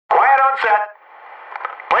set.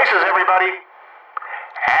 Places, everybody.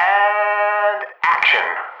 And action.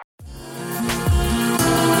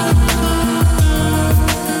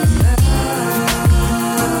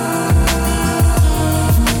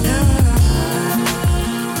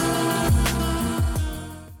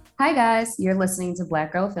 Hi guys, you're listening to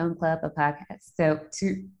Black Girl Film Club, a podcast.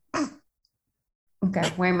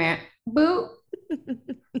 Okay, wait a minute. Boo.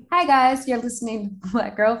 Hi guys, you're listening to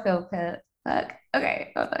Black Girl Film Club.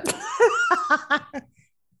 Okay, hold on.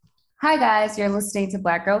 Hi guys, you're listening to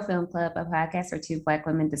Black Girl Film Club, a podcast where two Black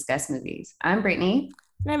women discuss movies. I'm Brittany.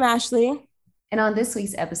 And I'm Ashley. And on this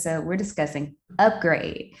week's episode, we're discussing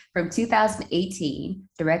Upgrade from 2018,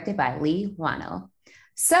 directed by Leigh Whannell.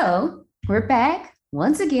 So we're back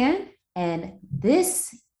once again, and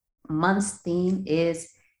this month's theme is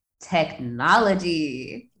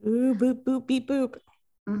technology. Ooh, boop, boop, beep, boop.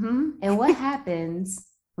 And what happens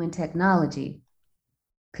when technology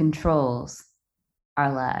controls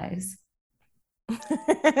our lives?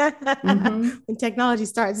 When technology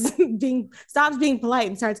stops being polite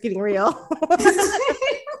and starts getting real.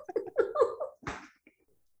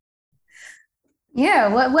 Yeah,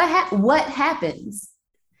 what happens?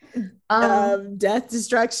 Death,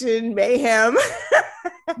 destruction, mayhem.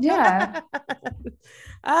 Yeah.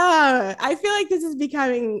 I feel like this is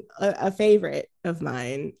becoming a favorite of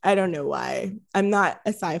mine. I don't know why. I'm not a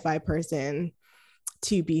sci-fi person,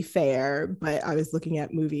 to be fair, but I was looking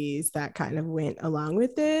at movies that kind of went along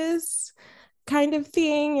with this kind of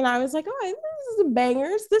thing, and I was like, oh, this is a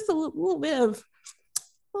bangers. This is a little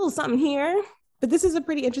something here. But this is a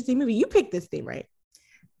pretty interesting movie. You picked this theme, right?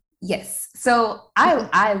 Yes. So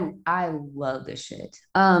I love this shit.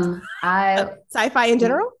 Sci-fi in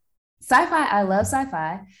general? Sci-fi, I love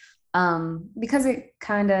sci-fi. Because it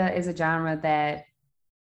kind of is a genre that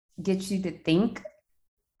gets you to think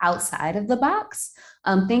outside of the box.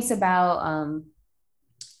 Thinks about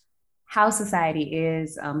how society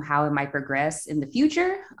is, how it might progress in the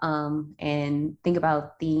future, and think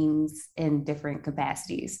about themes in different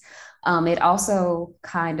capacities. It also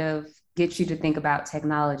kind of gets you to think about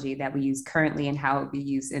technology that we use currently and how it will be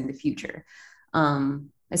used in the future.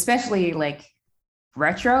 Especially like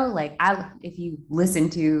retro, like if you listen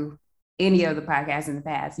to any of the podcasts in the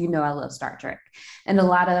past, you know I love Star Trek. And a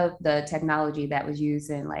lot of the technology that was used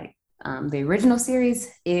in like the original series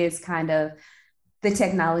is kind of the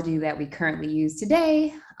technology that we currently use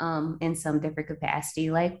today, in some different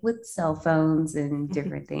capacity, like with cell phones and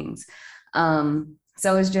different things.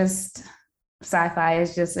 So it's just, sci-fi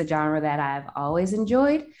is just a genre that I've always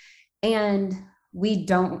enjoyed. And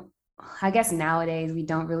I guess nowadays we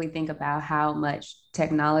don't really think about how much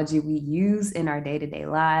technology we use in our day-to-day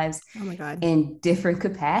lives. Oh my God. In different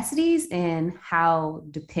capacities and how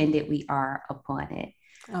dependent we are upon it.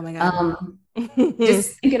 Oh my God.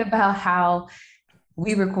 Just thinking about how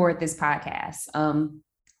we record this podcast.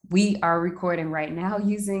 We are recording right now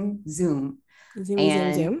using Zoom.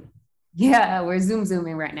 Zoom. Yeah, we're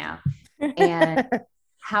zooming right now. And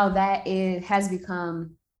how that has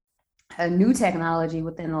become a new technology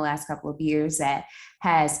within the last couple of years that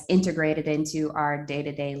has integrated into our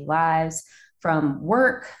day-to-day lives, from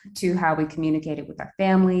work to how we communicate it with our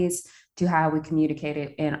families, to how we communicate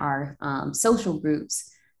it in our social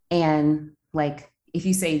groups. And like, if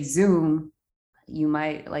you say Zoom, you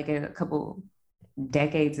might, like a couple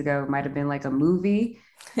decades ago, it might have been like a movie.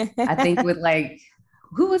 I think with like,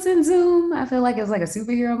 who was in Zoom? I feel like it was like a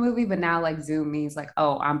superhero movie, but now like Zoom means like,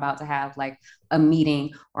 oh, I'm about to have like a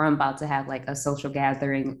meeting, or I'm about to have like a social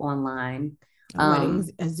gathering online. A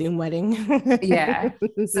Zoom wedding. Yeah.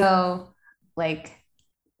 So like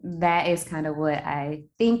that is kind of what I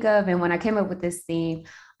think of. And when I came up with this theme,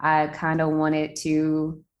 I kind of wanted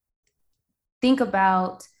to think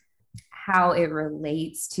about how it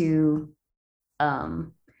relates to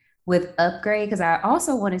with Upgrade, because I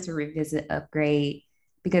also wanted to revisit Upgrade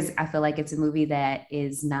because I feel like it's a movie that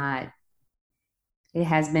is not, it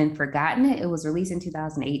has been forgotten. It was released in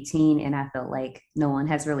 2018, and I felt like no one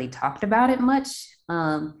has really talked about it much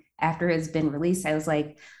after it's been released. I was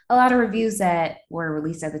like, a lot of reviews that were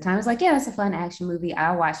released at the time, it's like, yeah, it's a fun action movie.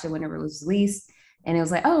 I watched it whenever it was released, and it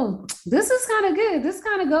was like, oh, this is kind of good. This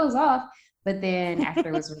kind of goes off. But then after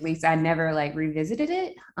it was released, I never like revisited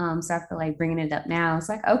it. So I feel like bringing it up now, it's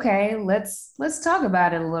like, okay, let's talk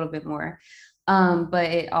about it a little bit more. But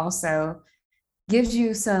it also gives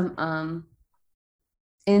you some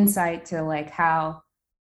insight to like how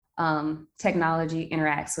technology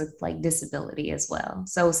interacts with like disability as well.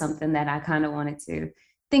 So something that I kind of wanted to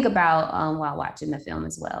think about while watching the film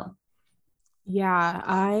as well. Yeah,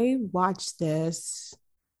 I watched this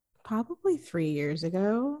probably 3 years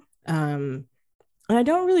ago. And I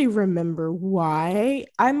don't really remember why.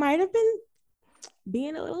 I might have been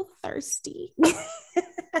being a little thirsty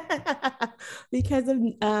because of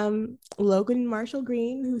Logan Marshall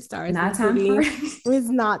Green, who stars Not in Tom the movie, Hardy. was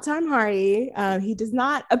not Tom Hardy. He does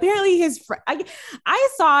not. Apparently, his friend. I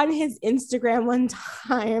saw on his Instagram one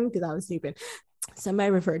time because I was sleeping.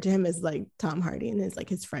 Somebody referred to him as like Tom Hardy, and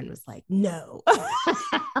his friend was like, no.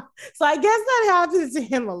 So I guess that happens to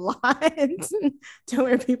him a lot, to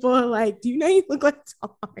where people are like, do you know you look like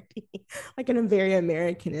Tom Hardy? Like in a very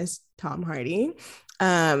Americanist Tom Hardy.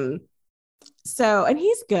 So, and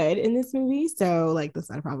he's good in this movie, so like that's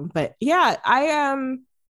not a problem. But yeah, I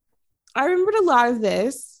remembered a lot of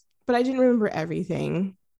this, but I didn't remember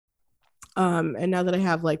everything. And now that I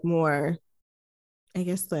have like more, I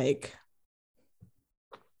guess like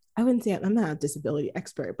I wouldn't say I'm not a disability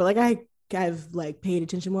expert, but like I've like paid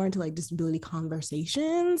attention more into like disability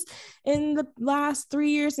conversations in the last 3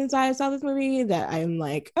 years since I saw this movie, that I'm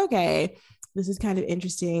like, okay, this is kind of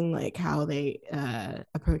interesting, like how they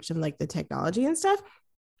approach them, like the technology and stuff.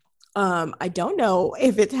 I don't know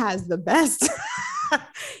if it has the best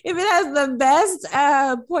if it has the best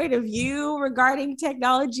point of view regarding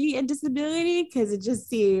technology and disability, because it just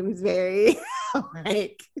seems very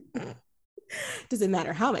like doesn't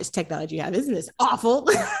matter how much technology you have, isn't this awful?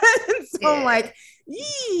 So I'm like,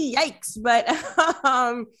 yikes. But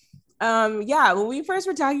yeah, when we first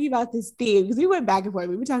were talking about this theme, because we went back and forth,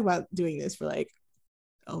 we were talking about doing this for like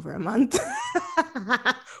over a month,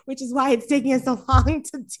 which is why it's taking us so long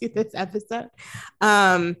to do this episode.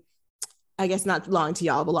 I guess not long to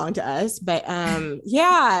y'all, but long to us. But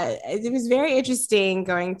yeah, it was very interesting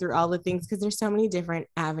going through all the things, because there's so many different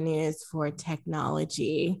avenues for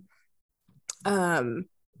technology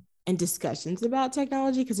and discussions about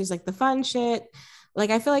technology, because there's like the fun shit.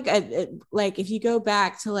 Like I feel like if you go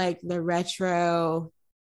back to like the retro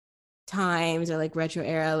times or like retro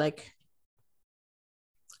era, like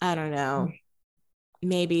I don't know,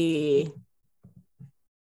 maybe,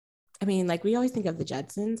 I mean, like we always think of the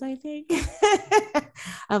Jetsons, I think,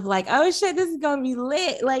 of like, oh shit, this is gonna be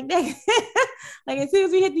lit. Like, like as soon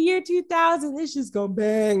as we hit the year 2000, it's just gonna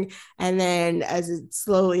bang. And then as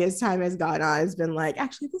time has gone on, it's been like,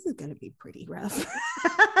 actually, this is gonna be pretty rough.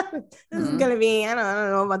 This is gonna be, I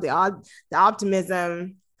don't know about the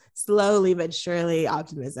optimism. Slowly but surely,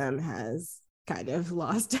 optimism has kind of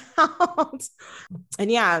lost out.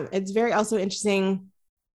 And yeah, it's very also interesting,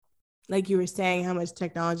 like you were saying, how much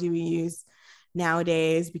technology we use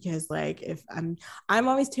nowadays, because like if I'm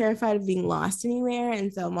always terrified of being lost anywhere,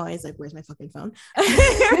 and so I'm always like, where's my fucking phone?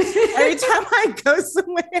 Every time I go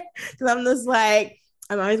somewhere, because I'm just like,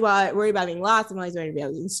 I'm always worried about being lost. I'm always worried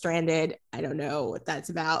about being stranded. I don't know what that's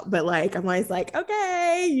about, but like I'm always like,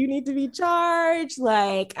 okay, you need to be charged,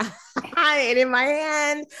 like it in my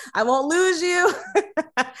hand, I won't lose you.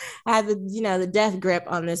 I have the death grip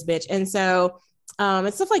on this bitch. And so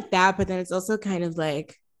it's stuff like that. But then it's also kind of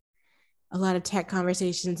like a lot of tech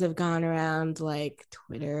conversations have gone around like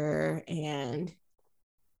Twitter and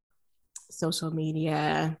social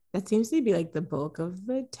media. That seems to be like the bulk of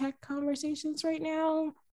the tech conversations right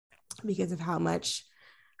now, because of how much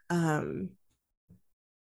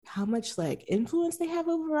like influence they have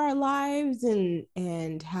over our lives,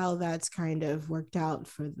 and how that's kind of worked out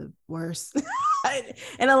for the worse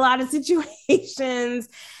in a lot of situations.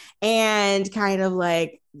 And kind of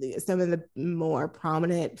like some of the more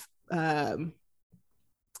prominent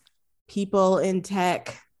people in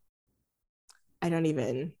tech, I don't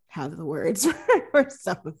even have the words for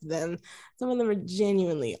some of them. Some of them are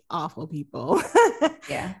genuinely awful people.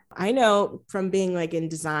 Yeah. I know from being like in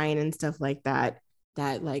design and stuff like that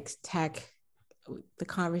like tech, the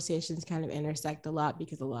conversations kind of intersect a lot,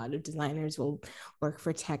 because a lot of designers will work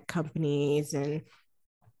for tech companies, and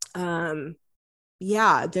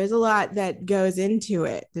yeah, there's a lot that goes into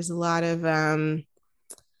it. There's a lot of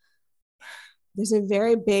there's a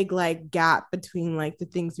very big like gap between like the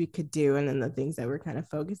things we could do and then the things that we're kind of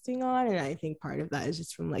focusing on. And I think part of that is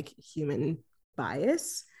just from like human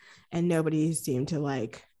bias, and nobody seemed to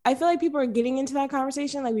like, I feel like people are getting into that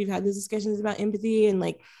conversation. Like we've had these discussions about empathy, and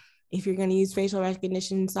like if you're going to use facial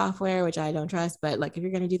recognition software, which I don't trust, but like if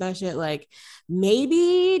you're going to do that shit, like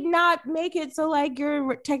maybe not make it so like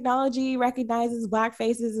your technology recognizes Black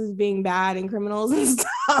faces as being bad and criminals and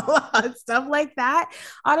stuff like that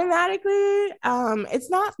automatically. It's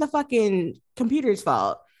not the fucking computer's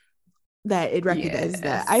fault that it recognizes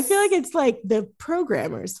that. I feel like it's like the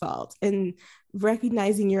programmer's fault in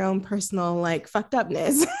recognizing your own personal like fucked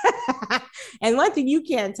upness. And one thing you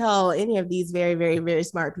can't tell any of these very, very, very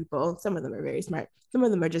smart people, some of them are very smart, some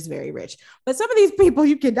of them are just very rich, but some of these people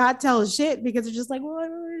you cannot tell shit, because they're just like,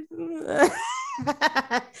 well,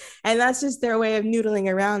 And that's just their way of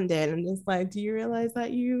noodling around it. I'm just like, do you realize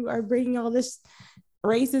that you are bringing all this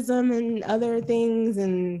racism and other things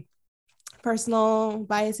and personal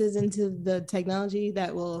biases into the technology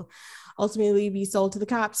that will ultimately be sold to the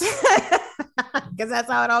cops? Because that's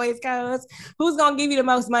how it always goes. Who's gonna give you the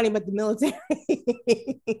most money but the military?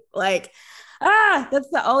 Like, that's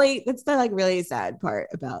the like really sad part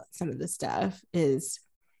about some of the stuff is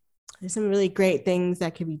there's some really great things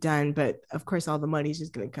that can be done, but of course all the money's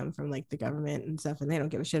just going to come from like the government and stuff, and they don't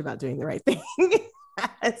give a shit about doing the right thing.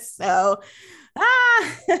 So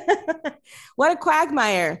what a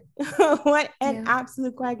quagmire. What an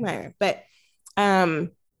absolute quagmire. But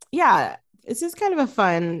yeah, it's just kind of a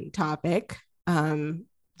fun topic,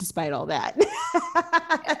 despite all that.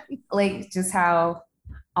 Like just how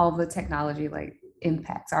all the technology like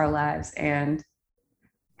impacts our lives and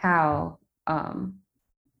how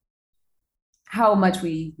much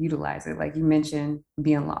we utilize it. Like you mentioned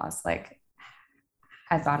being lost. Like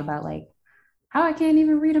I thought about like how I can't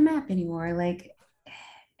even read a map anymore. Like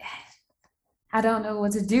I don't know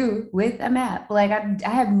what to do with a map. Like I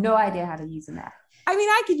have no idea how to use a map. I mean,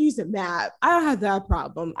 I could use a map. I don't have that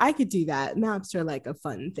problem. I could do that. Maps are like a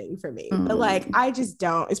fun thing for me. But like I just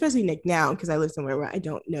don't, especially Nick now, because I live somewhere where I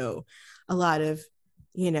don't know a lot of,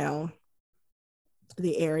 you know,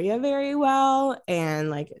 the area very well, and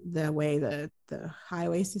like the way the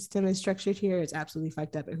highway system is structured here is absolutely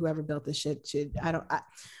fucked up, and whoever built this shit should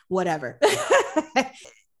whatever.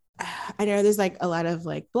 I know there's like a lot of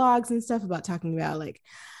like blogs and stuff about talking about like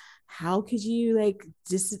how could you like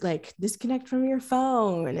just like disconnect from your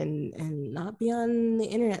phone and not be on the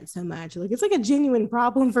internet so much. Like it's like a genuine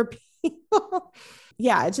problem for people.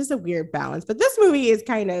 Yeah, it's just a weird balance, but this movie is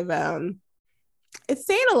kind of it's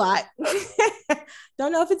saying a lot.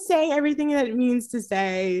 Don't know if it's saying everything that it means to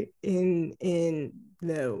say in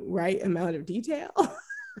the right amount of detail.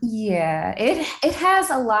 Yeah, it has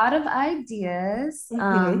a lot of ideas.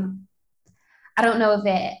 I don't know if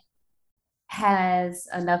it has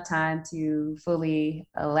enough time to fully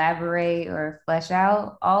elaborate or flesh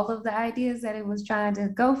out all of the ideas that it was trying to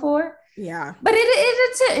go for. Yeah, but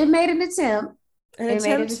it made an attempt. An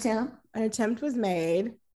attempt was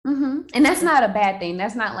made. And that's not a bad thing.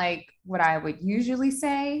 That's not like what I would usually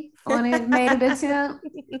say on it made an attempt.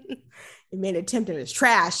 It made an attempt and it's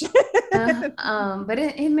trash. But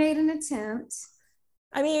it made an attempt.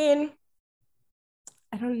 I mean,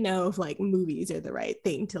 I don't know if like movies are the right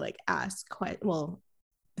thing to like ask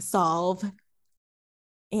solve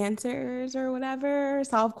answers or whatever,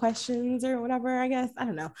 solve questions or whatever, I guess. I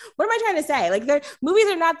don't know. What am I trying to say? Like movies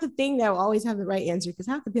are not the thing that will always have the right answer, because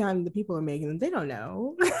half the time the people who are making them, they don't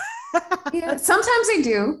know. Yeah, sometimes they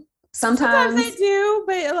do. Sometimes they do,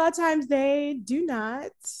 but a lot of times they do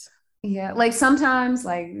not. Yeah, like sometimes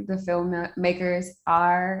like the filmmakers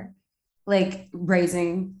are like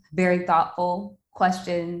raising very thoughtful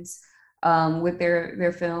questions with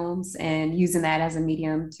their films and using that as a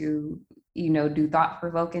medium to, you know, do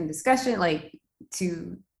thought-provoking discussion, like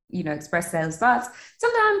to, you know, express those thoughts.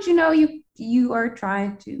 Sometimes, you know, you are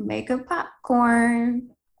trying to make a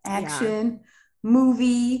popcorn action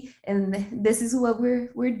movie, and this is what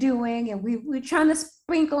we're doing, and we're trying to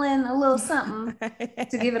sprinkle in a little something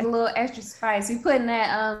to give it a little extra spice. We're putting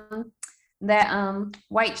that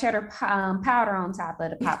white cheddar powder on top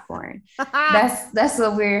of the popcorn. That's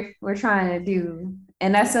what we're trying to do,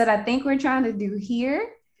 and that's what I think we're trying to do here.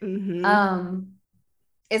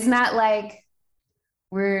 It's not like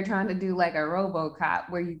we're trying to do like a RoboCop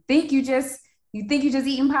where you think you just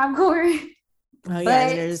eating popcorn. Oh yeah,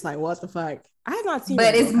 and you're just like, what the fuck? I have not seen,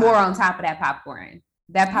 but it's more on top of that popcorn.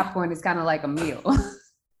 That popcorn is kind of like a meal.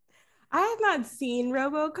 I have not seen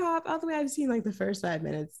RoboCop. All the way I've seen like the first 5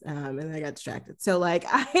 minutes, and then I got distracted. So like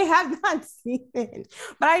I have not seen it,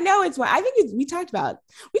 but I know it's one. I think we talked about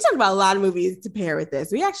a lot of movies to pair with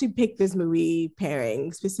this. We actually picked this movie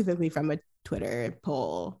pairing specifically from a Twitter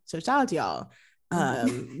poll. So shout out to y'all.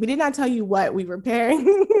 We did not tell you what we were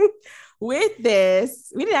pairing with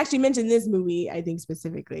this. We didn't actually mention this movie, I think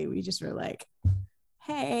specifically. We just were like,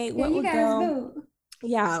 hey, what you guys do?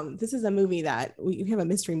 Yeah, this is a movie that we have a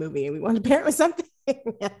mystery movie and we want to pair it with something.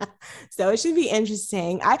 So it should be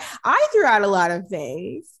interesting. I threw out a lot of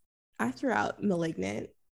things. I threw out Malignant,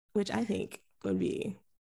 which I think would be,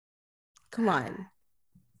 come on.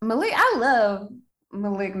 I love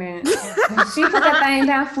Malignant. She put that thing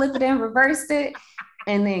down, flipped it and reversed it.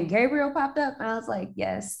 And then Gabriel popped up and I was like,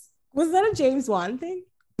 yes. Was that a James Wan thing?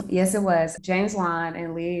 Yes, it was. James Wan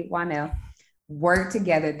and Leigh Whannell worked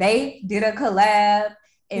together. They did a collab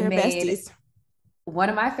and made one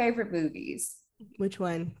of my favorite movies. Which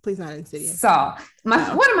one? Please not Insidious. Saw. One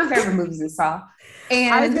of my favorite movies is Saw.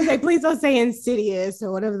 And I was gonna say, please don't say Insidious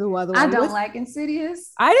or whatever the other one. I don't like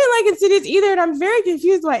Insidious. I didn't like Insidious either, and I'm very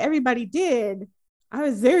confused why everybody did. I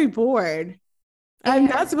was very bored. I'm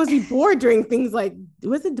not supposed to be bored during things like,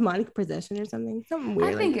 was it demonic possession or something? Something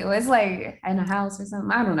weird. I think it was like in a house or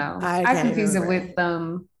something. I don't know. I confuse it with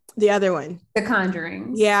the other one, The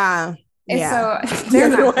Conjuring. Yeah. And so they're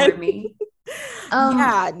not for me.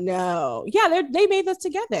 They made this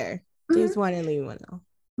together. James Wan and Lee Whannell.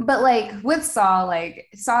 But like with Saw,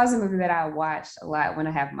 Saw is a movie that I watch a lot when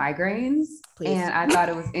I have migraines. Please. And I thought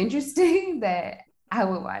it was interesting that I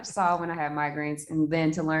would watch Saw when I have migraines, and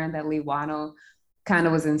then to learn that Lee Whannell kind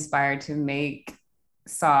of was inspired to make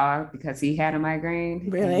Saw because he had a migraine.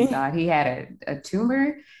 Really? And thought he had a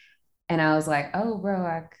tumor. And I was like, oh, bro,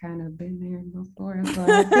 I've kind of been there before. So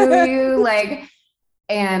I feel you.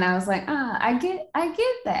 And I was like, I get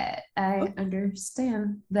that. I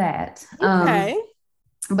understand that. Okay.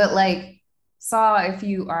 But like Saw, if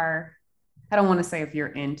you are, I don't want to say if you're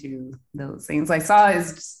into those things. Like Saw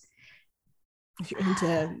is just, if you're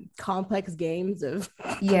into complex games of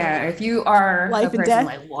if you are life and death,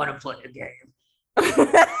 like want to play a game.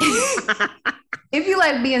 If you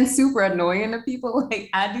like being super annoying to people like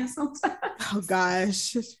I do sometimes. Oh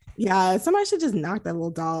gosh. Yeah, somebody should just knock that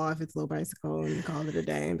little doll off its little bicycle and call it a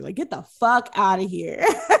day and be like, get the fuck out of here.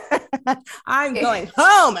 I'm going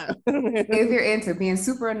home. If you're into being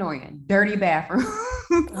super annoying, dirty bathroom,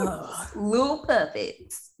 little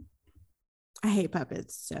puppets. I hate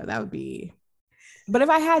puppets, so that would be. But if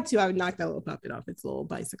I had to, I would knock that little puppet off its little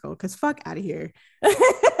bicycle because fuck out of here.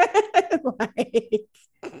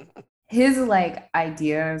 His like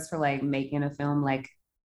ideas for like making a film like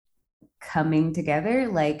coming together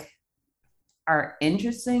like are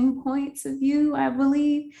interesting points of view, I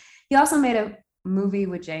believe. He also made a movie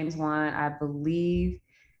with James Wan, I believe,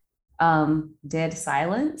 Dead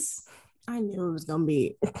Silence. I knew it was gonna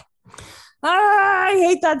be. I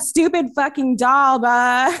hate that stupid fucking doll,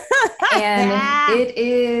 but and it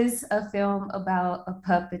is a film about a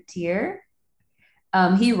puppeteer.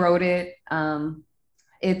 He wrote it.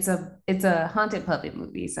 It's a haunted puppet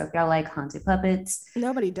movie. So if y'all like haunted puppets,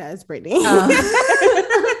 nobody does, Brittany.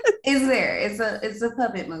 It's a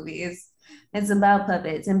puppet movie. It's about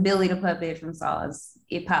puppets, and Billy the puppet from Saw,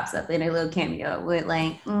 it pops up in a little cameo with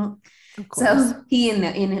like. So he in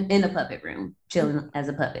the puppet room chilling as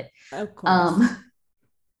a puppet. Of course.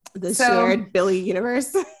 The shared Billy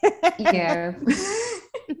universe. Yeah.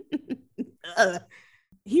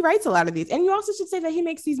 He writes a lot of these, and you also should say that he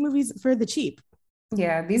makes these movies for the cheap.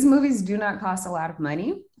 Yeah, these movies do not cost a lot of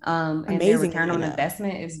money. And their return on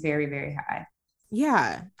investment is very, very high.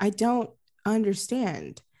 Yeah, I don't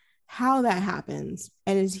understand how that happens.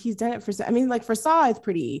 And he's done it for, I mean, like for Saw, it's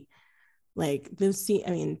pretty, like the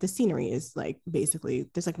scenery is like basically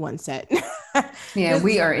there's like one set. Yeah,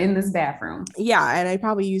 we are in this bathroom. Yeah, and I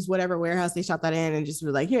probably used whatever warehouse they shot that in and just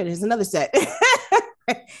was like, here, there's another set.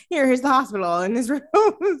 Here's the hospital in this room.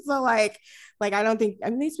 So like I don't think, I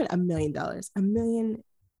mean, they spent $1 million, $1.2 million,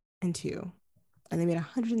 and they made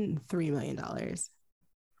 $103 million.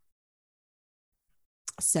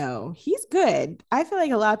 So he's good. I feel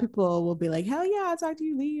like a lot of people will be like, hell yeah, I'll talk to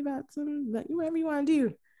you, Lee, about whatever you want to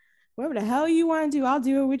do. Whatever the hell you want to do, I'll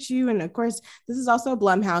do it with you. And of course, this is also a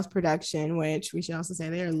Blumhouse production, which we should also say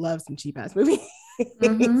they love some cheap ass movies.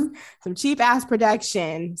 Mm-hmm. Some cheap ass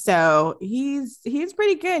production. So he's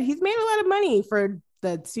pretty good. He's made a lot of money for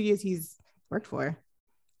the studios he's worked for.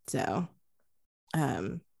 So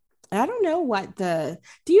I don't know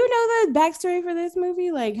do you know the backstory for this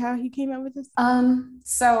movie? Like how he came up with this?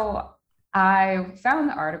 So I found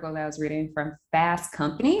the article that I was reading from Fast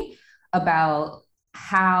Company about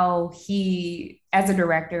how he, as a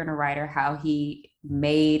director and a writer, how he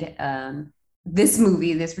made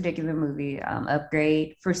this particular movie,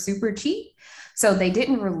 Upgrade, for super cheap. So they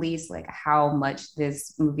didn't release like how much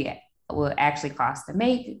this movie will actually cost to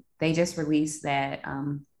make. They just released that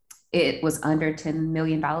it was under $10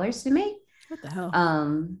 million to make. What the hell?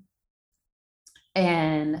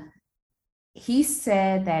 And he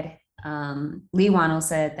said that Lee Whannell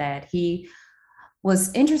said that he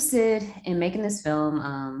was interested in making this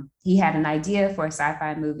film. He had an idea for a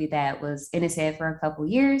sci-fi movie that was in his head for a couple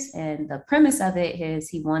years. And the premise of it is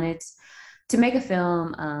he wanted to make a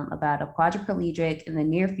film about a quadriplegic in the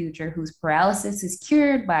near future whose paralysis is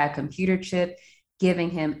cured by a computer chip,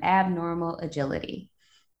 giving him abnormal agility.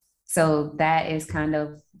 So that is kind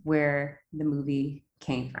of where the movie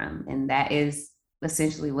came from. And that is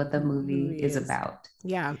essentially what the movie is about.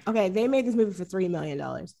 Yeah. Okay. They made this movie for $3 million.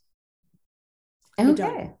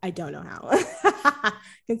 Okay. I don't know how.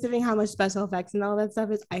 Considering how much special effects and all that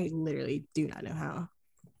stuff is, I literally do not know how.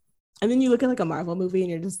 And then you look at like a Marvel movie and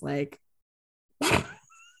you're just like,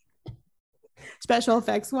 special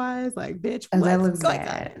effects wise, like, bitch, That what's looks going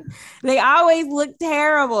bad. on? They always look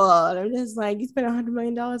terrible. And I'm just like, you spent $100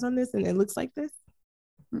 million on this and it looks like this?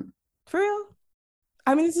 For real?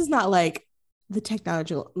 I mean, this is not like the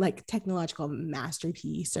technological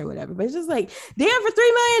masterpiece or whatever, but it's just like, damn, for $3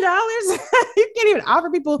 million, you can't even offer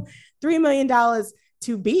people $3 million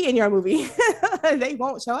to be in your movie. They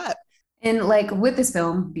won't show up. And like with this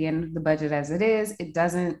film being the budget as it is, it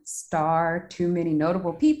doesn't star too many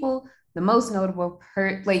notable people. The most notable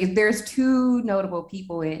there's two notable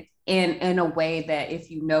people in a way that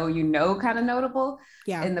if you know kind of notable.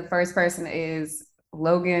 Yeah. And the first person is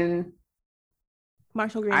Logan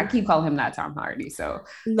Marshall Green. I keep calling him not Tom Hardy. So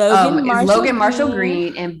Logan Marshall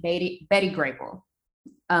Green and Betty Gabriel.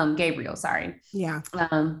 Gabriel, sorry. Yeah.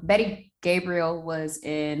 Betty Gabriel was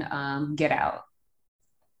in Get Out.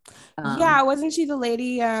 Yeah, wasn't she the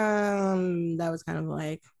lady that was kind of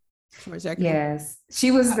like short circuiting? Yes,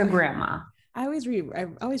 she was the grandma. I always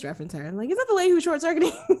reference her. I'm like, is that the lady who's short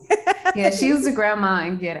circuiting? Yeah, she was the grandma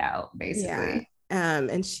in Get Out, basically. Yeah.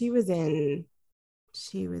 And she was in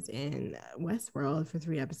Westworld for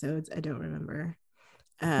 3 episodes. I don't remember.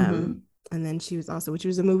 And then she was also, which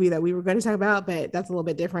was a movie that we were going to talk about, but that's a little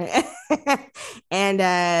bit different.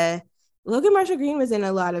 And Logan Marshall Green was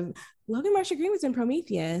in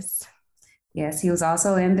Prometheus. Yes, he was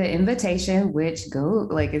also in The Invitation, which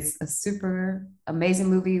it's a super amazing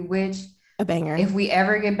movie, which a banger. If we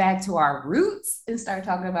ever get back to our roots and start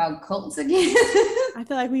talking about cults again. I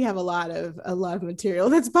feel like we have a lot of material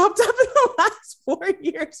that's popped up in the last 4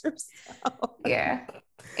 years or so. Yeah.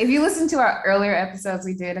 If you listen to our earlier episodes,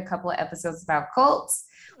 we did a couple of episodes about cults.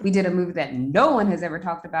 We did a movie that no one has ever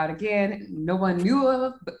talked about again. No one knew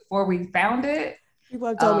of before we found it. People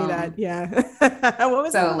have told me that. Yeah. What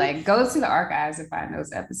was so like go to the archives and find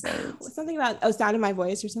those episodes. Something about Sound of My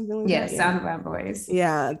Voice or something like that. Yeah, Sound of My Voice.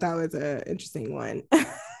 Yeah, that was an interesting one.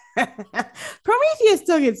 Prometheus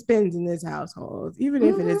still gets spins in this household, even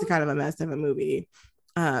if it is kind of a mess of a movie.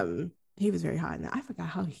 He was very hot in that. I forgot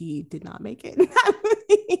how he did not make it in that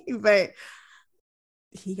movie, but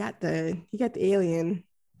he got the alien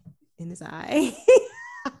in his eye.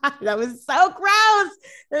 That was so gross.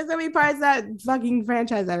 There's so many parts of that fucking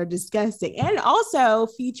franchise that are disgusting, and also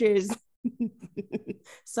features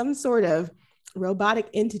some sort of robotic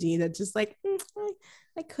entity that's just like,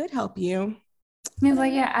 I could help you. He's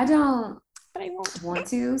like, yeah, I don't, but I won't want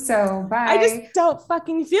to. So bye. I just don't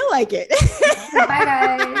fucking feel like it. Bye,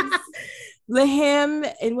 guys. Him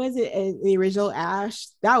and was it the original Ash?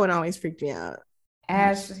 That one always freaked me out.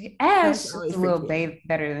 Ash is a little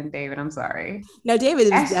better than David. I'm sorry. No, David is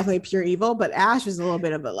definitely pure evil, but Ash was a little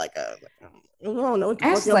bit of I don't know.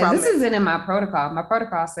 Ash like, this isn't in my protocol. My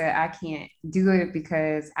protocol said I can't do it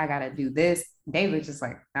because I gotta do this. David just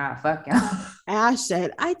like, nah, fuck y'all. Ash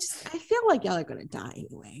said, I feel like y'all are gonna die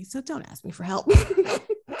anyway, so don't ask me for help. Because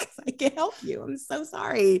I can't help you. I'm so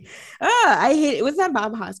sorry. I hate it. Was that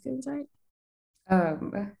Bob Hoskins, right? Let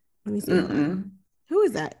me see. Who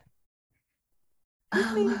is that?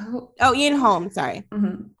 Ian Holm. Sorry.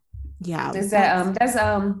 Mm-hmm. Yeah. That's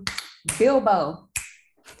Bilbo.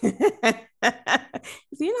 Is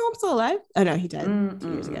Ian Holm still alive? Oh no, he died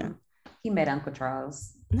 2 years ago. He met Uncle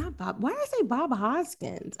Charles. Not Bob. Why did I say Bob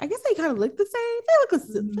Hoskins? I guess they kind of look the same. They look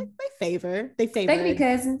they favored. They could be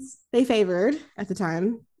cousins. They favored at the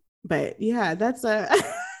time. But yeah, that's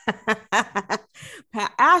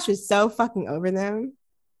Ash was so fucking over them.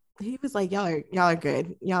 He was like, y'all are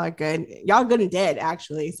good. Y'all are good. Y'all good and dead,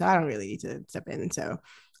 actually. So I don't really need to step in. So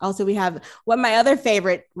also we have my other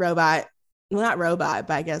favorite robot, well, not robot,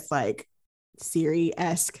 but I guess like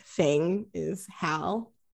Siri-esque thing is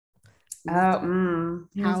Hal. Hal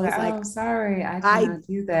was like, sorry, I cannot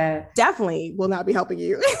do that. Definitely will not be helping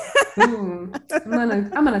you. I'm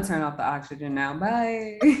gonna turn off the oxygen now.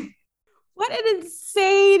 Bye. What an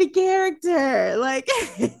insane character! Like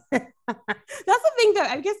that's the thing that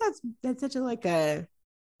I guess that's such a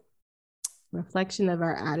reflection of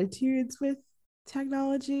our attitudes with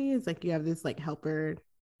technology. It's like you have this like helper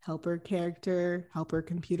character, helper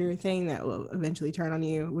computer thing that will eventually turn on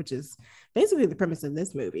you, which is basically the premise of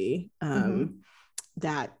this movie.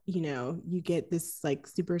 That you get this like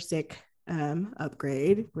super sick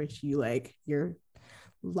upgrade, which you like your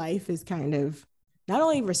life is kind of not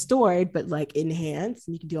only restored but like enhanced,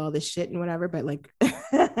 and you can do all this shit and whatever, but like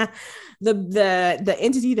the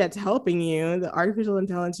entity that's helping you, the artificial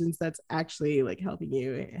intelligence that's actually like helping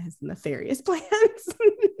you, has nefarious plans.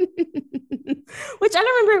 Which I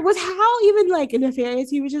don't remember was how even like nefarious.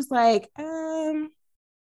 He was just like, I'm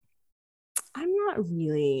not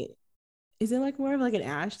really. Is it like more of like an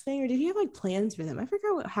Ash thing, or did he have like plans for them? I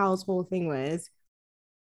forgot what Hal's whole thing was.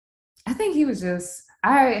 I think he was just,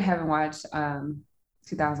 I haven't watched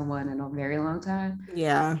 2001 in a very long time.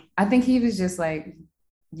 Yeah. I think he was just like,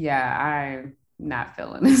 yeah, I'm not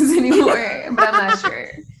feeling this anymore, but I'm not sure.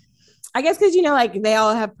 I guess because, you know, like they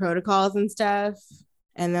all have protocols and stuff,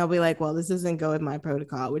 and they'll be like, well, this doesn't go with my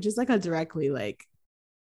protocol, which is like a directly like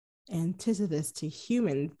antithesis to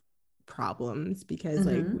human problems because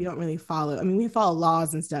like we don't really follow. I mean, we follow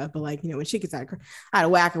laws and stuff, but like, you know, when shit gets out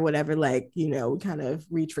of whack or whatever, like, you know, we kind of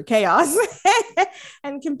reach for chaos.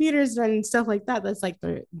 And computers and stuff like that,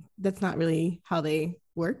 that's not really how they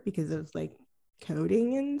work because of like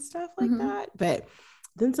coding and stuff like that. But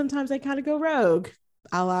then sometimes they kind of go rogue,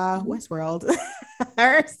 a la Westworld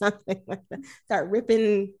or something like that. Start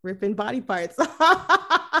ripping body parts.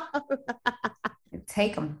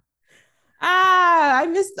 Take them. I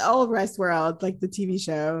missed the old Westworld, like the TV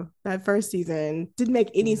show. That first season didn't make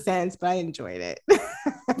any sense, but I enjoyed it.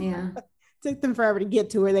 Yeah. Took them forever to get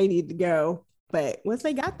to where they need to go. But once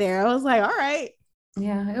they got there, I was like, all right.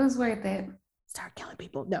 Yeah, it was worth it. Start killing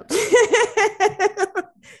people. No.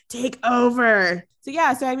 Take over. So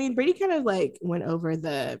yeah, so I mean, Brady kind of like went over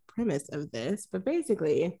the premise of this, but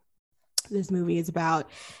basically this movie is about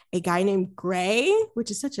a guy named Gray, which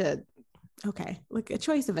is such a like a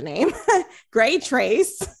choice of a name. Gray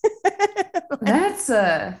Trace. That's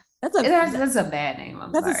a bad name.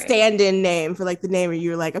 That's a stand-in name for like the name where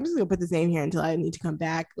you're like, I'm just gonna put this name here until I need to come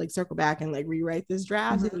back, like circle back and like rewrite this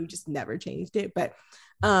draft, and you just never changed it. But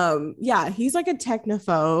yeah, he's like a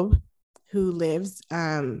technophobe who lives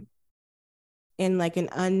in like an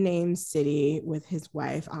unnamed city with his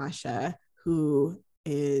wife Asha, who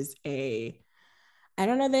is I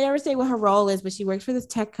don't know, they never say what her role is, but she works for this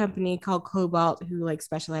tech company called Cobalt, who like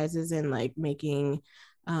specializes in like making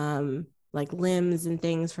like limbs and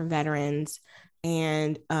things for veterans.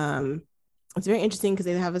 And it's very interesting because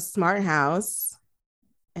they have a smart house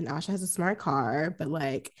and Asha has a smart car, but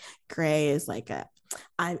like Gray is like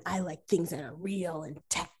I like things that are real and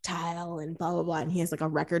tactile and blah blah blah, and he has like a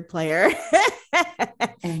record player.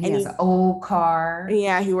 And he has an old car.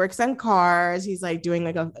 Yeah, he works on cars. He's like doing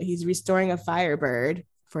like he's restoring a Firebird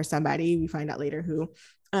for somebody. We find out later who.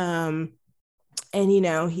 And you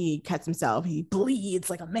know, he cuts himself, he bleeds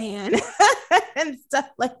like a man and stuff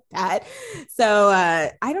like that. So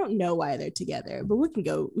I don't know why they're together, but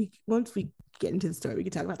once we get into the story, we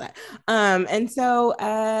can talk about that. And so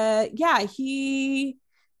yeah, he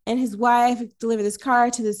and his wife deliver this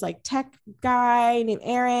car to this like tech guy named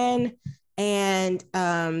Aaron. And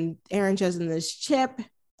Aaron shows him this chip,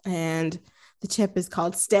 and the chip is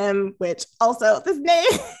called STEM, which also this name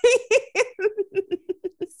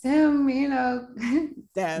STEM, you know,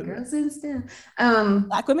 STEM. Girls in STEM.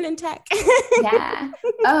 Black women in tech. Yeah.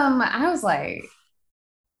 I was like,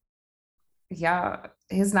 y'all,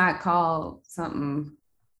 it's not called something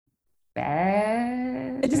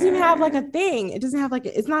bad. It doesn't even have like a thing. It doesn't have like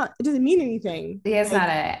it doesn't mean anything. Yeah, it's like, not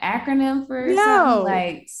an acronym for something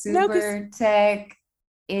like super tech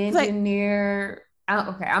engineer.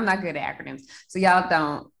 Okay, I'm not good at acronyms, so y'all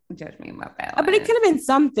don't judge me about that. But it could have been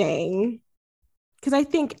something, because I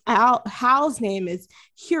think Hal's name is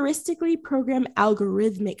heuristically programmed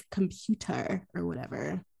algorithmic computer or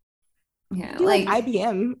whatever. Yeah, like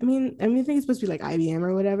IBM. I mean, I think it's supposed to be like IBM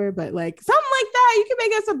or whatever, but like something like that. You can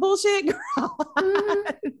make up some bullshit, girl.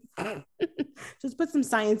 Just put some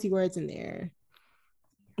sciencey words in there.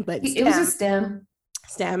 But it was a STEM,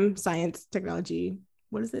 science, technology.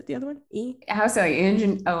 What is it? The other one? E. I was like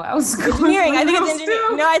engineering. Oh, I was engineering. I think it's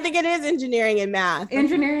engineering. No, I think it is engineering and math.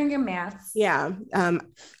 Engineering and math. Yeah.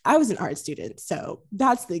 I was an art student, so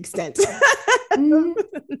that's the extent.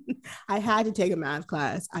 I had to take a math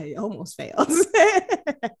class. I almost failed.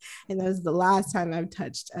 And that was the last time I've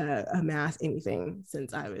touched a math anything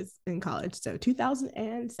since I was in college. So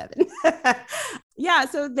 2007. Yeah,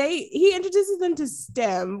 so he introduces them to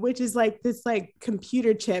STEM, which is like this like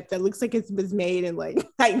computer chip that looks like it was made in like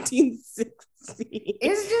 1960.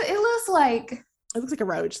 It looks like a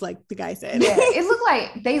roach, like the guy said. Yeah, they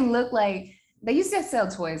look like they used to sell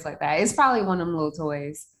toys like that. It's probably one of them little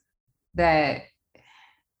toys that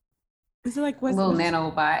is it like little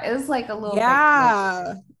nanobot. It's like a little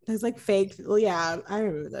there's like fake. Well, yeah, I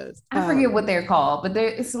remember those. I forget what they're called, but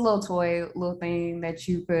it's a little toy, little thing that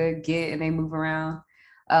you could get and they move around.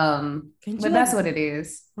 But that's what it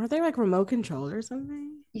is. Were they like remote controlled or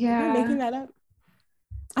something? Yeah, am I making that up?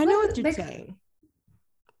 I know what you're saying,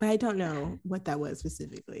 but I don't know what that was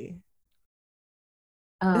specifically.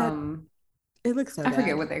 It looks so I bad.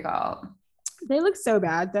 forget what they called. They look so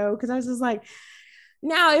bad though, because I was just like,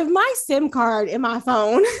 now if my SIM card in my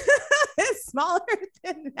phone is smaller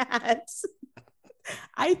than that,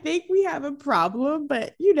 I think we have a problem.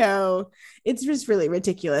 But it's just really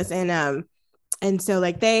ridiculous. And so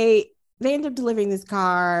like they end up delivering this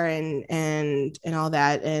car and all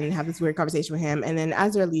that, and have this weird conversation with him. And then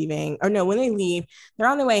as they're leaving, or no, when they leave, they're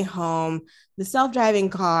on their way home. The self-driving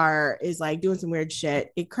car is like doing some weird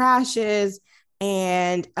shit. It crashes,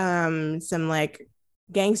 and some like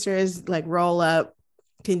gangsters like roll up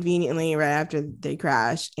conveniently right after they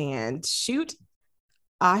crash and shoot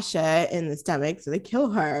Asha in the stomach. So they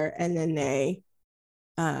kill her, and then they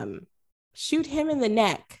shoot him in the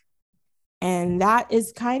neck. And that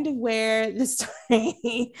is kind of where the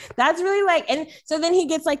story that's really like, and so then he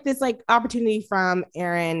gets like this like opportunity from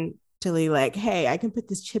Aaron to be like, hey, I can put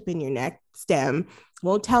this chip in your neck stem,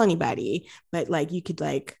 won't tell anybody, but like you could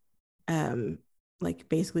like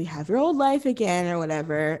basically have your old life again or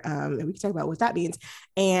whatever. And we can talk about what that means.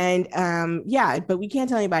 And yeah, but we can't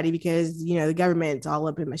tell anybody because the government's all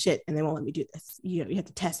up in my shit and they won't let me do this. You have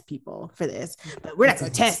to test people for this, but we're not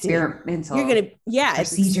going to test it. You're gonna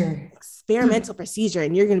procedure. Experimental procedure,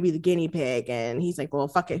 and you're gonna be the guinea pig. And he's like, well,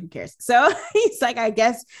 fuck it, who cares? So he's like, I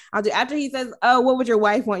guess I'll do. After he says, oh, what would your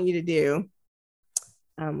wife want you to do?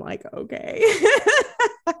 I'm like, okay.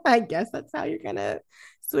 I guess that's how you're gonna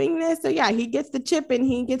swing this. So yeah, he gets the chip and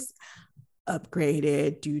he gets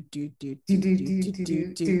upgraded.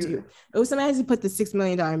 Oh, somebody has to put the $6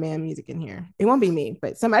 Million Man music in here. It won't be me,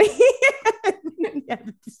 but somebody. Yeah,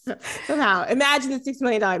 somehow imagine the $6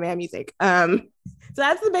 Million Man music. So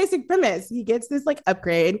that's the basic premise. He gets this like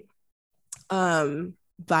upgrade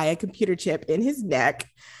via computer chip in his neck.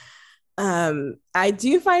 I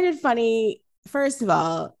do find it funny. First of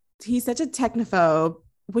all, he's such a technophobe,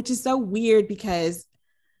 which is so weird because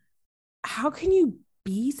how can you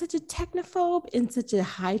be such a technophobe in such a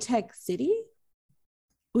high-tech city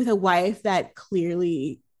with a wife that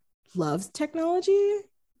clearly loves technology?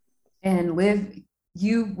 And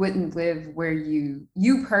you wouldn't live where you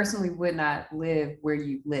personally would not live where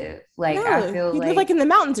you live. Like, no, I feel you'd live like in the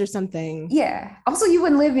mountains or something. Yeah. Also, you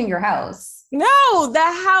wouldn't live in your house. No, the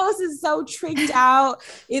house is so tricked out.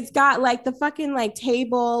 It's got like the fucking like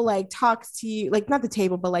table, like talks to you, like not the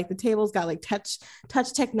table, but like the table's got like touch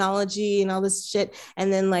technology and all this shit.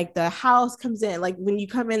 And then like the house comes in, like when you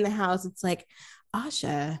come in the house, it's like,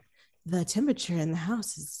 Asha, the temperature in the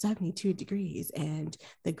house is 72 degrees and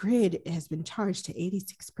the grid has been charged to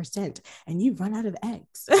 86% and you've run out of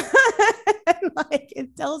eggs. Like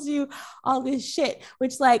it tells you all this shit,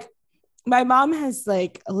 which like my mom has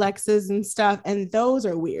like Alexas and stuff, and those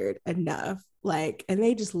are weird enough. Like, and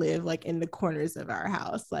they just live like in the corners of our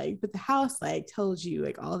house. Like, but the house like tells you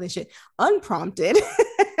like all this shit unprompted.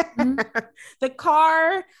 Mm-hmm. The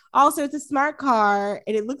car also, it's a smart car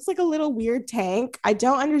and it looks like a little weird tank. I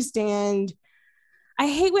don't understand. I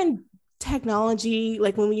hate when technology,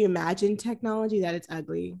 like when we imagine technology, that it's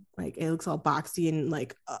ugly. Like it looks all boxy and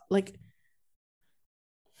like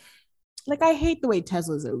I hate the way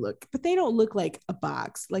Teslas look, but they don't look like a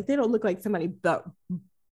box. Like they don't look like somebody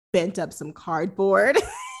bent up some cardboard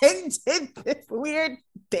and did this weird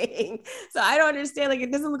thing. So I don't understand. Like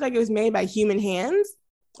it doesn't look like it was made by human hands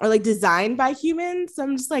or like designed by humans. So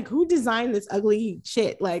I'm just like, who designed this ugly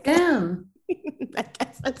shit? Like, damn. I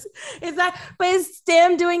guess but is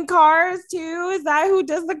STEM doing cars too? Is that who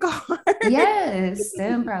does the car? Yes,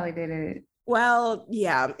 STEM probably did it. Well,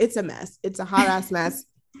 yeah, it's a mess. It's a hot ass mess.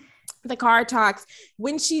 The car talks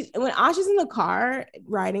when Asha's in the car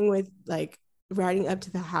riding up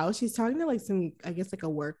to the house. She's talking to like some, I guess like a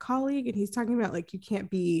work colleague, and he's talking about like you can't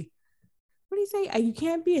be, what do you say? You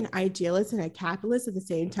can't be an idealist and a capitalist at the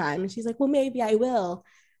same time. And she's like, well, maybe I will.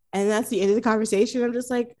 And that's the end of the conversation. I'm just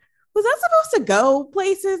like, was that supposed to go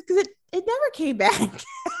places? Because it never came back.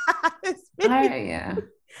 Yeah.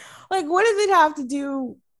 Like, what does it have to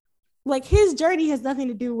do? Like his journey has nothing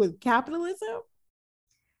to do with capitalism.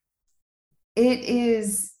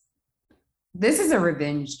 This is a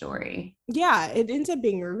revenge story. Yeah, it ends up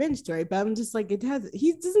being a revenge story, but I'm just like,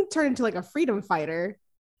 he doesn't turn into like a freedom fighter.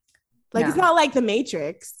 Like, no. It's not like the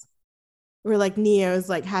Matrix where like Neo's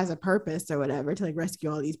like has a purpose or whatever to like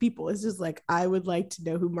rescue all these people. It's just like, I would like to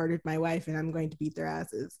know who murdered my wife and I'm going to beat their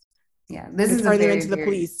asses. Yeah, this is turn them into the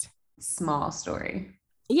police. Small story.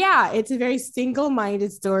 Yeah, it's a very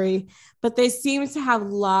single-minded story, but there seems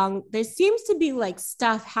to be like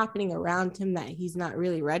stuff happening around him that he's not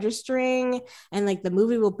really registering. And like the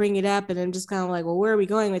movie will bring it up and I'm just kind of like, well, where are we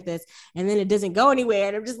going with this? And then it doesn't go anywhere.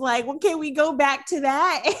 And I'm just like, well, can we go back to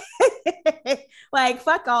that? Like,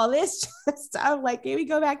 fuck all this stuff. Like, can we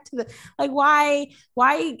go back to the like why?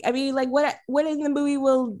 I mean, like, what in the movie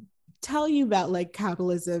will tell you about like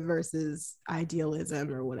capitalism versus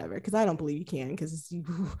idealism or whatever? Because I don't believe you can, because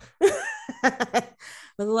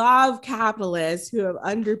the law of capitalists who have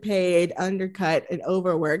underpaid, undercut, and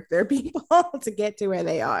overworked their people to get to where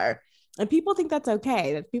they are. And people think that's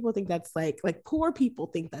okay. That people think that's like poor people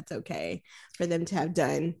think that's okay for them to have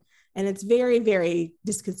done. And it's very, very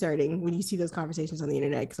disconcerting when you see those conversations on the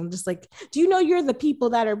internet. Because I'm just like, do you know you're the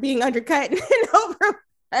people that are being undercut and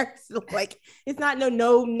overworked? Like, it's not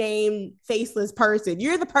no name, faceless person.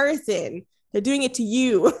 You're the person. They're doing it to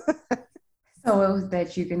you. So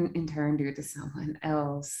that you can in turn do it to someone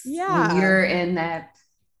else. Yeah.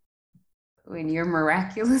 When you're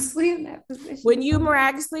miraculously in that position. When you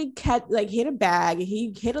miraculously hit a bag,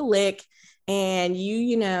 he hit a lick, and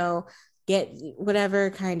you know, get whatever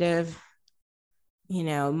kind of, you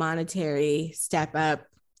know, monetary step up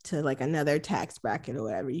to like another tax bracket or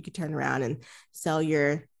whatever, you could turn around and sell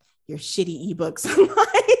your shitty ebooks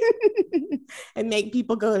online and make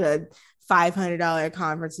people go to $500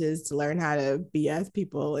 conferences to learn how to BS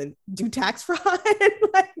people and do tax fraud.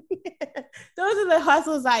 Like, those are the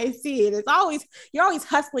hustles I see. And you're always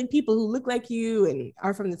hustling people who look like you and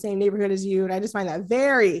are from the same neighborhood as you. And I just find that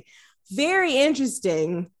very, very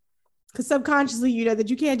interesting, because subconsciously you know that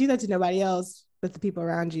you can't do that to nobody else but the people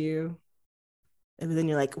around you. And then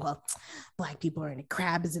you're like, well, Black people are in a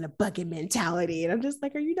crab is in a bucket mentality. And I'm just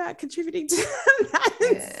like, are you not contributing to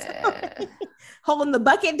that? Holding the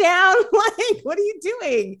bucket down? Like, what are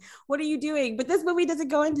you doing? But this movie doesn't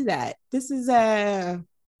go into that. This is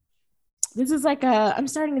like I'm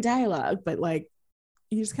starting a dialogue, but like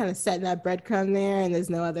you just kind of setting that breadcrumb there, and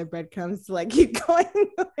there's no other breadcrumbs to like keep going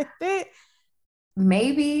with it.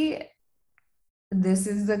 Maybe this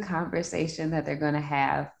is the conversation that they're going to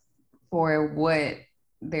have for what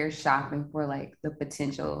they're shopping for, like the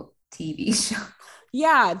potential TV show.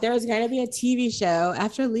 Yeah, there's going to be a TV show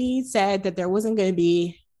after Lee said that there wasn't going to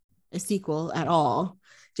be a sequel at all.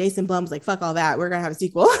 Jason Blum's like, fuck all that. We're going to have a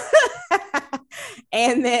sequel.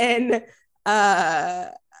 And then I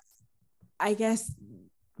guess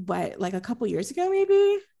like a couple years ago,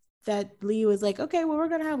 maybe, that Lee was like, okay, well, we're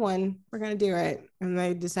going to have one. We're going to do it. And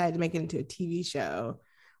they decided to make it into a TV show,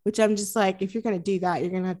 which I'm just like, if you're going to do that,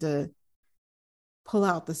 you're going to have to pull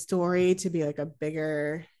out the story to be like a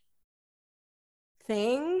bigger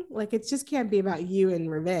thing. Like, it just can't be about you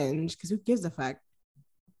and revenge, because who gives a fuck?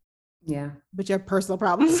 Yeah. But your personal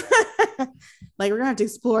problems. Like, we're gonna have to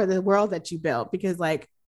explore the world that you built, because like,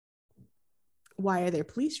 why are there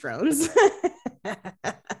police drones?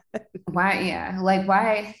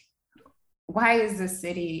 Why is the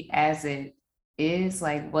city as it is?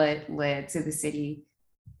 Like, what led to the city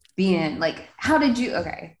being like,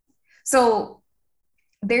 okay, so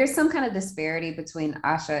there's some kind of disparity between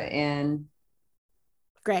Asha and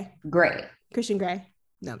Gray. Christian Grey.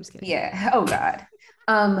 No, I'm just kidding. Yeah. Oh God.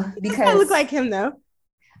 Because I look like him though.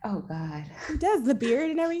 Oh God. He does, the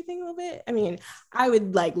beard and everything a little bit. I mean, I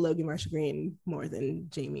would like Logan Marshall Green more than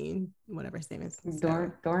Jamie, whatever his name is.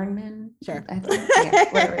 Dornan. Sure. I think, yeah,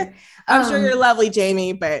 whatever. I'm sure you're lovely,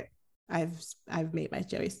 Jamie, but I've made my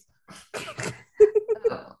choice.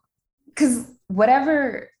 Because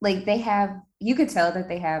whatever, like, they have, you could tell that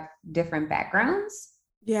they have different backgrounds.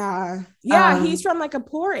 Yeah. He's from like a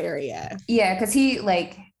poor area. Yeah, because he,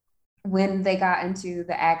 like, when they got into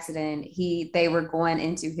the accident, they were going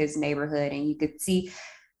into his neighborhood, and you could see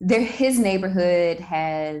his neighborhood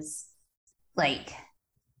has like,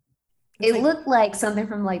 it looked like something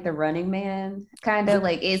from like The Running Man, kind of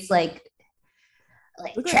like, it's like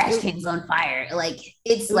trash cans on fire, like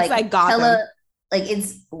it's like Gotham. Like,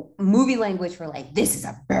 it's movie language for like, this is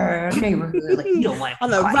a bad neighborhood, like you don't want on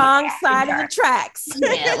the wrong side of the tracks.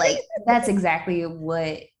 Yeah, like that's exactly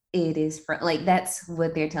what it is for, like that's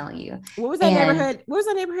what they're telling you. What was that neighborhood? What was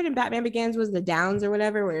that neighborhood in Batman Begins? Was the Downs or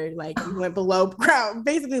whatever, where like you went below ground,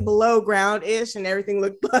 basically below ground ish, and everything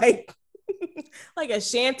looked like like a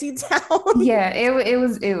shanty town. Yeah, it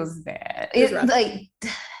was bad. It like,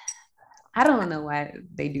 I don't know why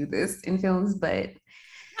they do this in films, but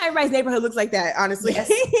everybody's neighborhood looks like that, honestly.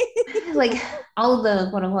 Yes. Like all of the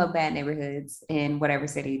quote unquote bad neighborhoods in whatever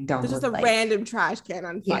city don't There's just look a like, random trash can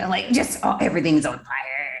on fire. Yeah, like just everything's on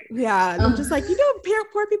fire. Yeah, I'm just like,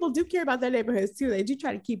 poor people do care about their neighborhoods too. They do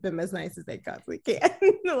try to keep them as nice as they possibly can.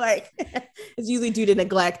 Like, it's usually due to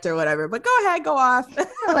neglect or whatever. But go ahead, go off.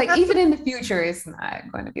 Like, even in the future, it's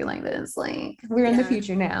not going to be like this. Like, we're in the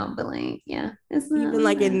future now, but like, yeah, it's not even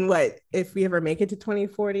like in what, if we ever make it to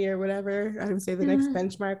 2040 or whatever, I would say the next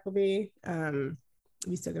benchmark will be.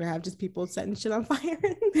 We still gonna have just people setting shit on fire.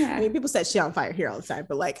 Yeah. I mean, people set shit on fire here all the time,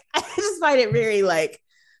 but like, I just find it very like,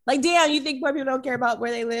 damn, you think poor people don't care about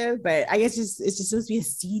where they live? But I guess it's just supposed to be a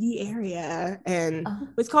seedy area, and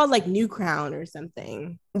it's called like New Crown or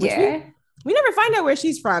something. Yeah. We never find out where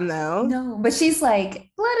she's from though. No, but she's like,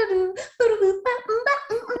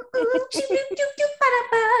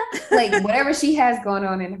 like whatever she has going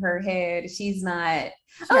on in her head, she's not.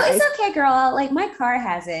 Oh, it's okay, girl. Like my car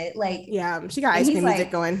has it. Like, yeah, she got ice cream music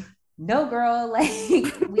going. No, girl.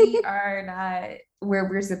 Like we are not where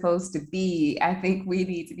we're supposed to be. I think we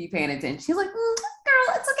need to be paying attention. She's like, girl,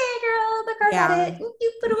 it's okay, girl. The car got it.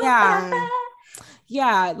 You put it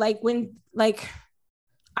yeah. Like when like.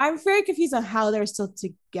 I'm very confused on how they're still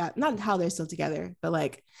together. Not how they're still together, but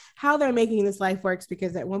like how they're making this life works.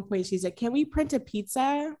 Because at one point she's like, "Can we print a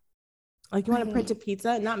pizza? Like, you want to print a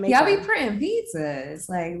pizza? Not make y'all be printing pizzas.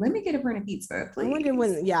 Like, let me get a printed pizza, please." I wonder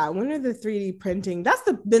when are the 3D printing? That's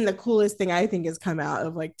been the coolest thing I think has come out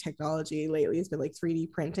of like technology lately. It's been like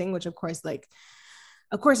 3D printing, which of course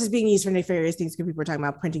is being used for nefarious things because people are talking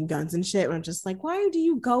about printing guns and shit. And I'm just like, why do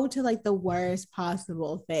you go to like the worst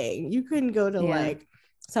possible thing? You couldn't go to like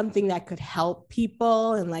something that could help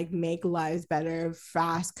people and like make lives better,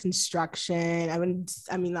 fast construction. I mean,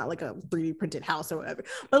 not like a 3D printed house or whatever,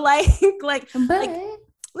 but like you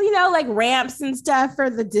know, like ramps and stuff for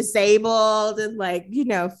the disabled and like, you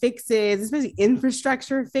know, fixes, especially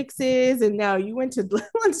infrastructure fixes. And no, you went to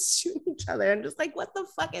shoot each other. I'm just like, what the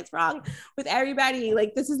fuck is wrong with everybody?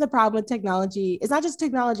 Like, this is the problem with technology. It's not just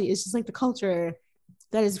technology. It's just like the culture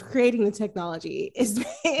that is creating the technology is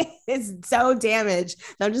so damaged.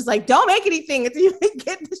 And I'm just like, don't make anything until you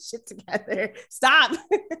get this shit together. Stop.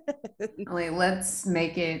 Like, let's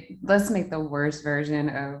make the worst version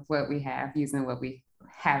of what we have using what we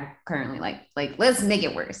have currently. Like let's make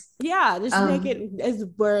it worse. Yeah, just make it as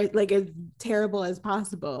terrible as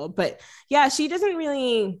possible. But yeah, she's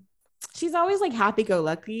always like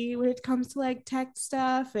happy-go-lucky when it comes to like tech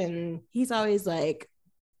stuff, and he's always like,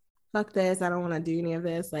 fuck this, I don't want to do any of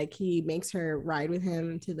this. Like, he makes her ride with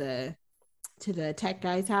him to the tech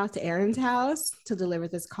guy's house, to Aaron's house, to deliver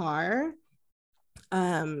this car,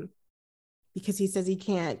 because he says he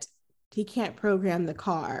can't program the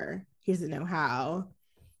car. He doesn't know how.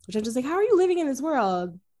 Which I'm just like, how are you living in this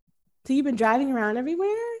world? So you've been driving around everywhere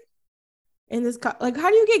in this car? Like, how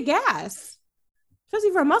do you get gas?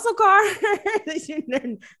 Especially for a muscle car.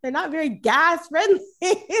 They're not very gas friendly.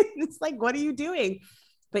 It's like, what are you doing?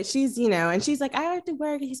 But she's, you know, and she's like, I have to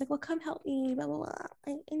work. And he's like, well, come help me, blah, blah, blah.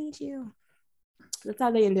 I need you. That's how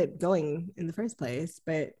they end up going in the first place.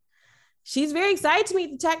 But she's very excited to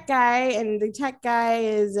meet the tech guy. And the tech guy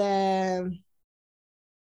is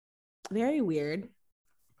very weird.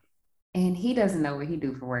 And he doesn't know what he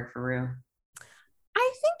do for work, for real.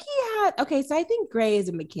 So I think Gray is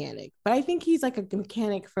a mechanic. But I think he's like a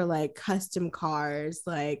mechanic for like custom cars.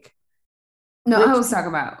 Like, no, I was talking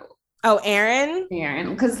about... Oh, Aaron,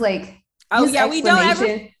 because like, we don't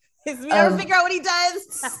ever figure out what he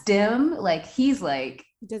does. STEM, like he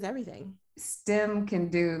does everything. STEM can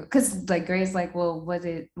do, because like Gray's like, well, what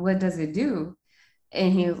does it do?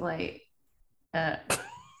 And he was like,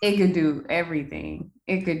 it could do everything.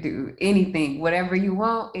 It could do anything, whatever you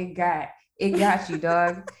want. It got you,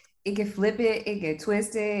 dog. It could flip it, it could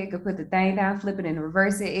twist it, it could put the thing down, flip it and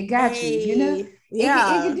reverse it. It got you, you know?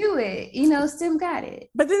 Yeah. It could do it. You know, STEM got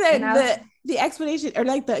it. But then the explanation, or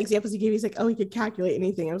like the examples he gave, he's like, oh, he could calculate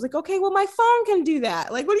anything. I was like, okay, well, my phone can do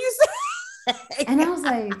that. Like, what do you say? And I was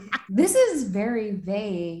like, this is very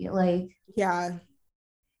vague. Like, yeah.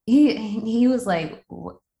 He was like,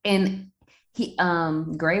 and he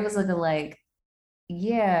Gray was looking like,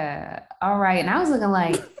 yeah, all right. And I was looking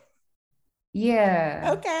like,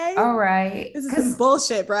 yeah, okay, all right. This is some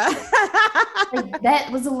bullshit, bro. Like,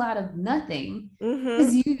 that was a lot of nothing.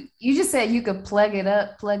 Because you just said you could plug it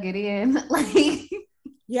up, plug it in. Like,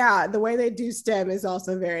 yeah, the way they do STEM is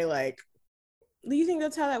also very like, do you think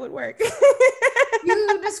that's how that would work?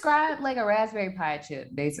 You described like a Raspberry Pi chip,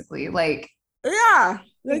 basically. Like, yeah,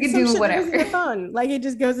 like, you can do whatever. Your phone. Like, it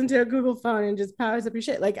just goes into a Google phone and just powers up your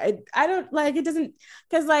shit. Like, I don't like, it doesn't,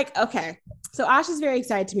 because like, okay, so Ash is very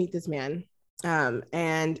excited to meet this man.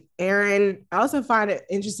 And Aaron, I also find it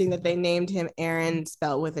interesting that they named him Aaron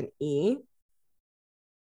spelled with an E,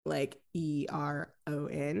 like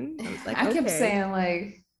E-R-O-N. I kept saying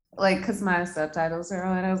like because my subtitles are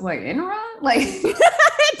on, I was like, Enron? Like,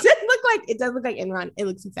 it does look like Enron. It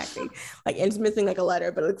looks exactly like, it's missing like a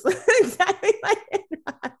letter, but it looks exactly like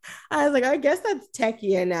Enron. I was like, I guess that's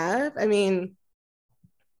techie enough. I mean,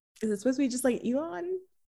 is it supposed to be just like Elon?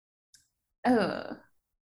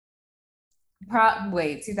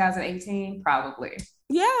 Wait, 2018? Probably.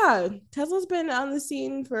 Yeah, Tesla's been on the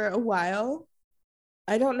scene for a while.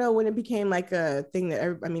 I don't know when it became like a thing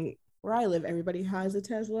that I mean, where I live, everybody has a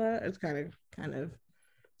Tesla. It's kind of.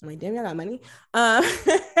 I'm like, damn, I got money.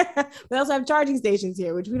 We also have charging stations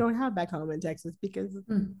here, which we don't have back home in Texas because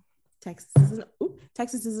Texas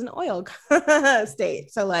is an oil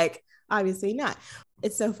state. So like, obviously not.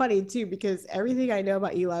 It's so funny too because everything I know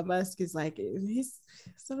about Elon Musk is like he's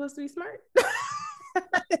supposed to be smart.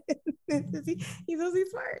 He's supposed to be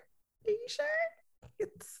smart. Are you sure?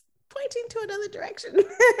 It's pointing to another direction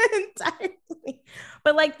entirely.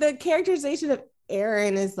 But like the characterization of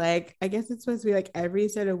Aaron is like, I guess it's supposed to be like every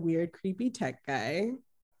sort of weird, creepy tech guy,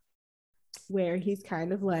 where he's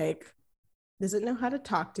kind of like doesn't know how to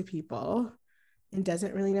talk to people and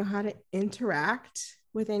doesn't really know how to interact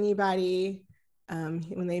with anybody.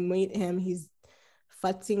 When they meet him, he's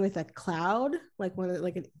futzing with a cloud, like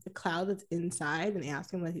a cloud that's inside, and they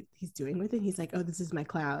ask him what he's doing with it. He's like, "Oh, this is my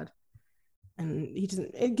cloud." And he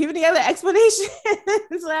doesn't give any other explanation.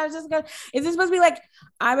 So I was just going, is this supposed to be like,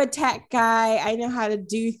 I'm a tech guy, I know how to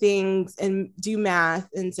do things and do math,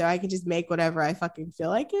 and so I can just make whatever I fucking feel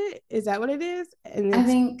like it? Is that what it is? And I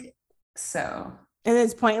think so. And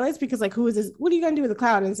it's pointless because like, who is this? What are you going to do with the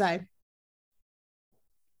cloud inside?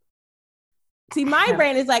 See, my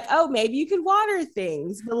brain is like, oh, maybe you could water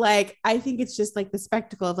things. But like, I think it's just like the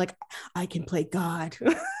spectacle of like, I can play God.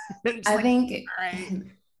 I think right.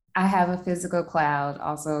 I have a physical cloud.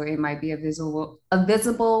 Also, it might be a visible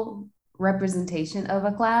representation of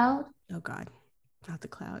a cloud. Oh God, not the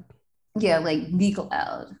cloud. Yeah, like the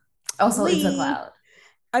cloud. Also, it's a cloud.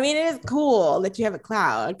 I mean, it is cool that you have a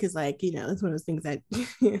cloud because, like, you know, it's one of those things that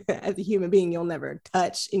as a human being, you'll never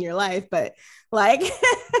touch in your life. But like,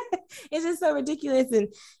 it's just so ridiculous.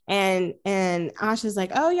 And Asha's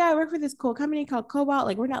like, oh yeah, I work for this cool company called Cobalt.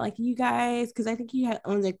 Like, we're not like you guys, because I think he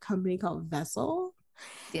owns a company called Vessel.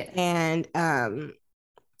 Yeah. And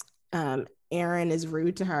Aaron is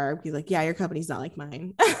rude to her. He's like, yeah, your company's not like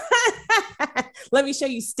mine. Let me show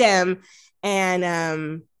you STEM.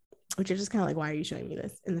 And which are just kind of like, why are you showing me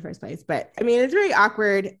this in the first place? But I mean, it's very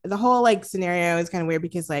awkward. The whole like scenario is kind of weird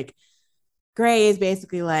because like Gray is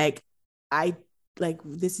basically like,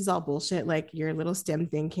 this is all bullshit. Like your little STEM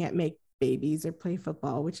thing can't make babies or play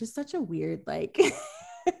football, which is such a weird, like,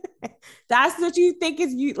 that's what you think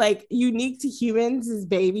is unique to humans is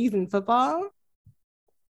babies and football.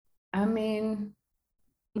 I mean,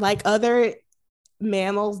 like other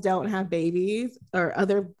mammals don't have babies, or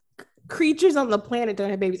other creatures on the planet don't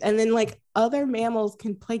have babies, and then like other mammals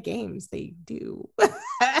can play games. They do.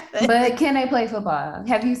 But can they play football?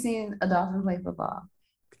 Have you seen a dolphin play football?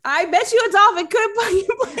 I bet you a dolphin could play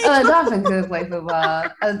a dolphin could play football.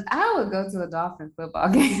 I would go to a dolphin football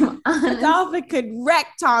game. Honestly. A dolphin could wreck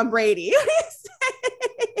Tom Brady. It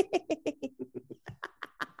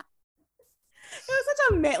was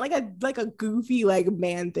such a goofy like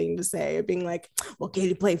man thing to say, being like, well, can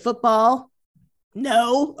you play football?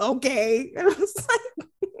 No. Okay. And I was like,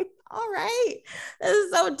 all right, this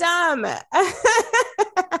is so dumb.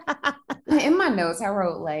 In my notes, I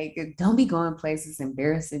wrote like, don't be going places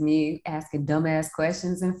embarrassing me, asking dumbass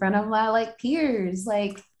questions in front of my like peers.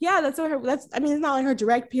 Like, yeah, it's not like her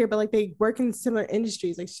direct peer, but like they work in similar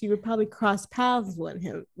industries. Like she would probably cross paths with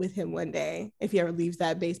him one day if he ever leaves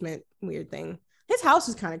that basement weird thing. His house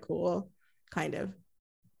is kind of cool, kind of.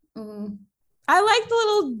 Mm-hmm. I like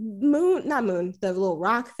the little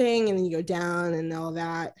rock thing, and then you go down and all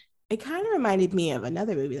that. It kind of reminded me of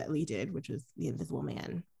another movie that Lee did, which was The Invisible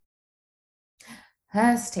Man.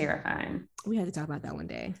 That's terrifying. We have to talk about that one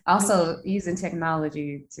day. Also, using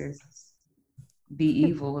technology to be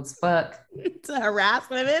evil as fuck. To harass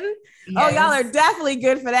women? Yes. Oh, y'all are definitely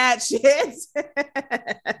good for that shit.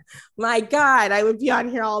 My God, I would be on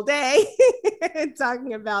here all day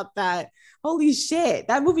talking about that. Holy shit.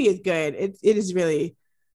 That movie is good. It is really,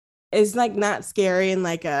 it's like not scary and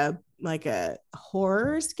like a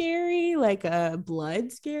horror scary, like a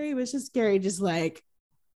blood scary, but it's just scary just like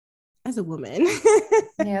as a woman.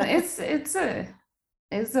 Yeah, it's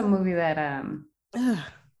a movie that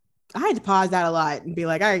I had to pause that a lot and be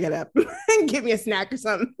like, I gotta get up and get me a snack or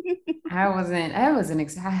something. I wasn't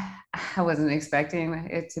expecting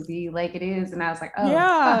it to be like it is, and I was like, oh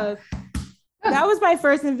yeah. Oh. That was my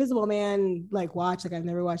first Invisible Man like watch. Like I've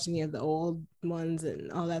never watched any of the old ones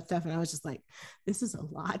and all that stuff, and I was just like, this is a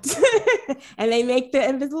lot. And they make the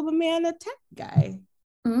Invisible Man a tech guy.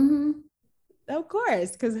 Mm-hmm. Of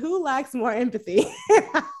course, because who lacks more empathy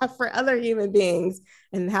for other human beings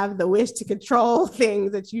and have the wish to control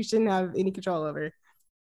things that you shouldn't have any control over?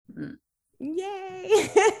 Yay.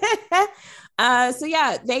 So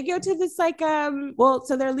yeah, they go to this like so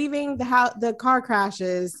they're leaving the house, the car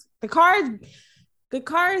crashes. The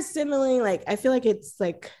car is similarly like, I feel like it's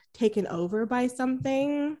like taken over by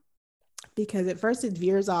something, because at first it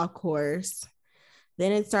veers off course,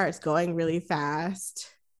 then it starts going really fast.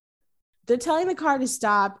 They're telling the car to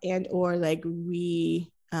stop and or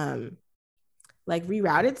reroute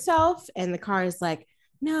itself, and the car is like,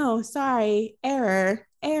 no, sorry, error,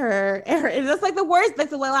 error, error. And that's like the worst,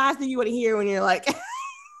 like the last thing you want to hear when you're like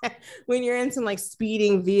when you're in some like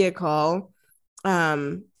speeding vehicle.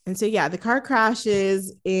 And so yeah, the car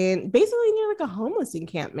crashes in basically near like a homeless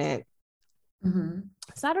encampment. Mm-hmm.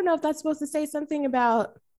 So I don't know if that's supposed to say something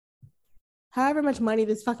about however much money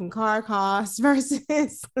this fucking car costs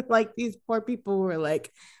versus like these poor people who are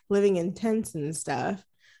like living in tents and stuff.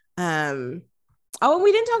 Oh, and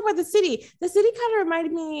we didn't talk about the city. The city kind of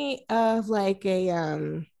reminded me of like a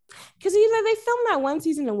because they filmed that one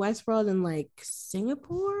season in Westworld in like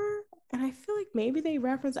Singapore, and I feel like maybe they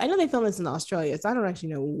reference. I know they filmed this in Australia, so I don't actually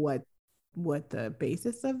know what the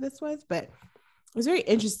basis of this was, but it was a very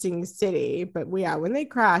interesting city. But yeah, when they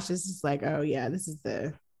crash, it's just like, oh yeah, this is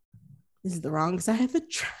the wrong side of the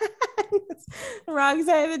tracks, the wrong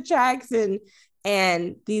side of the tracks,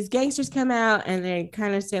 and these gangsters come out and they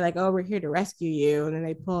kind of say like, oh, we're here to rescue you. And then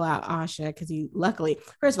they pull out Asha because he luckily,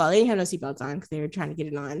 first of all, they didn't have no seatbelts on because they were trying to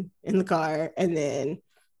get it on in the car. And then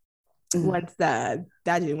once that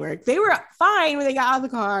didn't work, they were fine when they got out of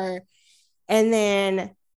the car. And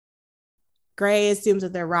then Gray assumes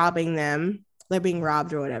that they're robbing them. They're being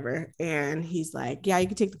robbed or whatever. And he's like, yeah, you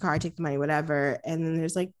can take the car, take the money, whatever. And then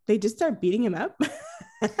there's like, they just start beating him up.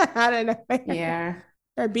 I don't know. Yeah.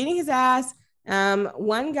 They're beating his ass.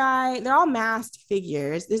 One guy, they're all masked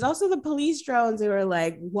figures. There's also the police drones that are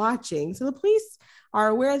like watching. So the police are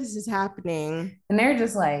aware this is happening. And they're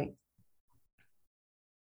just like,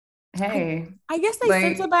 hey. I guess they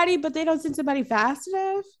send somebody, but they don't send somebody fast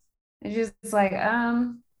enough. It's just like,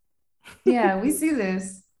 yeah, we see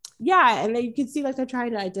this. Yeah, and you can see like they're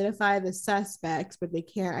trying to identify the suspects, but they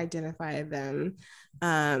can't identify them.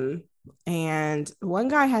 And one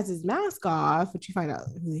guy has his mask off, which you find out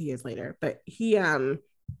who he is later. But he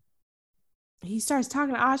starts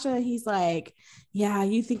talking to Asha. He's like, "Yeah,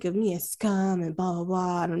 you think of me as scum and blah blah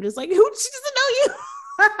blah." And I'm just like, "Who? She doesn't know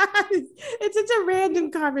you." It's such a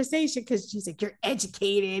random conversation because she's like, "You're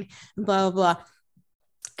educated," and blah blah blah.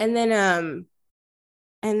 And then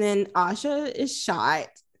Asha is shot.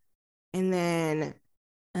 And then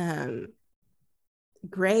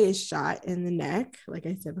Gray is shot in the neck, like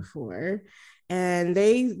I said before. And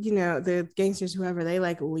they, the gangsters, whoever, they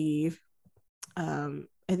like leave. And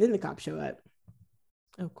then the cops show up,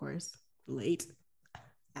 of course, late,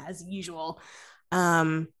 as usual.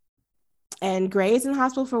 And Gray is in the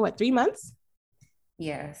hospital for what, 3 months?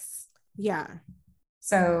 Yes. Yeah.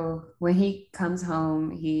 So when he comes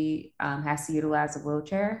home, he has to utilize a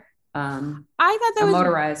wheelchair. I thought that was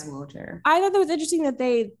motorized wheelchair. I thought that was interesting that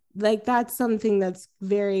they like that's something that's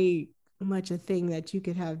very much a thing that you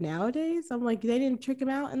could have nowadays. I'm like, they didn't trick him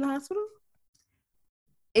out in the hospital.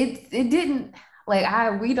 It didn't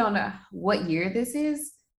we don't know what year this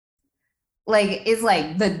is. Like it's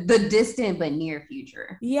like the distant but near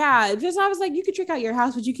future. Yeah, just I was like, you could trick out your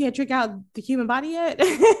house, but you can't trick out the human body yet.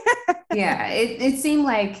 Yeah, it seemed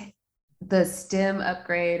like the STEM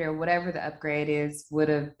upgrade or whatever the upgrade is would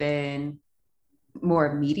have been more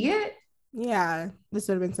immediate. Yeah, this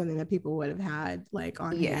would have been something that people would have had like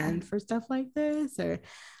on hand for stuff like this, or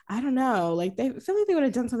I don't know, like they feel like they would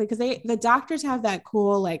have done something because the doctors have that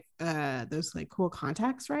cool like those like cool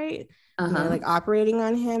contacts, right? They're like operating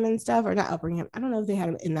on him and stuff, or not operating him. I don't know if they had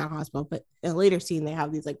him in that hospital, but in a later scene they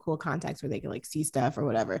have these like cool contacts where they can like see stuff or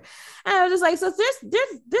whatever. And I was just like, so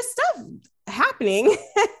there's stuff happening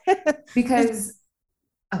because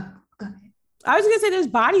I was gonna say there's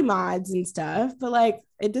body mods and stuff, but like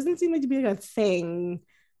it doesn't seem like to be like a thing,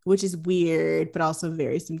 which is weird, but also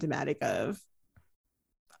very symptomatic of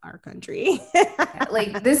our country.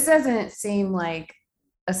 Like this doesn't seem like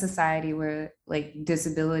a society where like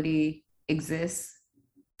disability exists.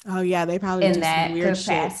 Oh yeah, they probably in that weird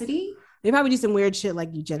capacity. Shit. They probably do some weird shit like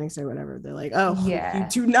eugenics or whatever. They're like, oh yeah, you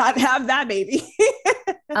do not have that baby.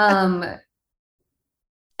 And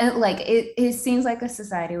like it seems like a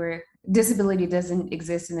society where disability doesn't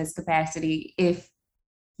exist in this capacity if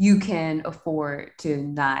you can afford to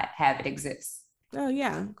not have it exist. Oh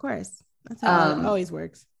yeah, of course. That's how it always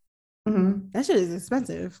works. Mm-hmm. That shit is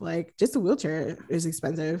expensive. Like just a wheelchair is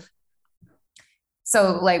expensive.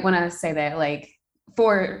 So like when I say that, like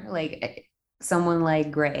for like someone like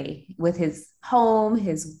Gray with his home,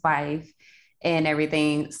 his wife, and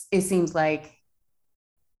everything, it seems like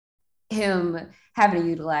him having to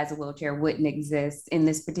utilize a wheelchair wouldn't exist in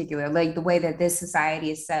this particular, like the way that this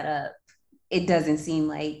society is set up, it doesn't seem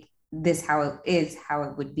like this how it is, how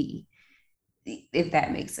it would be, if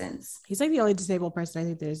that makes sense. He's like the only disabled person I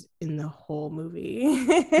think there's in the whole movie.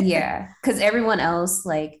 Yeah, because everyone else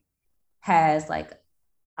like has like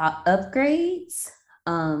upgrades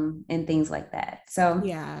and things like that. So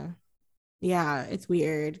yeah, it's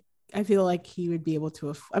weird. I feel like he would be able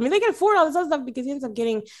to I mean, they can afford all this other stuff because he ends up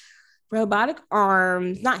getting robotic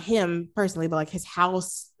arms. Not him personally, but like his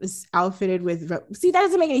house is outfitted with see, that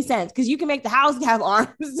doesn't make any sense because you can make the house have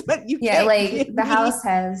arms, but you can't like the house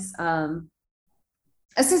has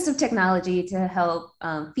assistive technology to help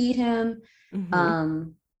feed him.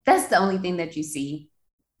 That's the only thing that you see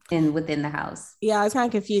within the house. Yeah, I was kind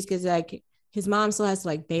of confused because like his mom still has to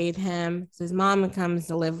like bathe him. So his mom comes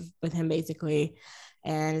to live with him basically.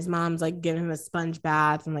 And his mom's like giving him a sponge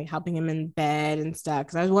bath and like helping him in bed and stuff.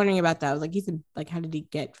 Cause I was wondering about that. I was like, how did he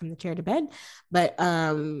get from the chair to bed? But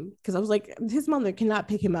cause I was like, his mother cannot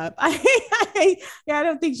pick him up. I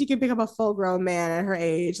don't think she can pick up a full grown man at her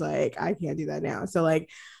age. Like I can't do that now. So like,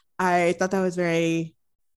 I thought that was very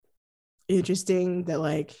interesting that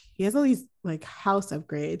like he has all these like house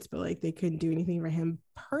upgrades, but like they couldn't do anything for him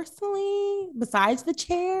personally besides the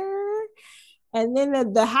chair. And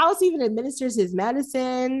then the house even administers his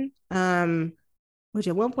medicine, which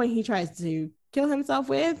at one point he tries to kill himself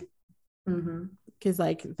with. Because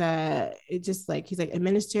like it just like he's like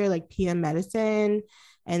administer like PM medicine,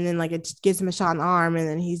 and then like it gives him a shot in the arm, and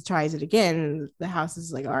then he tries it again. And the house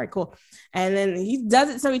is like, all right, cool. And then he does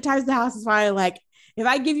it so many times the house is finally like, if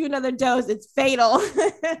I give you another dose, it's fatal.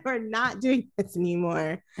 We're not doing this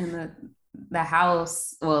anymore. And the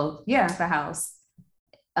house, the house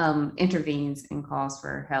intervenes and calls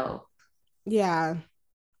for help. Yeah,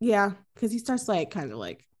 because he starts like kind of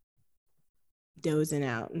like dozing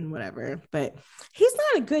out and whatever, but he's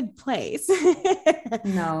not a good place.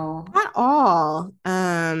 No, at all.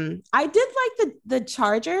 I did like the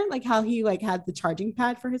charger, like how he like had the charging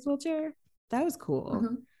pad for his wheelchair. That was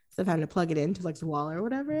cool. Instead of having to plug it into like the wall or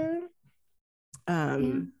whatever.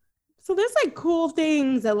 So there's like cool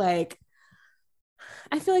things that like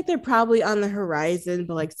I feel like they're probably on the horizon,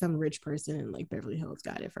 but like some rich person in like Beverly Hills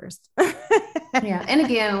got it first. Yeah. And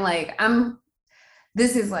again, like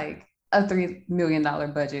this is like a $3 million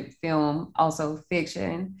budget film, also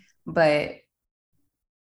fiction, but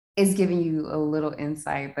it's giving you a little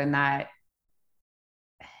insight, but not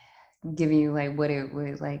giving you like what it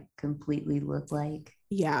would like completely look like.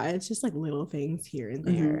 Yeah, it's just like little things here and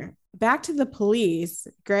there. Back to the police.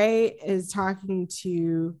 Gray is talking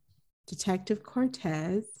to Detective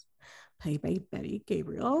Cortez, played by Betty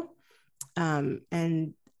Gabriel.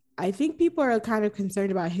 And I think people are kind of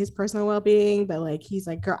concerned about his personal well-being, but like he's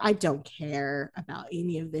like, girl, I don't care about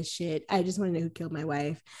any of this shit. I just want to know who killed my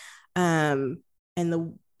wife. And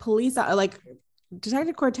the police are like,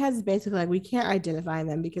 Detective Cortez is basically like, we can't identify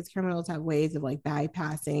them because criminals have ways of like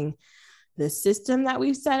bypassing the system that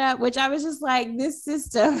we've set up, which I was just like, this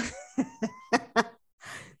system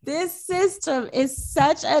this system is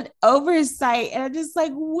such an oversight. And I'm just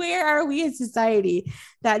like, where are we in society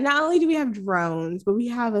that not only do we have drones, but we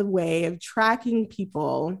have a way of tracking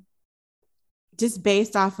people just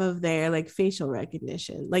based off of their like facial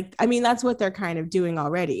recognition. Like, I mean, that's what they're kind of doing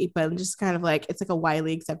already, but just kind of like, it's like a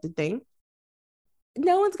widely accepted thing.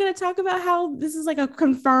 No one's going to talk about how this is like a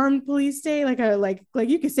confirmed police state, like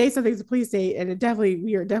you could say something's a police state and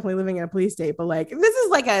we are definitely living in a police state, but like this is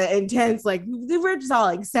like an intense, like we're just all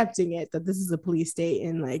accepting it that this is a police state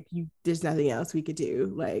and like there's nothing else we could do.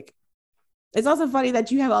 Like it's also funny that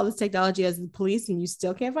you have all this technology as the police and you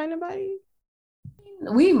still can't find nobody.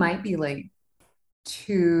 We might be like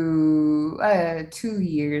 2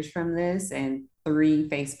 years from this and 3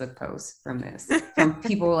 Facebook posts from this, from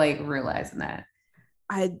people like realizing that.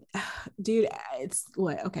 Dude, it's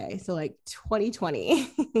what? Okay, so like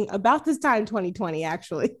 2020, about this time, 2020,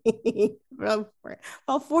 actually,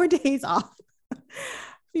 about 4 days off.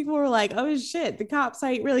 People were like, "Oh shit, the cops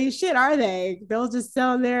ain't really shit, are they? They'll just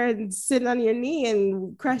stand there and sit on your knee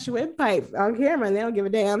and crush a windpipe on camera, and they don't give a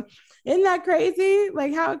damn." Isn't that crazy?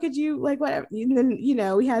 Like, how could you like whatever? And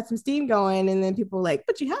then we had some steam going, and then people were like,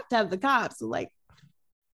 "But you have to have the cops." So, like.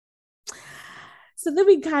 So then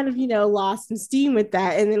we kind of, lost some steam with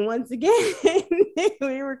that. And then once again, we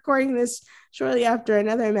were recording this shortly after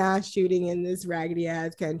another mass shooting in this raggedy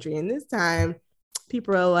ass country. And this time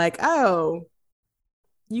people are like, oh,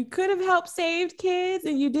 you could have helped save kids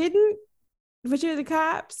and you didn't, but you're the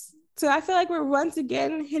cops. So I feel like we're once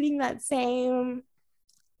again hitting that same,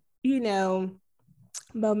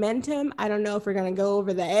 momentum. I don't know if we're gonna go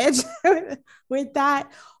over the edge with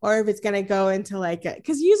that, or if it's gonna go into like,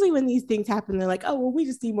 because usually when these things happen, they're like, oh well, we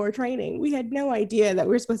just need more training. We had no idea that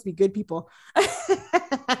we're supposed to be good people.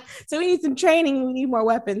 So we need some training. We need more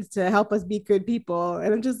weapons to help us be good people.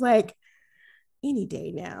 And I'm just like, any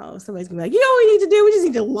day now, somebody's gonna be like, you know what we need to do? We just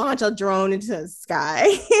need to launch a drone into the sky.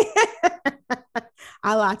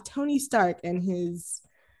 A la Tony Stark and his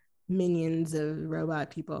minions of robot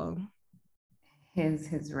people.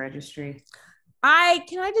 His registry.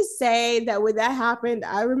 Can I just say that when that happened,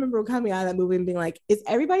 I remember coming out of that movie and being like, is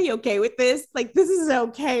everybody okay with this? Like, this is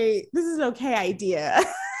okay. This is an okay idea.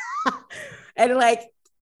 And like,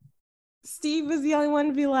 Steve was the only one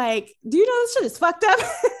to be like, do you know this shit is fucked up?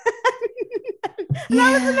 And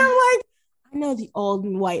I was like, I know the old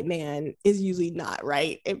white man is usually not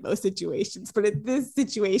right in most situations, but in this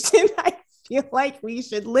situation, I feel like we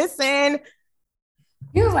should listen.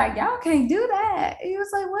 He was like, y'all can't do that. He was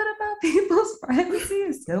like, what about people's privacy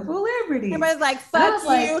and civil liberties? Everybody's like, fuck I was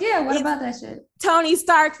you. like, yeah, what about that shit? Tony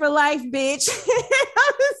Stark for life, bitch.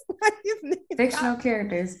 Fictional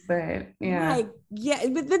characters, but yeah. Like, yeah,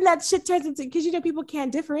 but then that shit turns into, because you know people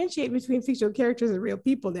can't differentiate between fictional characters and real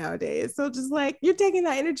people nowadays. So just like, you're taking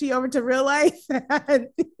that energy over to real life.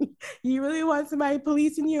 You really want somebody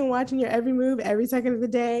policing you and watching your every move every second of the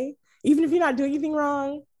day, even if you're not doing anything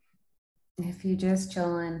wrong. If you just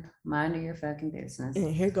chilling, mind your fucking business.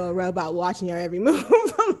 And here go a robot watching your every move.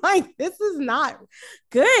 I'm like, this is not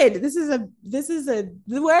good. This is a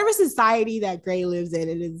wherever society that Gray lives in,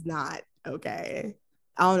 it is not okay.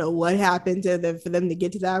 I don't know what happened to them for them to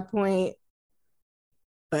get to that point,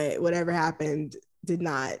 but whatever happened did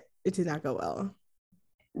not go well.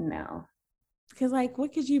 No. Because like,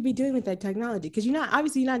 what could you be doing with that technology? Because you're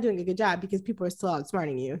not doing a good job because people are still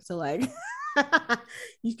outsmarting you. So like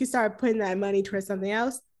you can start putting that money towards something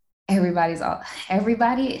else.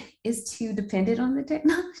 Everybody is too dependent on the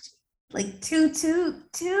technology. Like too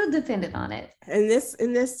dependent on it. In this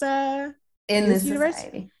universe?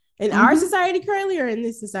 Society. In our society currently, or in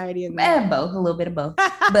this society? Both, a little bit of both.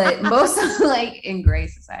 But most like in Gray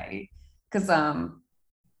society. Because I'm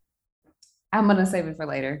gonna save it for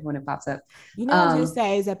later when it pops up. You know what I was gonna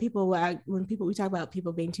say is that we talk about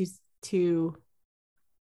people being too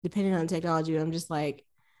dependent on technology, I'm just like,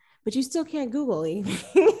 but you still can't Google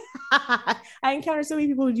anything. I encounter so many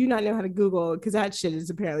people who do not know how to Google because that shit is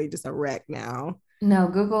apparently just a wreck now. No,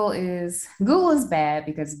 Google is bad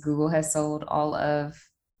because Google has sold all of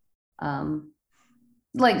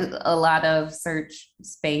like a lot of search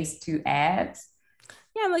space to ads.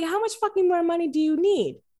 Yeah, I'm like, how much fucking more money do you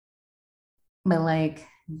need? But like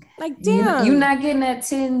damn, you're not getting that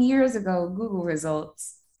 10 years ago Google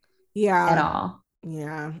results. Yeah, at all.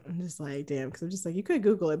 Yeah, I'm just like, damn, because I'm just like, you could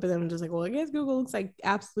Google it, but then I'm just like, well, I guess Google looks like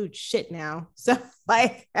absolute shit now. So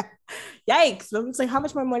like, yikes. But it's like, how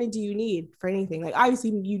much more money do you need for anything? Like,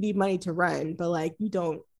 obviously you need money to run, but like, you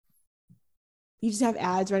just have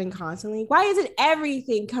ads running constantly. Why doesn't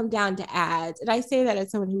everything come down to ads? And I say that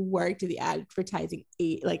as someone who worked in the advertising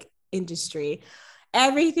industry.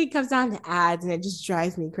 Everything comes down to ads, and it just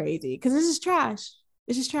drives me crazy because it's just trash.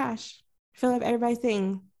 It's just trash. I feel like everybody's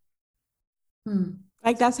saying,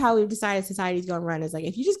 like that's how we've decided society's gonna run, is like,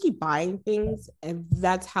 if you just keep buying things, and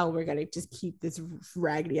that's how we're gonna just keep this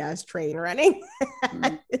raggedy ass train running.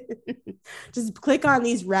 Just click on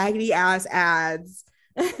these raggedy ass ads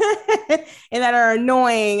and that are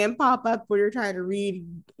annoying and pop up when you're trying to read,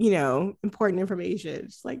 important information.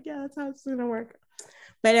 It's like, yeah, that's how it's gonna work.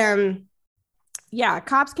 But yeah,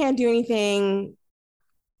 cops can't do anything.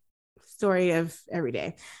 Story of every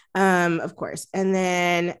day, of course. And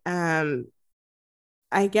then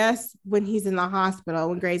I guess when he's in the hospital,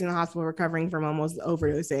 when Gray's in the hospital recovering from almost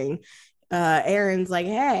overdosing, Aaron's like,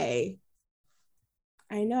 hey,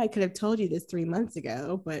 I know I could have told you this 3 months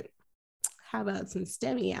ago, but how about some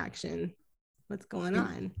STEMI action? What's going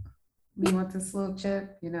on? You want this little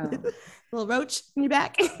chip, little roach in your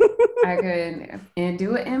back? I could and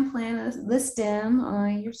do an implant of the stem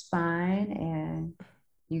on your spine, and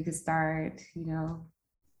you could start,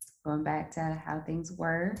 going back to how things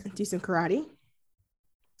were. Do some karate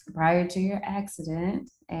prior to your accident,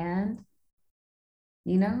 and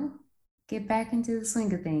get back into the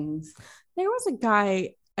swing of things. There was a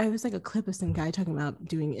guy, it was like a clip of some guy talking about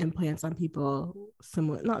doing implants on people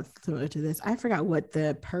not similar to this. I forgot what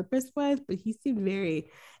the purpose was, but he seemed very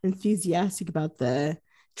enthusiastic about the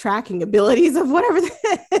tracking abilities of whatever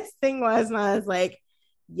this thing was, and I was like,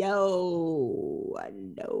 yo,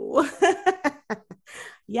 no.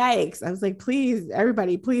 Yikes. I was like, please,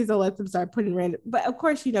 everybody, please don't let them start putting random. But of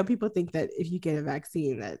course, people think that if you get a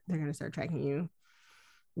vaccine that they're going to start tracking you.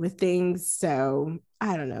 with things. So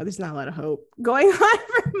I don't know. There's not a lot of hope going on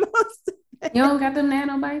for most of it. You don't got them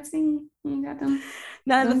nanobites in? You got them?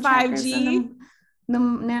 None of the 5G.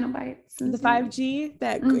 Them nanobites. The 5G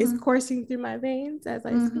that is coursing through my veins as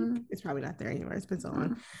I speak. It's probably not there anymore. It's been so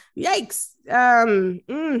long. Yikes.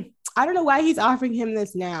 I don't know why he's offering him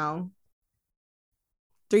this now.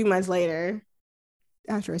 3 months later,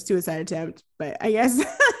 after a suicide attempt, but I guess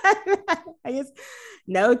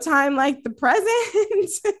no time like the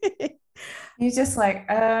present. He's just like,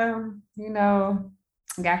 got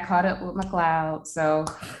caught up with my cloud, so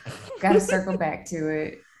gotta circle back to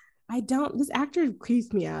it. This actor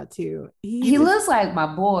creeps me out too. He looks like my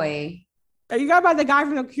boy. Are you got about the guy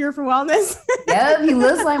from The Cure for Wellness? Yep, he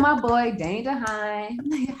looks like my boy, Danny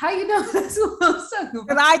DeHaan. How you know that's what I'm talking about?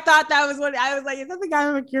 Because I thought that was what I was like, is that the guy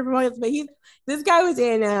from The Cure for Wellness? But this guy was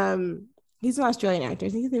in he's an Australian actor. I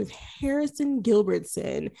think his name is Harrison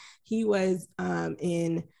Gilbertson. He was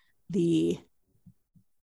in the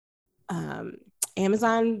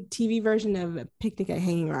Amazon TV version of A Picnic at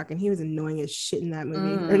Hanging Rock, and he was annoying as shit in that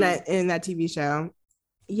movie or not in that TV show.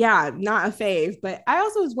 Yeah, not a fave. But I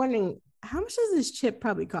also was wondering, how much does this chip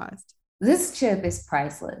probably cost? This chip is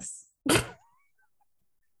priceless.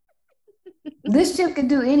 This chip could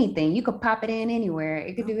do anything. You could pop it in anywhere.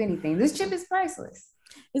 It could do anything. This chip is priceless.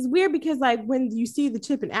 It's weird because like when you see the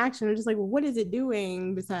chip in action, it's just like, well, what is it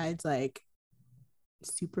doing besides like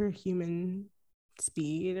superhuman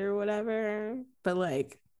speed or whatever? But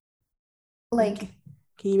like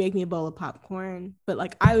can you make me a bowl of popcorn? But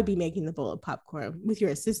like I would be making the bowl of popcorn with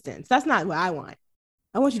your assistance. That's not what I want.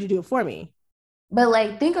 I want you to do it for me. But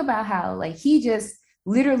like think about how like he just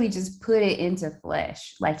literally just put it into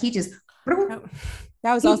flesh. Like he just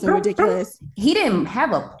that was also ridiculous. He didn't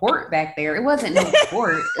have a port back there. It wasn't no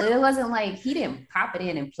port. It wasn't like he didn't pop it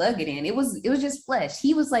in and plug it in. It was just flesh.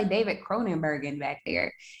 He was like David Cronenberg back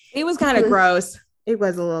there. It was kind of gross. It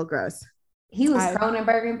was a little gross. He was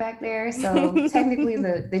Cronenberg back there. So technically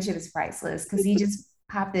the chip is priceless because he just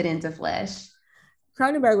popped it into flesh.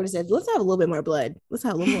 Cronenberg would have said, let's have a little bit more blood. Let's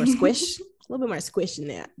have a little more squish. A little bit more squish in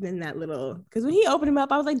that than that little. Because when he opened him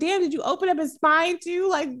up, I was like, damn, did you open up his spine too?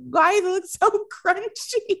 Like, why does it look so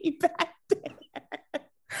crunchy back there?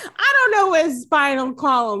 I don't know what his spinal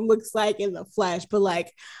column looks like in the flesh, but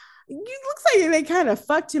like, it looks like they kind of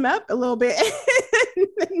fucked him up a little bit.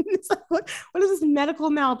 It's like, what is this medical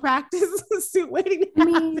malpractice suit waiting to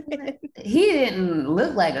happen? He didn't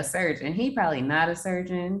look like a surgeon. He probably not a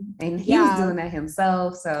surgeon, and he was doing that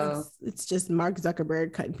himself. So it's just Mark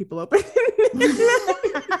Zuckerberg cutting people open.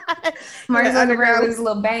 Mark Zuckerberg with his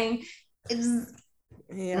little bang. His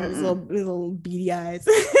little beady eyes,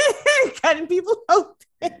 cutting people open.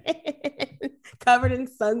 Covered in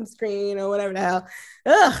sunscreen or whatever the hell.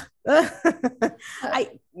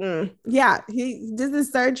 He does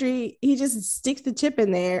this surgery. He just sticks the chip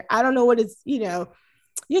in there. I don't know what it's, you have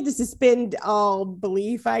to suspend all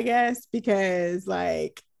belief, I guess, because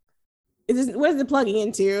like, what is it plugging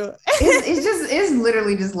into? It's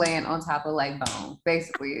literally just laying on top of like bone,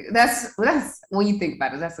 basically. That's when you think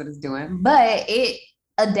about it, that's what it's doing. But it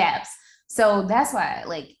adapts. So that's why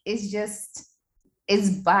like it's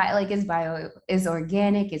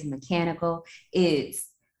organic, it's mechanical, it's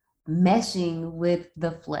meshing with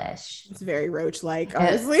the flesh. It's very roach-like,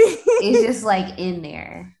 honestly. It's just like in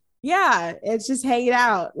there. Yeah, it's just hanging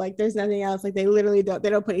out. Like there's nothing else. Like they literally don't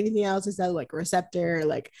put anything else instead of like a receptor,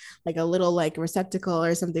 like a little like receptacle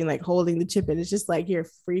or something like holding the chip in. It's just like you're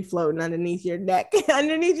free floating underneath your neck,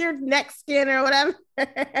 underneath your neck skin or whatever. And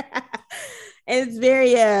it's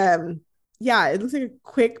very it looks like a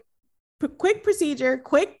quick procedure,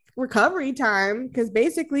 quick recovery time, because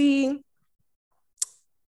basically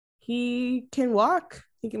he can walk,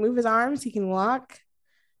 he can move his arms, he can walk.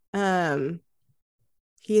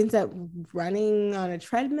 He ends up running on a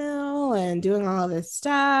treadmill and doing all this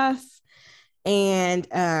stuff. And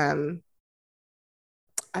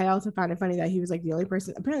I also found it funny that he was like the only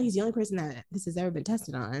person, apparently he's the only person that this has ever been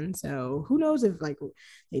tested on. So who knows if like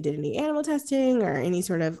they did any animal testing or any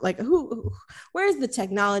sort of like where's the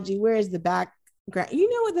technology? Where's the background? You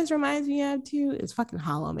know what this reminds me of too? It's fucking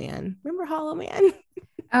Hollow Man. Remember Hollow Man?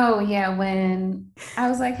 Oh yeah, when I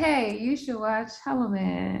was like, hey, you should watch Hollow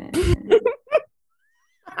Man.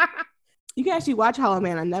 You can actually watch Hollow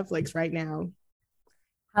Man on Netflix right now.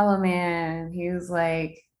 Hollow Man, he was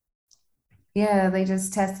like, yeah, they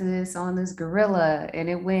just tested this on this gorilla and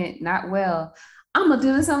it went not well. I'm gonna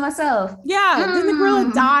do this on myself. Yeah, did the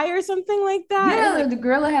gorilla die or something like that? Yeah, like, the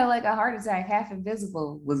gorilla had like a heart attack, half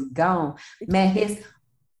invisible, was gone. Man, his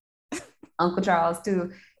Uncle Charles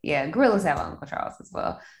too. Yeah, gorillas have Uncle Charles as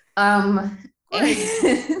well. Of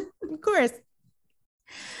course.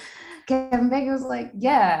 Kevin Bacon was like,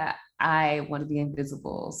 yeah, I want to be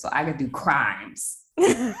invisible so I could do crimes.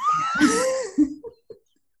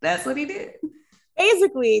 That's what he did.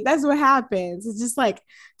 Basically, that's what happens. It's just like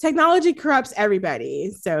technology corrupts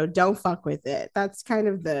everybody, so don't fuck with it. That's kind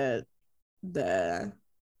of the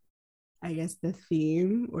I guess the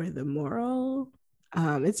theme or the moral.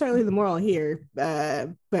 It's certainly the moral here, but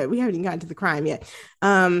we haven't even gotten to the crime yet.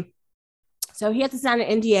 So he has to sign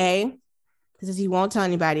an NDA because he won't tell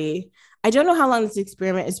anybody. I don't know how long this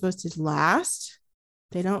experiment is supposed to last.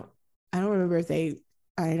 I don't remember if they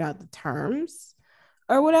ironed out the terms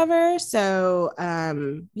or whatever. So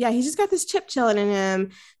yeah, he's just got this chip chilling in him.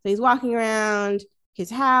 So he's walking around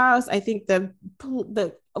his house. I think the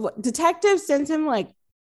detective sends him like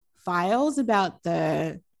files about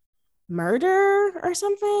the murder or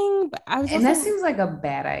something. But I was, and that seems like a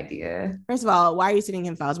bad idea. First of all, why are you sending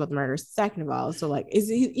him files about the murder? Second of all, so like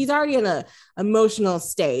he's already in a emotional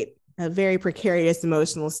state, a very precarious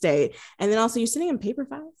emotional state, and then also you're sending him paper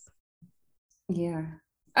files. Yeah.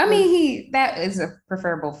 I mean, that is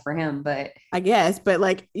preferable for him, but I guess, but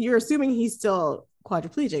like you're assuming he's still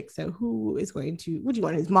quadriplegic. So who is going to, would you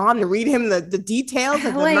want his mom to read him the details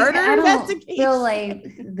of the murder investigation? I feel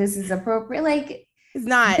like this is appropriate. Like it's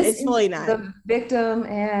not, it's fully not. The victim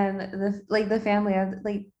and the family of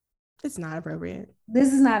it's not appropriate.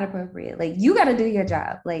 This is not appropriate. Like you got to do your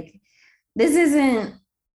job. Like this isn't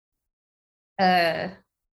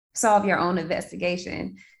solve your own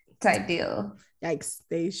investigation type deal. Yikes,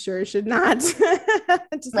 they sure should not.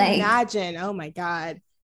 Just like, imagine. Oh my God.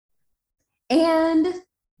 And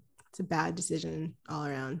it's a bad decision all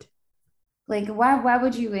around. Like, why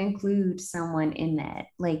would you include someone in that?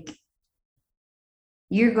 Like,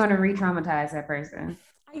 you're going to re-traumatize that person.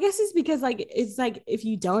 I guess it's because it's like if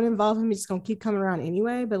you don't involve him, it's going to keep coming around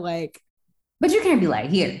anyway. But you can't be like,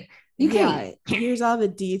 here. You can't. Yeah, here's all the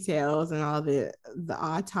details and all the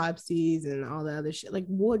autopsies and all the other shit. Like,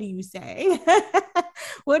 what do you say?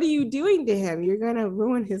 What are you doing to him? You're gonna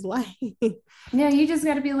ruin his life. Yeah, you just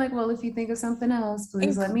got to be like, well, if you think of something else,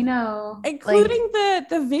 please let me know. Including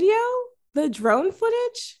the video, the drone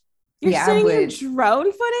footage. You're sending him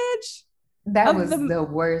drone footage. That was the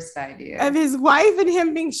worst idea of his wife and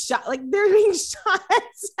him being shot. Like they're being shot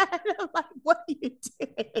at him. Like, what are you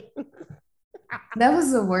doing? That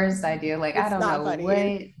was the worst idea. Like, I don't know funny.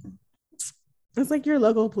 What. It's like your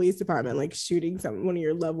local police department, like shooting one of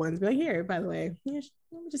your loved ones. Be like, here, by the way, let me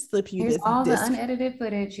just slip you. Here's this all disc. The unedited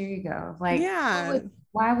footage. Here you go. Like, yeah.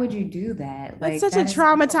 Why would you do that? Like, that's such a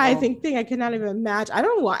traumatizing thing. I could not even imagine.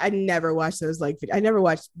 I never watched those. Like, I never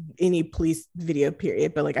watched any police video.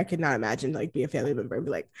 Period. But like, I could not imagine like be a family member and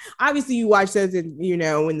be like, obviously you watch those and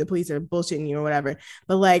when the police are bullshitting you or whatever.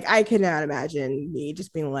 But like, I could not imagine me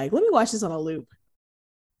just being like, let me watch this on a loop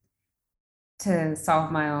to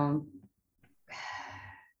solve my own.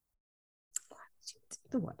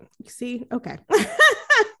 The one you see, okay.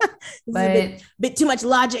 But a bit too much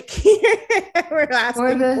logic here. We're asking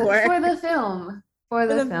for the film. For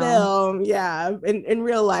the film, yeah. In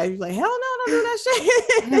real life, like hell no, don't do that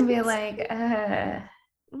shit. And be like,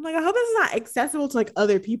 I'm like, I hope it's not accessible to like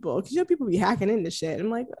other people because people be hacking into shit. I'm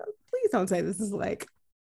like, please don't say this is like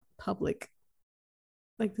public.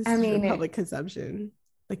 Like this is public consumption.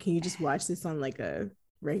 Like, can you just watch this on like a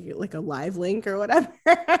regular, like a live link or whatever?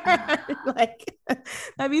 Like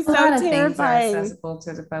that'd be so terrifying. Accessible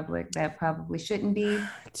to the public that probably shouldn't be.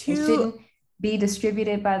 It shouldn't be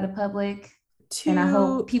distributed by the public. And I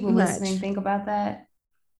hope people listening think about that.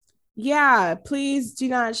 Yeah, please do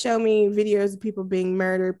not show me videos of people being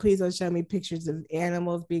murdered. Please don't show me pictures of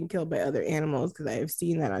animals being killed by other animals because I have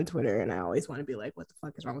seen that on Twitter and I always want to be like, what the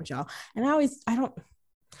fuck is wrong with y'all? And I feel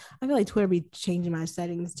like Twitter be changing my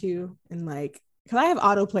settings too. And like, because I have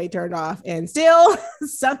autoplay turned off and still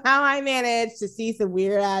somehow I managed to see some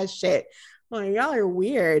weird ass shit. I'm like, y'all are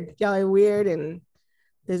weird. And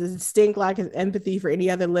there's a distinct lack of empathy for any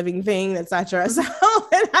other living thing that's not yourself.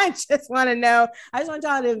 And I just want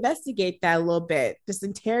y'all to investigate that a little bit. Just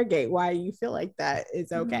interrogate why you feel like that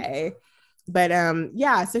is okay. But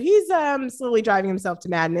yeah, so he's slowly driving himself to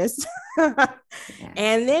madness. Yeah.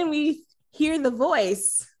 And then we hear the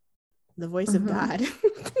voice of God.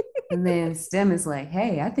 And then Stem is like,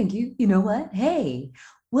 hey, I think you know what? Hey,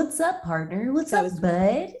 what's up, partner? What's up,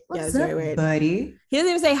 bud? What's up, buddy? He doesn't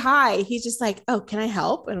even say hi. He's just like, oh, can I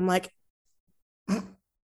help? And I'm like,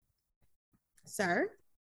 sir,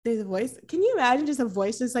 there's a voice. Can you imagine just a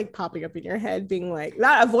voice just like popping up in your head being like,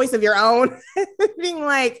 not a voice of your own, being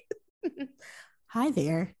like, hi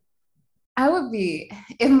there. I would be,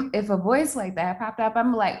 if a voice like that popped up,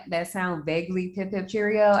 I'm like, that sound vaguely Pip Pip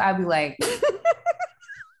Cheerio. I'd be like,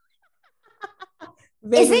 Is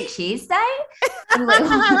vaguely, it Tuesday? I'm like,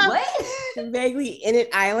 what? vaguely in it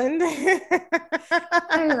island.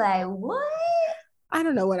 I'm like, what? I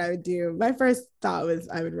don't know what I would do. My first thought was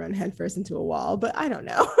I would run headfirst into a wall, but I don't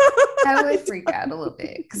know. I would freak out a little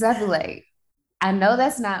bit because I'd be like, I know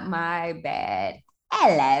that's not my bad.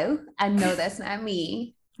 Hello. I know that's not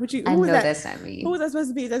me. I know that's not Who was me. that supposed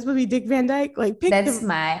to be? That's supposed to be Dick Van Dyke. Like pick That's the.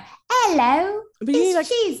 my hello. But you need like,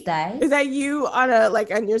 It's Tuesday. is that you on a like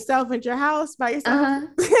on yourself at your house by yourself? Uh-huh.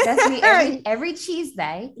 That's me every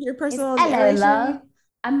Tuesday. Your It's personal hello, love. narration.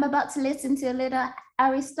 I'm about to listen to a little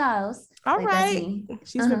Harry Styles. All Like that's right, me.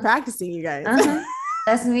 she's been Uh-huh. practicing, you guys. Uh-huh.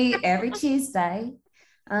 That's me every Tuesday.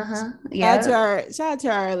 Uh-huh. Shout Yeah. out to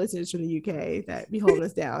our listeners from the UK that be holding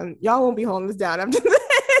us down. Y'all won't be holding us down after this.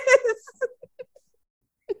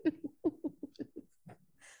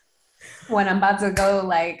 When I'm about to go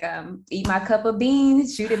like eat my cup of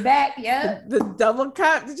beans, shoot it back. Yep. The double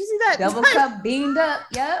cup. Did you see that? Double cup beamed up.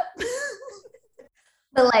 Yep.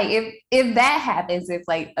 But like if that happens, if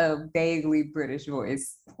like a vaguely British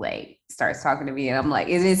voice like starts talking to me and I'm like,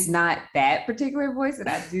 it is not that particular voice that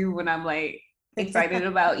I do when I'm like excited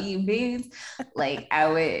about eating beans, like I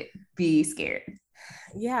would be scared.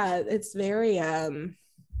 Yeah, it's very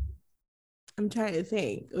I'm trying to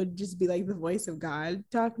think. It would just be like the voice of God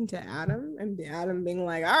talking to Adam and Adam being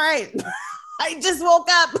like, all right, I just woke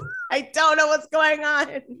up. I don't know what's going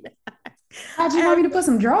on. How'd you want me to put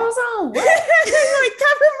some drawers on? What? Like,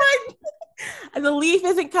 cover my the leaf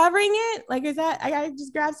isn't covering it. Like, is that I gotta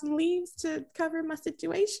just grab some leaves to cover my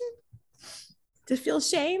situation to feel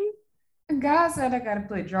shame? God said I gotta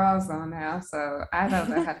put drawers on now, so I don't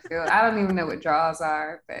know how to feel. I don't even know what drawers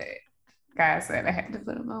are, but God said I had to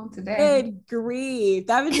put them on today. Good grief.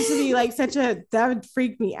 That would just be like that would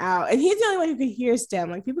freak me out. And he's the only one who can hear STEM.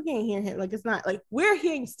 Like people can't hear him. Like it's not like we're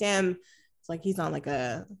hearing STEM. It's like he's on like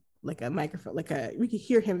a microphone, we can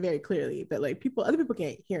hear him very clearly, but like other people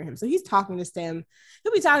can't hear him. So he's talking to STEM.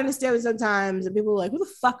 He'll be talking to STEM sometimes, and people are like, who the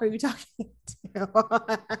fuck are you talking to?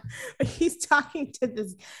 But he's talking to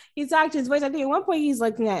his voice. I think at one point he's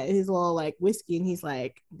looking at his little like whiskey and he's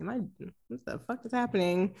like, what the fuck is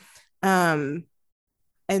happening? And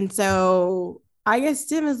so I guess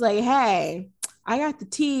Tim is like, hey, I got the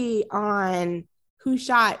tea on who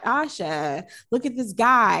shot Asha. Look at this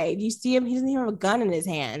guy. Do you see him? He doesn't even have a gun in his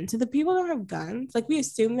hand. So the people don't have guns. Like we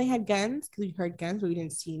assume they had guns because we heard guns, but we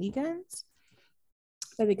didn't see any guns.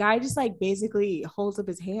 So the guy just like basically holds up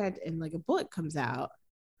his hand and like a bullet comes out.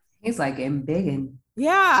 He's like, and biggin.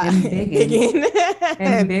 Yeah. And biggin.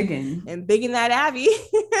 And biggin. And biggin that Abby.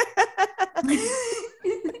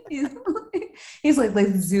 He's like,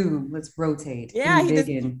 let's zoom, let's rotate. Yeah, he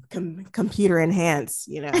just computer enhance,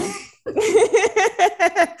 you know.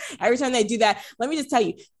 Every time they do that, let me just tell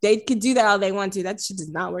you, they can do that all they want to. That shit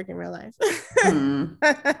does not work in real life.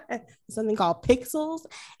 Something called pixels,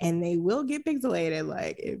 and they will get pixelated.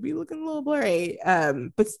 Like it'd be looking a little blurry.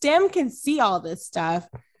 But STEM can see all this stuff,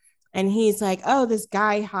 and he's like, "Oh, this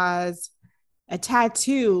guy has a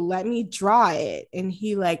tattoo. Let me draw it." And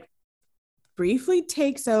he like briefly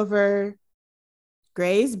takes over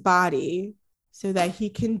Gray's body so that he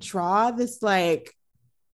can draw this like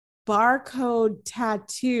barcode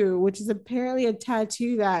tattoo, which is apparently a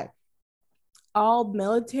tattoo that all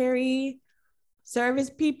military service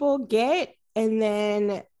people get. And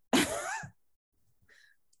then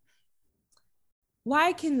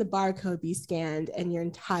why can the barcode be scanned and your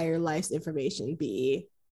entire life's information be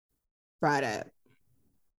brought up?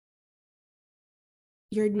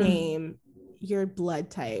 Your name, your blood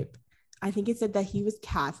type. I think it said that he was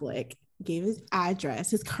Catholic, gave his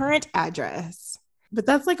address, his current address. But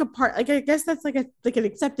that's like a part, like I guess that's like an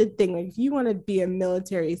accepted thing. Like if you want to be a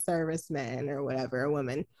military serviceman or whatever, a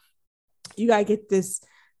woman, you gotta get this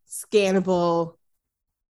scannable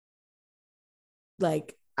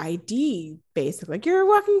like ID, basically. Like you're a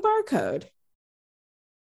walking barcode.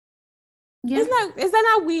 Yeah. Is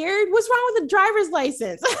that not weird? What's wrong with a driver's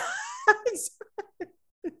license?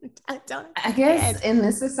 I guess in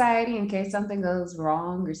this society, in case something goes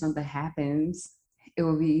wrong or something happens, it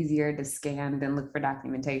will be easier to scan than look for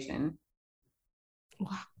documentation.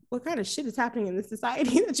 Wow. What kind of shit is happening in this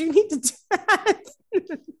society that you need to do that?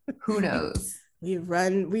 Who knows? We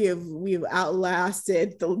have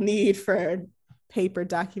outlasted the need for paper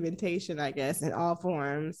documentation, I guess, in all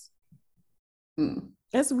forms.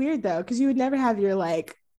 That's weird though, because you would never have your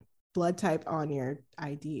like blood type on your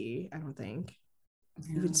ID, I don't think.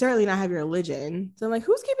 Yeah. You would certainly not have your religion. So I'm like,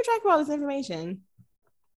 who's keeping track of all this information?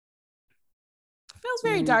 Feels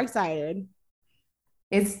very dark-sided.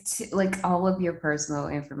 It's like all of your personal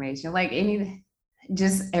information, like any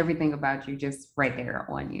just everything about you, just right there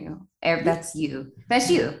on you. That's you. That's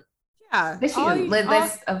you. Yeah. That's you.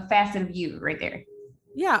 That's a facet of you right there.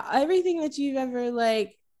 Yeah. Everything that you've ever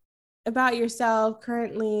like about yourself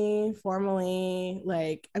currently, formally,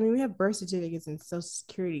 like, I mean, we have birth certificates and social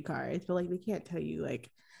security cards, but like they can't tell you like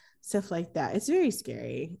stuff like that. It's very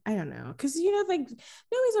scary. I don't know. Cause like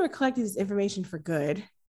nobody's ever collected this information for good.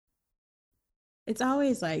 It's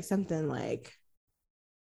always like something like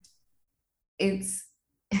it's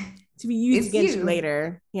to be used against you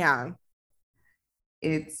later. Yeah.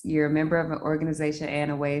 You're a member of an organization and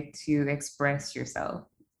a way to express yourself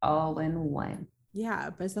all in one. Yeah,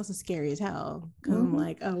 but it's also scary as hell. Because I'm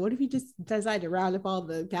like, oh, what if you just decide to round up all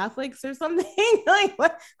the Catholics or something? Like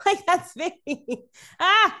what? Like that's me.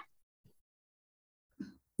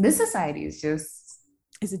 This society is just,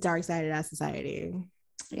 it's a dark side of that society.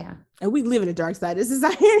 Yeah. And we live in a dark side of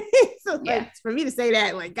society. So like for me to say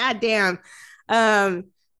that, like, goddamn.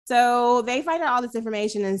 So they find out all this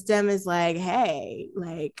information and STEM is like, hey,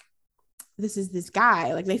 like this is this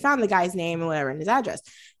guy. Like they found the guy's name and whatever and his address.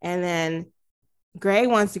 And then Gray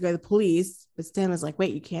wants to go to the police, but STEM is like,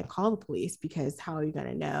 wait, you can't call the police because how are you going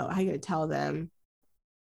to know? How are you going to tell them,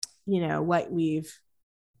 what we've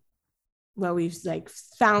like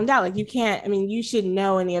found out? Like you can't, I mean, you shouldn't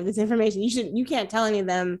know any of this information. You can't tell any of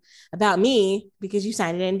them about me because you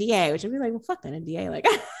signed an NDA, which I'd be like, well, fuck that NDA. Like,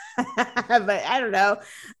 but I don't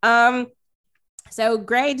know. So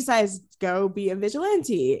Gray decides to go be a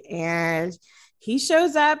vigilante and he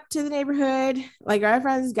shows up to the neighborhood, like right in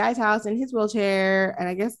front of this guy's house in his wheelchair. And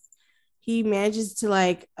I guess he manages to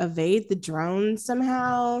like evade the drones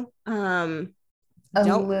somehow. Don't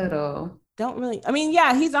really, I mean,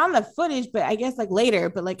 yeah, he's on the footage, but I guess like later,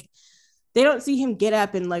 but like they don't see him get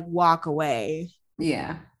up and like walk away.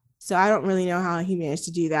 Yeah. So I don't really know how he managed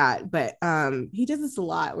to do that, but he does this a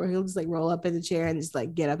lot where he'll just like roll up in the chair and just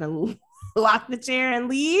like get up and lock the chair and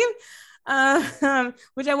leave.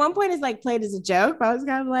 Which at one point is like played as a joke, but I was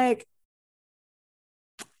kind of like,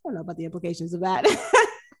 I don't know about the implications of that.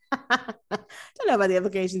 Don't know about the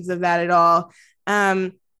implications of that at all.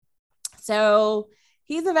 So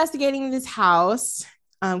he's investigating this house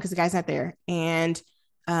because the guy's not there, and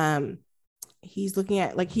he's looking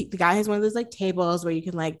at like the guy has one of those like tables where you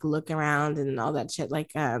can like look around and all that shit,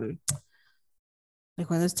 like one of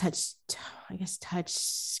those touch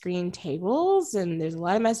screen tables. And there's a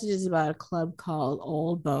lot of messages about a club called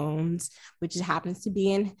Old Bones, which happens to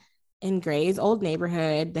be in Gray's old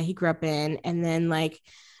neighborhood that he grew up in. And then like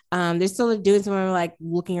they're still doing something like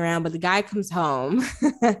looking around, but the guy comes home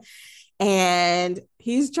and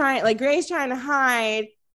he's trying, like Gray's trying to hide,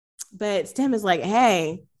 but STEM is like,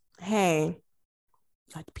 hey, you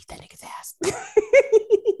got to beat that nigga's ass.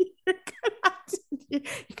 You're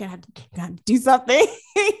gonna have to do something.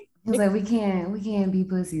 He's like, we can't be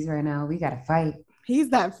pussies right now. We gotta fight. He's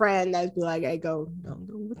that friend that's be like, hey, go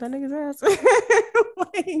with that nigga's ass.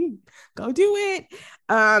 Like, go do it.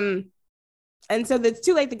 And so it's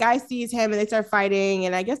too late. The guy sees him and they start fighting.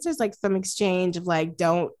 And I guess there's like some exchange of like,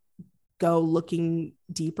 don't go looking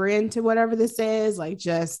deeper into whatever this is. Like,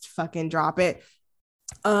 just fucking drop it.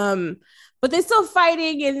 But they're still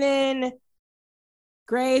fighting. And then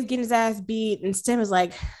Gray's getting his ass beat. And STEM is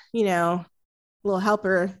like, little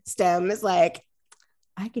helper STEM is like,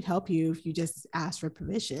 I could help you if you just ask for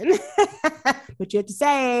permission. But you have to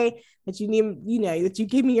say that you need, that you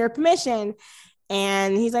give me your permission.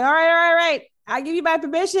 And he's like, all right. I'll give you my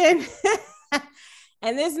permission.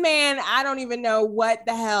 And this man, I don't even know what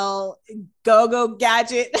the hell, go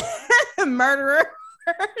gadget murderer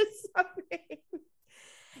or something.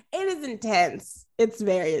 It is intense. It's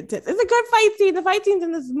very intense. It's a good fight scene. The fight scenes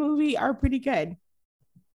in this movie are pretty good.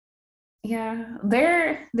 Yeah,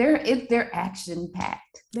 they're action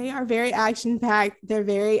packed. They are very action packed. They're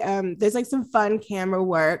very there's like some fun camera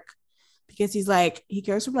work because he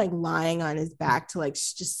goes from like lying on his back to like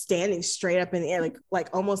just standing straight up in the air, like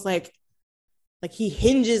almost like he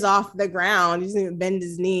hinges off the ground. He doesn't even bend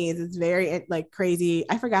his knees. It's very like crazy.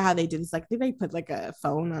 I forgot how they did this. Like they put like a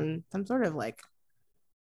phone on some sort of like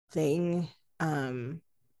thing to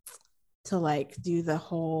like do the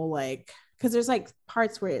whole like, because there's like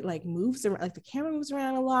parts where it like moves around, like the camera moves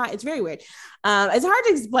around a lot. It's very weird. It's hard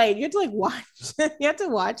to explain. You have to like watch. You have to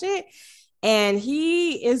watch it. And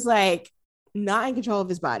he is like not in control of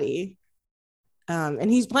his body.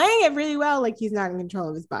 And he's playing it really well. Like he's not in control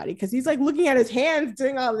of his body because he's like looking at his hands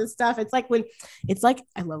doing all this stuff. It's like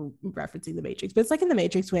I love referencing the Matrix, but it's like in the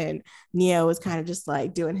Matrix when Neo was kind of just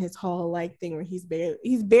like doing his whole like thing where he's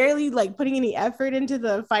barely like putting any effort into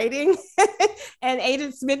the fighting. And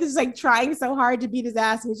Agent Smith is like trying so hard to beat his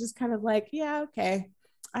ass. And he's just kind of like, yeah, okay.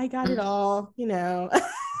 I got it all, you know.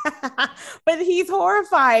 But he's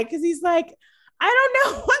horrified because he's like, I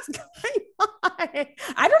don't know what's going on.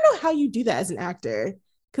 I don't know how you do that as an actor,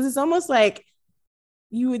 because it's almost like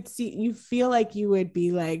you feel like you would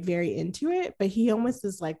be like very into it, but he almost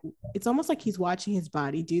is like, it's almost like he's watching his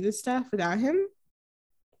body do this stuff without him.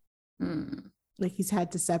 Like he's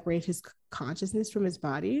had to separate his consciousness from his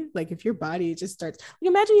body. Like if your body just starts, like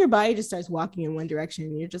imagine your body just starts walking in one direction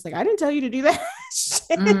and you're just like, I didn't tell you to do that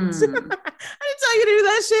shit. I didn't tell you to do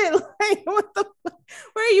that shit. Like what the fuck?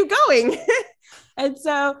 Where are you going? And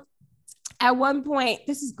so at one point,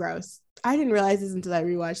 this is gross, I didn't realize this until I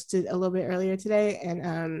rewatched it a little bit earlier today,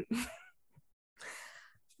 and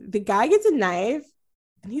the guy gets a knife.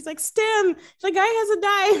 And he's like, Stem, the guy has a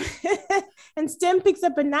knife. And Stem picks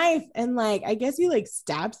up a knife and like, I guess he like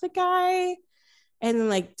stabs the guy and then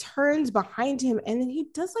like turns behind him. And then he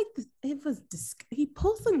does like this, he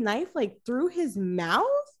pulls the knife like through his mouth.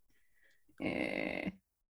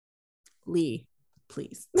 Lee,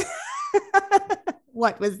 please.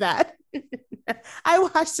 What was that? I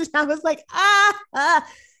watched it and I was like,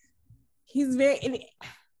 he's very...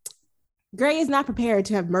 Gray is not prepared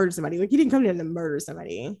to have murdered somebody. Like he didn't come in to murder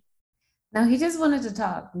somebody. No, he just wanted to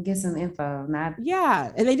talk and get some info, not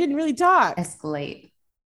and they didn't really talk. Escalate.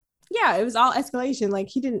 Yeah, it was all escalation. Like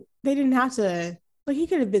they didn't have to, like he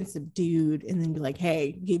could have been subdued and then be like,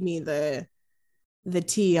 hey, give me the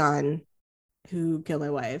tea on who killed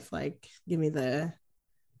my wife. Like give me the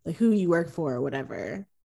like who you work for or whatever.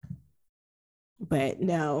 But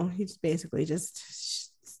no, he just basically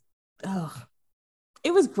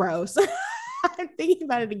it was gross. I'm thinking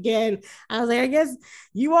about it again. I was like, I guess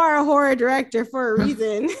you are a horror director for a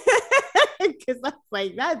reason. Because I was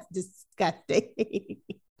like, that's disgusting.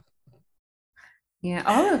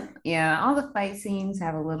 All the fight scenes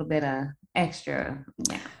have a little bit of extra,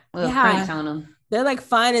 crunch on them. They're like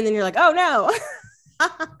fun, and then you're like, oh no.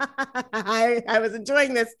 I was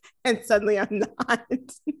enjoying this, and suddenly I'm not.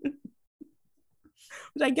 Which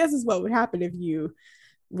I guess is what would happen if you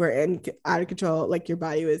were out of control, like your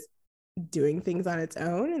body was doing things on its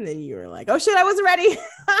own, and then you were like, oh shit, I wasn't ready.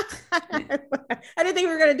 I didn't think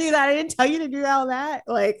we were gonna do that. I didn't tell you to do all that.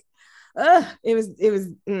 Like it was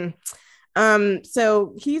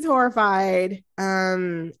so he's horrified,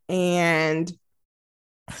 and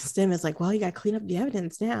Stem is like, well, you gotta clean up the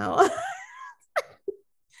evidence now.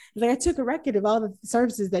 Like, I took a record of all the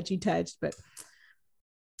surfaces that you touched, but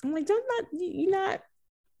I'm like, that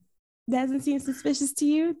doesn't seem suspicious to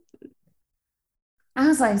you? I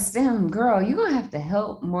was like, Stem, girl, you're gonna have to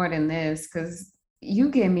help more than this, because you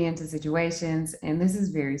get me into situations and this is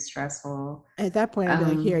very stressful. At that point, I'd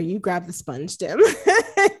be like, here, you grab the sponge, Stem.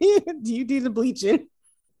 You do the bleaching.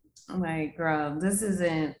 I'm like, girl,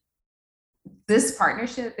 this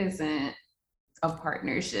partnership isn't a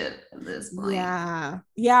partnership at this point. Yeah.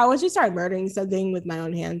 Once you start murdering something with my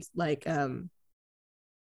own hands, like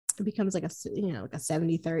it becomes like a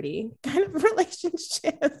 70-30 kind of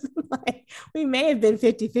relationship. Like we may have been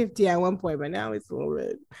 50-50 at one point, but now it's a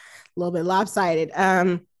little bit lopsided.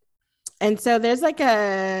 And so there's like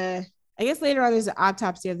I guess later on there's an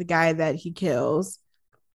autopsy of the guy that he kills,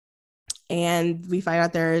 and we find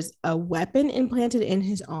out there's a weapon implanted in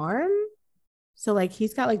his arm. So like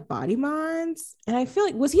he's got like body mods, and I feel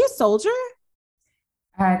like, was he a soldier?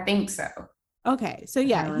 I think so. Okay, so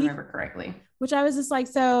yeah, I remember correctly. Which I was just like,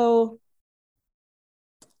 so,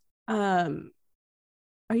 are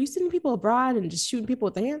you sending people abroad and just shooting people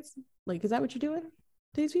with hands? Like, is that what you're doing to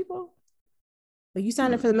these people? Like, you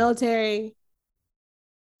signed up for the military,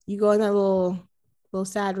 you go in that little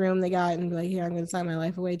sad room they got and be like, here, I'm going to sign my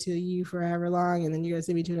life away to you for however long, and then you're going to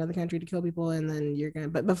send me to another country to kill people, and then you're going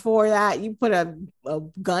to, but before that, you put a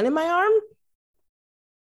gun in my arm?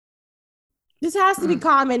 This has to be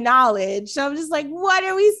common knowledge. So I'm just like, what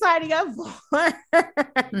are we signing up for?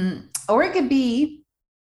 Or it could be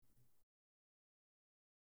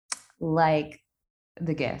like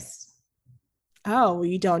The Guest. Oh, well,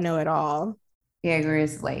 you don't know at all. Yeah, where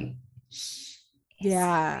it's like, shh.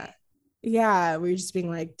 Yeah. We're just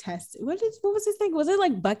being like tested. What was his thing? Was it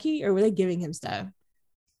like Bucky, or were they giving him stuff?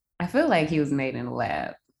 I feel like he was made in a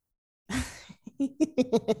lab. In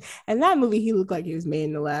that movie, he looked like he was made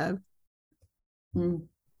in the lab.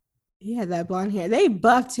 He had that blonde hair. They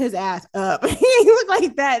buffed his ass up. He looked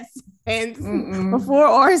like that since before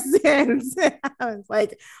or since. I was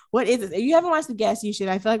like, what is this? If you haven't watched The Guest, you should.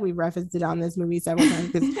 I feel like we've referenced it on this movie several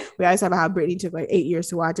times, because we always talk about how Brittany took like 8 years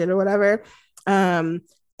to watch it or whatever. And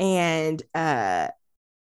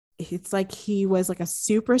it's like he was like a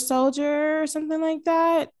super soldier or something like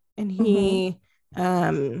that. And he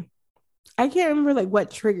I can't remember like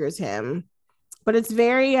what triggers him. but it's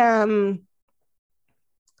very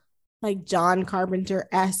like John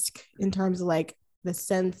Carpenter-esque in terms of like the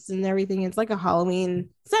scents and everything. It's like a Halloween,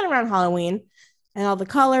 set around Halloween, and all the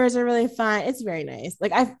colors are really fun. It's very nice.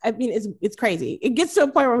 Like I mean, it's crazy. It gets to a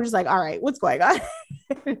point where we're just like, all right, what's going on?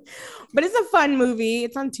 But it's a fun movie.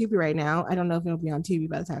 It's on Tubi right now. I don't know if it'll be on Tubi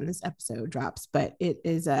by the time this episode drops, but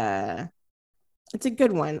it's a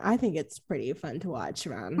good one. I think it's pretty fun to watch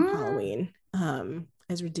around Halloween.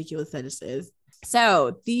 As ridiculous as it is.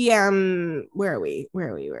 So the where are we?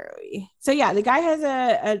 So yeah, the guy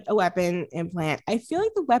has a weapon implant. I feel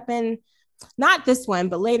like the weapon, not this one,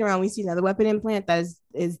 but later on we see another weapon implant that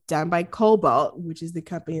is done by Cobalt, which is the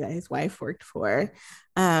company that his wife worked for.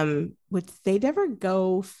 Which they never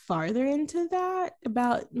go farther into that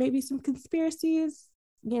about maybe some conspiracies,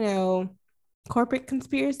 corporate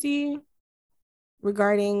conspiracy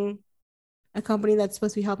regarding a company that's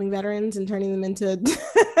supposed to be helping veterans and turning them into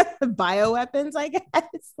bioweapons, I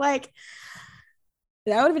guess. Like,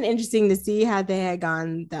 that would have been interesting to see had they had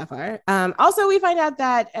gone that far. Also, we find out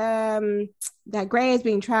that that Gray is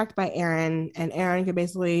being tracked by Aaron, and Aaron could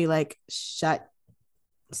basically like shut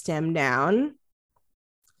Stem down,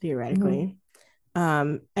 theoretically.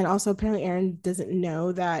 And also, apparently, Aaron doesn't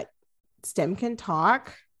know that Stem can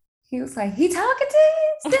talk. He was like, he talking to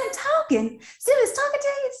you? Stem talking. Stem is talking to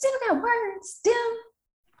you. Stem got words. Stem.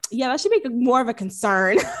 Yeah, that should be more of a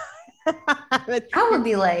concern. I would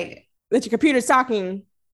be like, that your computer's talking.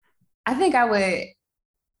 I think I would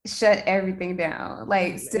shut everything down.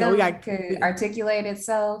 Like, Stem could articulate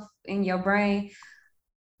itself in your brain.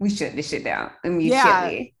 We shut this shit down immediately.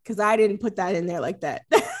 Yeah, because I didn't put that in there like that.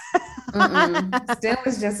 Stem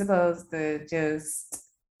was just supposed to just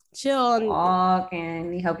chill and walk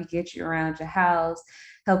and help you get you around your house,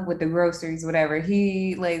 help with the groceries, whatever.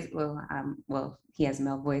 He he has a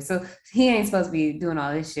male voice, so he ain't supposed to be doing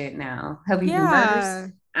all this shit now. Help you do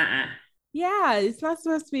murders. Yeah, it's not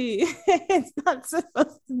supposed to be. It's not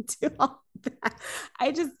supposed to do all that.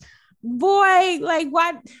 Like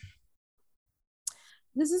what?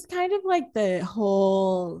 This is kind of like the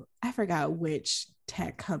whole, I forgot which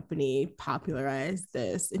tech company popularized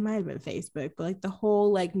this. It might have been Facebook, but like the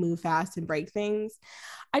whole like move fast and break things.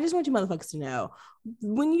 I just want you motherfuckers to know,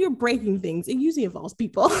 when you're breaking things, it usually involves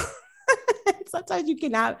people. Sometimes you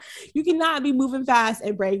cannot be moving fast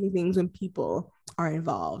and breaking things when people are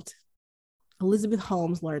involved. Elizabeth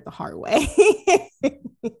Holmes learned the hard way.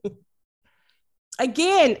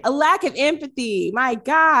 Again, a lack of empathy. My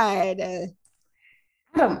God.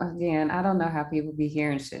 I don't know how people be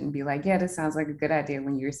hearing shit and be like, yeah, this sounds like a good idea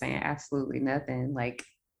when you're saying absolutely nothing. Like,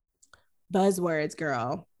 buzzwords,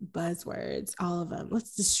 girl. Buzzwords, all of them.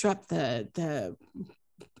 Let's disrupt the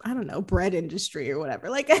I don't know, bread industry or whatever.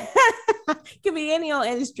 Like, it could be any old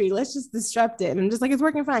industry. Let's just disrupt it. And I'm just like, it's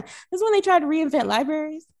working fine. This is when they tried to reinvent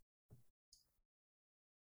libraries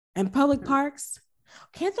and public parks.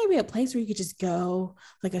 Can't there be a place where you could just go,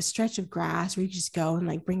 like a stretch of grass where you just go and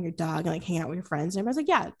like bring your dog and like hang out with your friends? And everybody's like,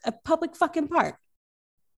 yeah, a public fucking park.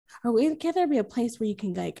 Or can't there be a place where you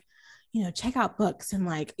can like, check out books and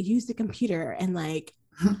like use the computer and like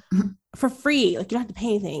for free? Like, you don't have to pay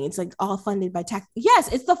anything. It's like all funded by tax.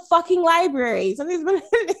 Yes, it's the fucking library. Something that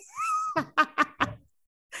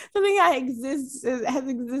has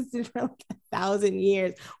existed for like 1,000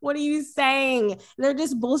 years. What are you saying? They're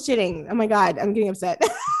just bullshitting. Oh my God, I'm getting upset.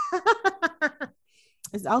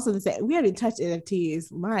 It's also the same. We haven't touched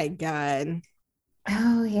NFTs. My God.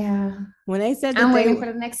 Oh yeah. When they said I'm waiting for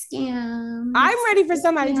the next scam. I'm ready for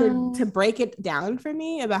somebody to break it down for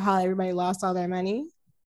me about how everybody lost all their money.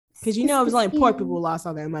 Because it was only poor people who lost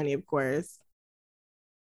all their money, of course.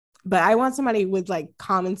 But I want somebody with like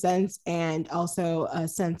common sense and also a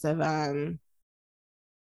sense of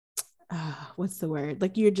what's the word?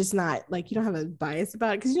 Like, you're just not like, you don't have a bias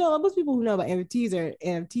about it. Because most people who know about NFTs are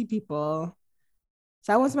NFT people.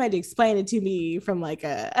 So I want somebody to explain it to me from like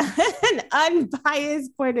an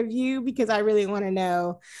unbiased point of view, because I really want to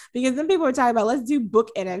know. Because then people were talking about, let's do book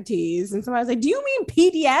NFTs, and somebody was like, do you mean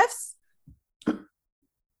PDFs?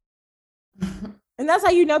 And that's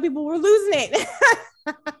how people were losing it.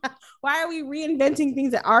 Why are we reinventing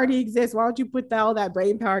things that already exist? Why don't you put all that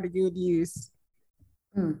brain power to good use?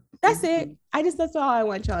 That's it. That's all I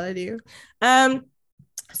want y'all to do.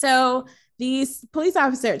 So the police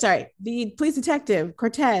detective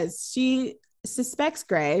Cortez, she suspects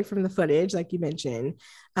Gray from the footage, like you mentioned,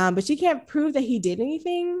 but she can't prove that he did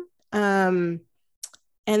anything.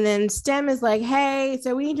 And then Stem is like, hey,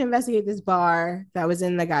 so we need to investigate this bar that was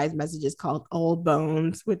in the guy's messages called Old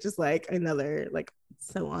Bones, which is like another, like,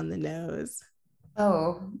 so on the nose.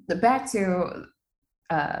 Oh, back to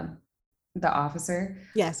the officer,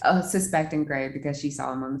 Yes. suspecting Gray because she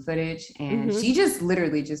saw him on the footage, and Mhm. she just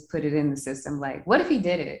literally just put it in the system like, what if he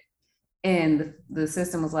did it? And the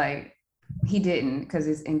system was like, he didn't because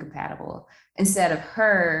it's incompatible. Instead of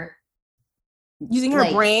her Using her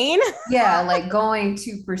like, brain. yeah, like going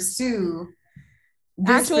to pursue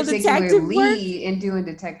this Actual particular detective work. lead and doing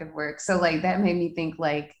detective work. So like that made me think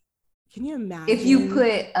like, Can you imagine if you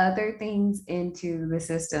put other things into the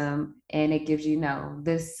system and it gives you no,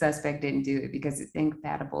 this suspect didn't do it because it's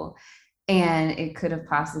incompatible, and it could have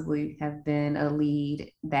possibly have been a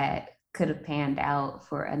lead that could have panned out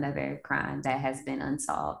for another crime that has been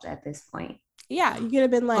unsolved at this point. Yeah, you could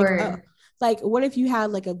have been like, Or like what if you had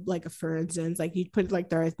like a for instance, like you put like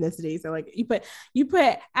their ethnicity, so like you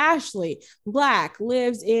put Ashley, Black,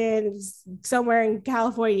 lives in somewhere in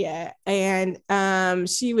California, and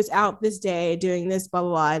she was out this day doing this, blah blah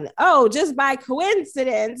blah, and oh, just by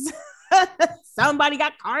coincidence somebody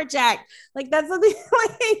got carjacked. Like that's something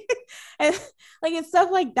like, and like it's stuff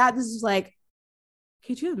like that. This is like,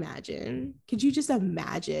 could you imagine? Could you just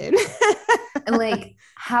imagine? and like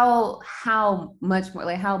how much more,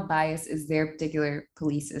 like how biased is their particular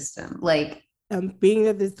police system? Like Being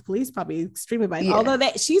that this police probably extremely biased. Yeah. Although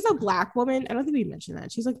that she's a Black woman, I don't think we mentioned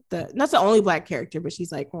that. She's like not the only Black character, but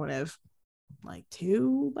she's like one of like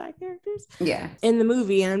 2 Black characters yeah, in the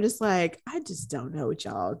movie. And I'm just like, I just don't know what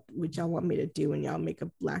y'all want me to do when y'all make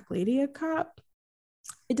a Black lady a cop.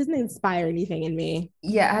 It doesn't inspire anything in me.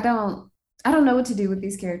 yeah, I don't know what to do with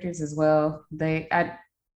these characters as well.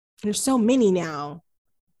 There's so many now.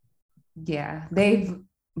 Yeah, they've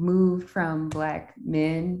moved from Black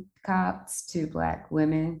men cops to Black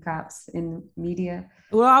women cops in media.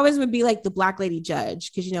 Well, always would be like the Black lady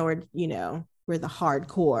judge, because we're the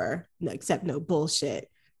hardcore, no, except no bullshit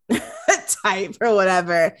type or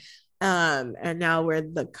whatever. And now we're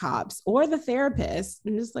the cops or the therapists,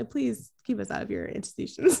 and just like, please keep us out of your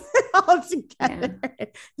institutions all together. Yeah.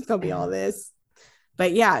 It's gonna be all this.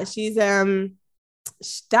 But yeah, she's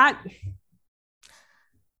that,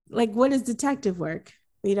 like, what is detective work?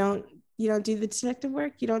 You don't do the detective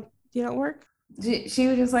work? You don't work? She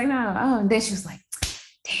was just like, no. Oh, and then she was like,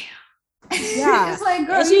 damn. Yeah. It's like,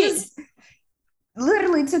 girl, you just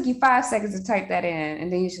literally took you 5 seconds to type that in,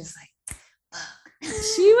 and then you're just like, look.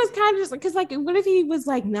 She was kind of just like, because like, what if he was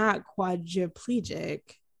like not quadriplegic,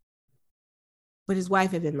 but his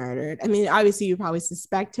wife had been murdered? I mean, obviously you probably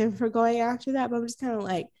suspect him for going after that, but I'm just kind of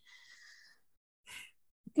like,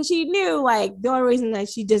 because she knew like the only reason that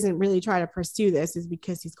she doesn't really try to pursue this is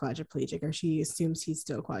because he's quadriplegic, or she assumes he's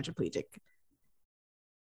still quadriplegic.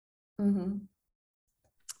 Mm-hmm.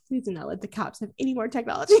 Please do not let the cops have any more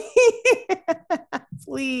technology.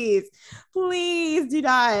 please do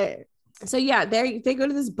not. So yeah, they go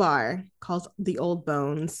to this bar called the Old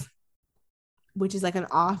Bones, which is like an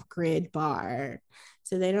off-grid bar.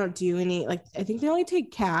 So they don't do any, like, I think they only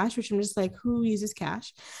take cash, which I'm just like, who uses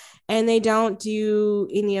cash? And they don't do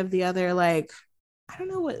any of the other, like, I don't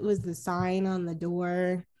know what was the sign on the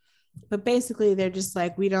door, but basically they're just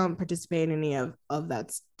like, we don't participate in any of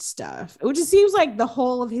that stuff, which it seems like the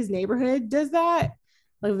whole of his neighborhood does that,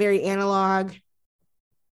 like very analog,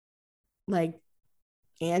 like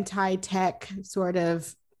anti-tech sort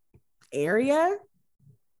of area,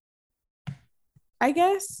 I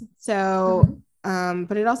guess. So,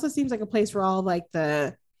 but it also seems like a place where all of like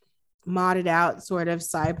the modded out sort of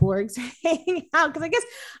cyborgs hang out, because I guess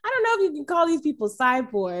I don't know if you can call these people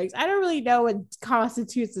cyborgs. I don't really know what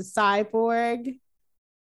constitutes a cyborg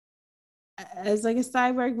as like a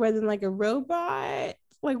cyborg rather than like a robot.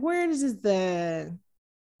 Like, where is the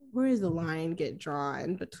line get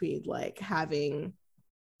drawn between like having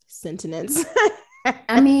sentience?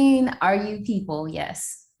 I mean, are you people?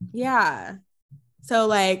 Yes. Yeah. So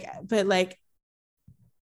like, but like,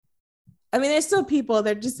 I mean, there's still people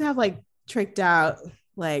that just have like tricked out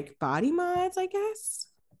like body mods, I guess,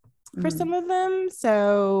 for some of them.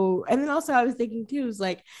 So, and then also I was thinking too, is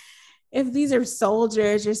like, if these are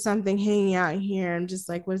soldiers or something hanging out here, I'm just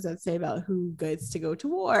like, what does that say about who gets to go to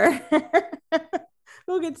war?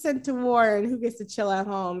 Who gets sent to war and who gets to chill at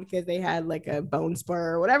home because they had like a bone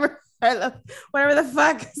spur or whatever the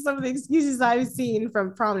fuck, some of the excuses I've seen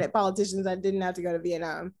from prominent politicians that didn't have to go to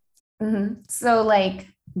Vietnam. So like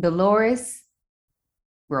Dolores,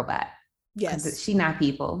 robot. Yes. She not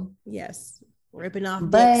people. Yes. Ripping off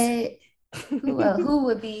but who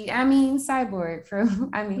would be, I mean, Cyborg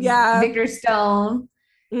Victor Stone.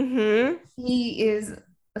 He is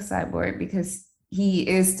a cyborg because he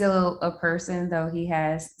is still a person, though he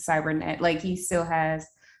has cybernet, like he still has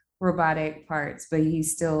robotic parts, but he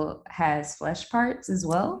still has flesh parts as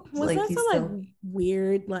well. Was like, that so like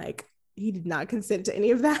weird? Like he did not consent to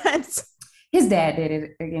any of that. His dad did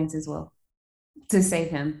it against his will to save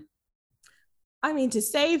him. I mean, to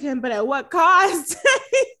save him, but at what cost?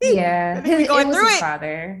 Yeah, He be it going was through his it.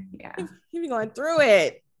 father. Yeah. He be going through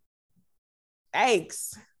it.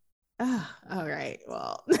 Thanks. Oh, all right.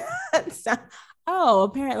 Well, so,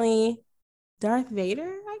 apparently Darth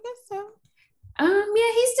Vader, I guess so.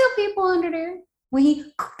 Yeah, he's still people under there. When he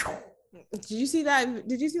Did you see that?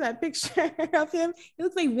 Did you see that picture of him? He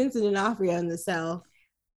looks like Vincent D'Onofrio in the cell.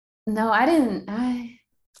 No, I didn't. I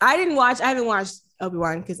haven't watched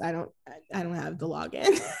Obi-Wan because I don't have the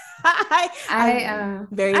login. I'm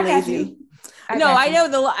very lazy. I know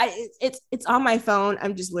it's on my phone.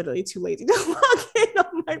 I'm just literally too lazy to log in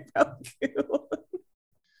on my Roku.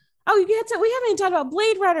 Oh, we haven't even talked about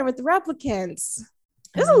Blade Runner with the replicants.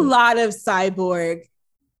 There's a lot of cyborg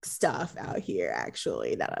stuff out here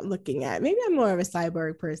actually that I'm looking at. Maybe I'm more of a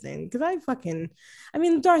cyborg person because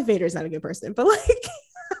Darth Vader is not a good person, but like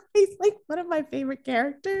he's like one of my favorite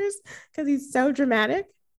characters because he's so dramatic.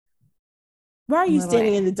 Why are you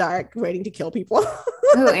standing in the dark waiting to kill people?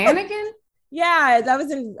 Who, Anakin? Yeah, that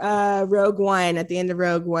was in Rogue One, at the end of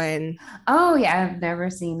Rogue One. Oh yeah, I've never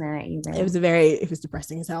seen that either. It was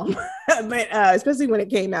depressing as hell. But especially when it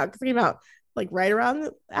came out, because it came out like right around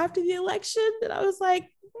after the election, and I was like,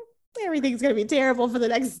 everything's gonna be terrible for the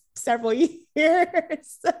next several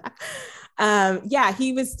years. Yeah,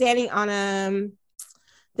 he was standing on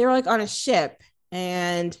they were like on a ship,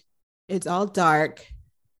 and it's all dark,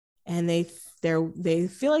 and they feel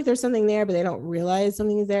like there's something there, but they don't realize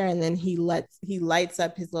something is there. And then he lights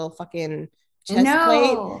up his little fucking chest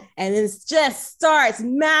plate, and then just starts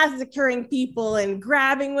massacring people and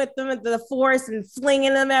grabbing with them at the force and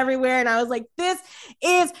flinging them everywhere. And I was like, this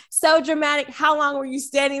is so dramatic. How long were you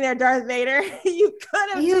standing there, Darth Vader? You could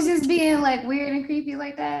have. He was just being like weird and creepy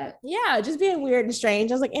like that. Yeah, just being weird and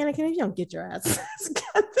strange. I was like, Anakin, if you don't get your ass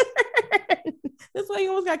together. That's why you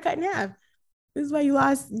almost got cut in half. This is why you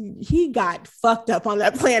lost. He got fucked up on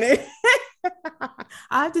that planet.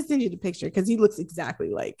 I'll have to send you the picture because he looks exactly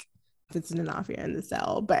like Vincent D'Onofrio in the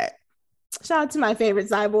cell. But shout out to my favorite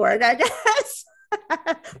cyborg, I guess.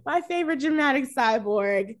 My favorite dramatic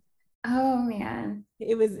cyborg. Oh man,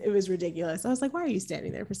 it was ridiculous. I was like, why are you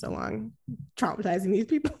standing there for so long, traumatizing these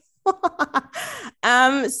people?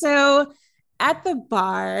 So at the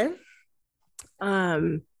bar,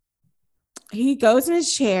 he goes in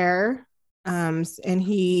his chair. And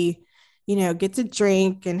he, gets a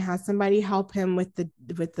drink and has somebody help him with the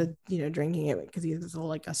drinking it because he has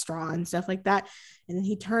like a straw and stuff like that. And then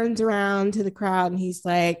he turns around to the crowd and he's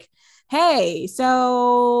like, hey,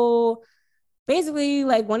 so basically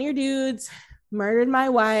like one of your dudes murdered my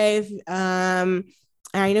wife. And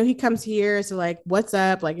I know he comes here. So like, what's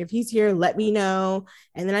up? Like if he's here, let me know.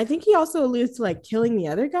 And then I think he also alludes to like killing the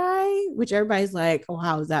other guy, which everybody's like, oh,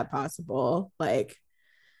 how is that possible? Like,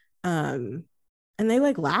 and they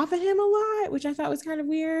like laugh at him a lot, which I thought was kind of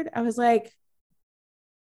weird. I was like,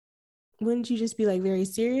 wouldn't you just be like very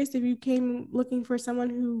serious if you came looking for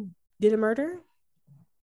someone who did a murder?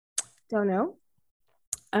 Don't know.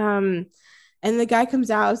 And the guy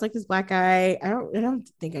comes out, it's like this black guy. I don't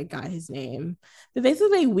think I got his name, but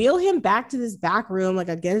basically they wheel him back to this back room like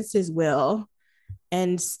against his will,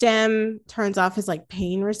 and Stem turns off his like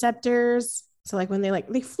pain receptors. So like when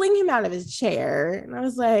they fling him out of his chair, and I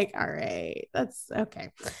was like, all right, that's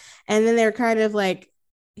okay. And then they're kind of like,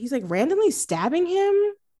 he's like randomly stabbing him.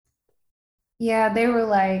 Yeah, they were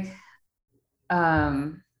like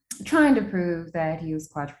trying to prove that he was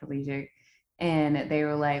quadriplegic. And they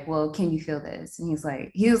were like, well, can you feel this? And he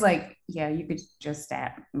was like, yeah, you could just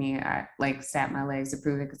stab me. I like stab my legs to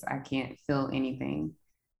prove it because I can't feel anything.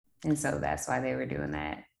 And so that's why they were doing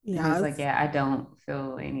that. Yeah, I was like, yeah, I don't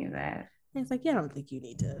feel any of that. And it's like, yeah, I don't think you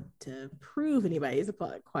need to prove anybody's a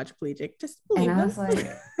quadriplegic. Just believe them. And I was like,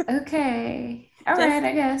 okay, all right,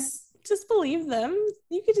 I guess. Just believe them.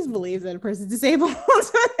 You could just believe that a person's disabled.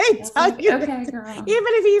 They tell you, okay, girl. Even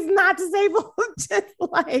if he's not disabled, just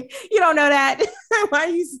like, you don't know that. Why are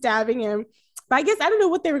you stabbing him? But I guess I don't know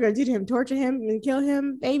what they were going to do to him, torture him and kill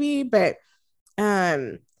him, maybe. But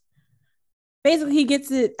basically, he gets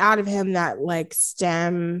it out of him that like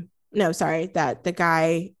that the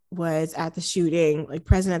guy was at the shooting, like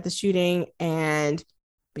present at the shooting, and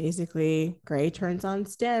basically Gray turns on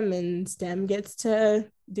Stem and Stem gets to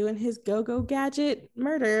doing his go-go gadget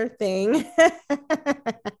murder thing.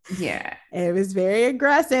 Yeah, it was very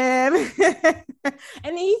aggressive.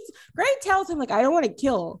 And Gray tells him like, I don't want to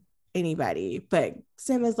kill anybody, but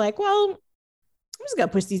Stem is like, well, I'm just gonna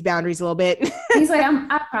push these boundaries a little bit. He's like,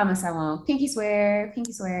 I promise I won't. Pinky swear,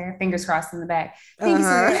 fingers crossed in the back. Pinky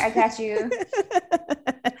swear, I got you.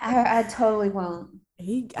 I totally won't.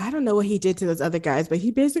 I don't know what he did to those other guys, but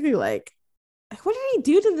he basically like, what did he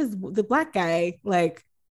do to the black guy? Like,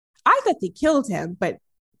 I thought they killed him, but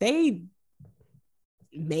they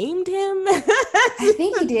maimed him. I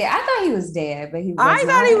think he did. I thought he was dead, but he was I not.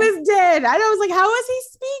 thought he was dead. I was like, how is he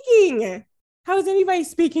speaking? How is anybody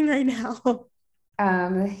speaking right now?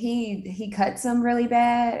 He cut some really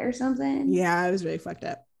bad or something. Yeah, it was really fucked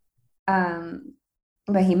up. Um,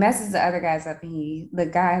 but he messes the other guys up, and the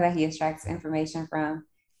guy that he extracts information from,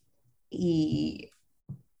 he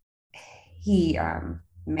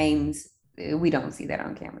maims. We don't see that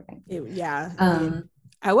on camera. Yeah. I mean,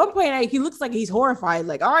 at one point, he looks like he's horrified.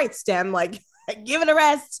 Like, all right, Stem, like, give it a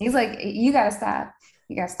rest. He's like, you gotta stop.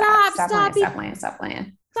 You gotta stop. Stop playing.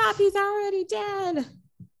 Stop. He's already dead.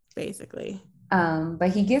 Basically. But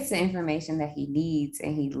he gets the information that he needs,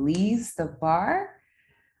 and he leaves the bar.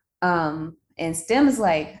 And Stem is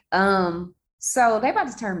like, so they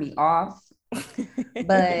about to turn me off.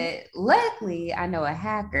 But luckily, I know a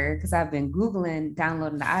hacker because I've been Googling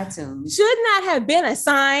downloading the iTunes. Should not have been a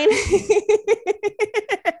sign.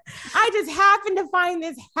 I just happened to find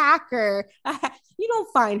this hacker. You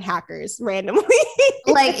don't find hackers randomly.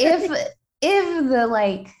 Like if the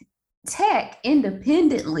like tech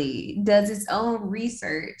independently does its own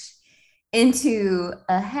research into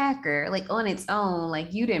a hacker, like on its own,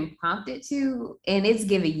 like you didn't prompt it to, and it's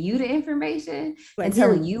giving you the information like and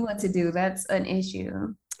telling you what to do, that's an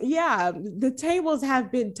issue. Yeah, the tables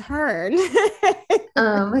have been turned.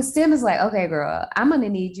 Stem is like, okay, girl, I'm gonna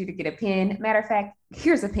need you to get a pen. Matter of fact,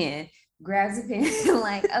 here's a pen. Grabs a pen,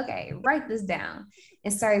 like, okay, write this down,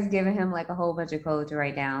 and starts giving him like a whole bunch of code to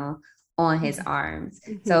write down on his arms.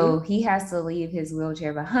 Mm-hmm. So he has to leave his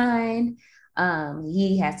wheelchair behind.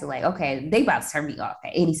 He has to like, okay, they about to turn me off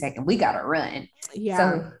at any second. We gotta run. Yeah.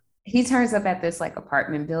 So he turns up at this like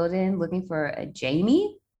apartment building looking for a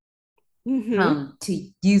Jamie. Mm-hmm. To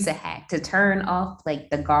use a hack to turn off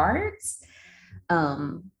like the guards.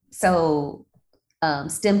 So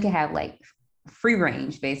Stem can have like free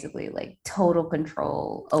range, basically, like total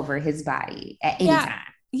control over his body at any time.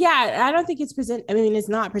 Yeah, I don't think it's it's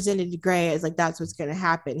not presented to Gray as like that's what's gonna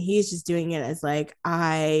happen. He's just doing it as like,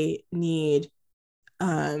 I need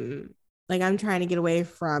like I'm trying to get away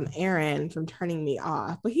from Aaron from turning me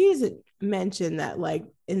off. But he doesn't mention that like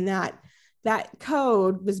in that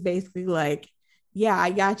code was basically like, yeah, I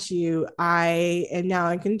got you. I am now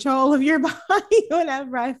in control of your body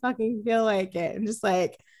whenever I fucking feel like it. And just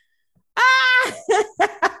like,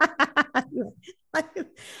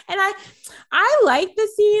 and I like the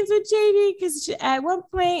scenes with Jamie because at one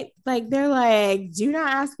point, like they're like, do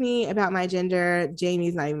not ask me about my gender.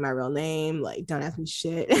 Jamie's not even my real name. Like, don't ask me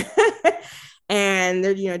shit. And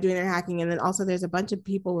they're doing their hacking, and then also there's a bunch of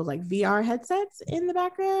people with like VR headsets in the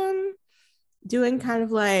background doing kind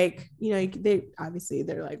of like they're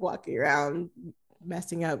like walking around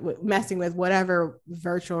messing with whatever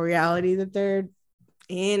virtual reality that they're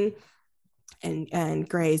in. And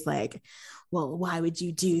Gray's like, well, why would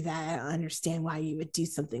you do that? I don't understand why you would do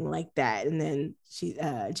something like that. And then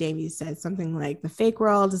Jamie said something like, the fake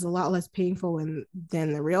world is a lot less painful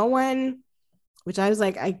than the real one, which I was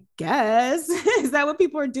like, I guess. Is that what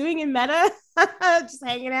people are doing in Meta? Just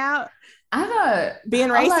hanging out? I thought being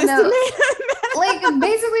racist in Meta. Like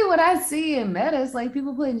basically what I see in Meta is like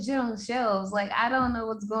people putting shit on shelves. Like I don't know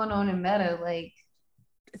what's going on in Meta. Like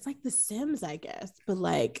it's like The Sims, I guess, but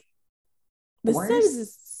like The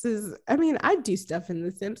Sims is I mean, I do stuff in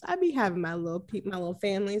The Sims. I be having my little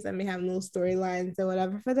families. I be having little storylines or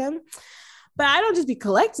whatever for them. But I don't just be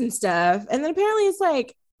collecting stuff. And then apparently it's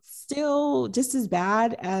like still just as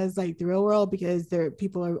bad as like the real world because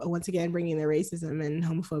people are once again bringing their racism and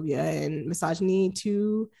homophobia and misogyny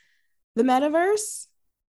to the metaverse.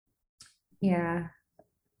 Yeah.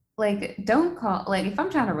 Like, don't call, like, if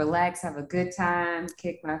I'm trying to relax, have a good time,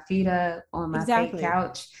 kick my feet up on my fake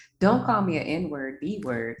couch, don't call me an N-word,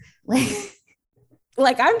 B-word.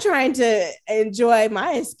 Like, I'm trying to enjoy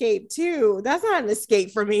my escape too. That's not an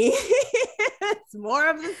escape for me. It's more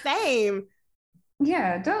of the same.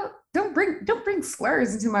 Yeah, don't bring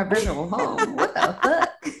slurs into my virtual home. What the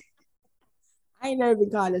fuck? I ain't never been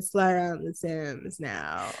called a slur on The Sims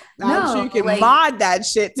now. I'm sure you can mod that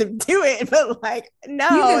shit to do it, but like,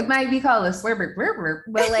 no. You might be called a slur,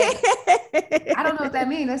 but like, I don't know what that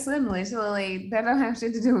means. That's Slimlish. So like, that don't have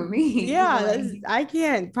shit to do with me. Yeah, I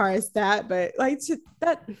can't parse that, but like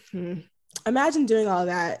imagine doing all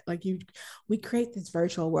that. Like we create this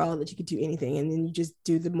virtual world that you could do anything, and then you just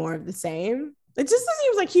do the more of the same. It just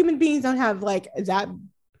seems like human beings don't have like that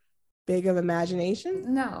big of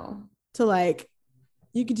imagination. No. To like,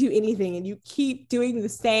 you could do anything and you keep doing the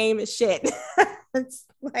same shit. It's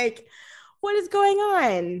like, What is going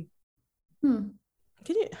on? Hmm.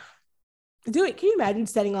 Can you do it? Can you imagine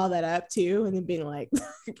setting all that up too, and then being like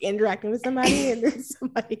interacting with somebody, and then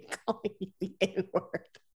somebody calling you the N-word?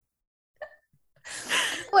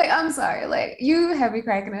 Like, I'm sorry, like you have me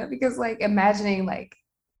cracking up because like imagining like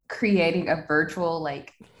creating a virtual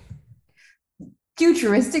like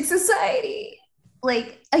futuristic society,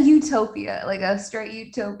 like a utopia, like a straight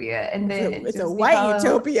utopia, and then It's a white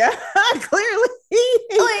utopia, clearly.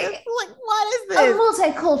 Like what is a this?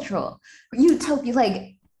 multicultural utopia.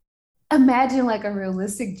 Like imagine like a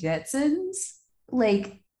realistic Jetsons,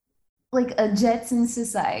 like a Jetson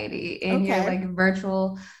society in your Okay. like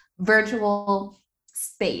virtual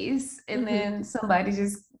space, and then somebody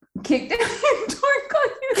just kicked down your door,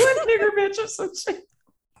 called you a nigger bitch or some shit.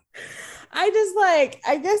 I just like,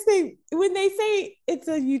 I guess when they say it's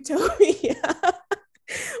a utopia, when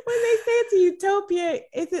they say it's a utopia,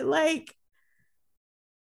 is it like,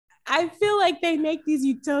 I feel like they make these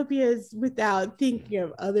utopias without thinking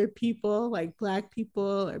of other people, like Black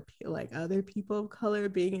people or like other people of color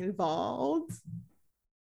being involved.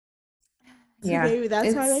 So Yeah, maybe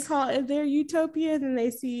that's why they call it their utopia. And then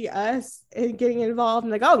they see us and getting involved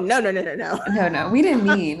and like, oh no. no, we didn't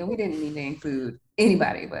mean to include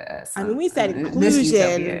anybody but us. I mean, we said This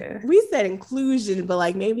inclusion. utopia. We said inclusion, but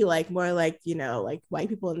like maybe like more like, you know, like white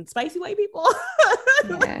people and spicy white people.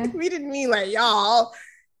 Yeah. Like, we didn't mean like y'all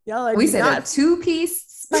are We said not a two-piece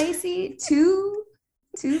spicy,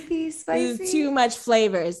 two-piece spicy. too much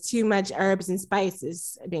flavors, too much herbs and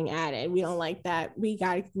spices being added. We don't like that. We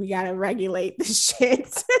gotta regulate the shit.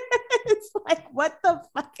 It's like, what the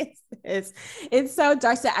fuck is this? It's so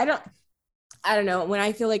dark. So I don't know. When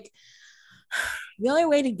I feel like the only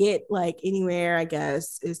way to get like anywhere, I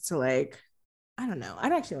guess, is to like, I don't know. I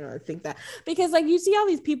actually don't think that, because like you see all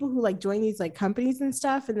these people who like join these like companies and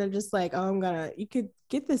stuff, and they're just like, oh, you could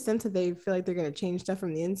get the sense that they feel like they're gonna change stuff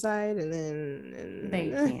from the inside, and then they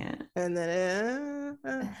can't. And then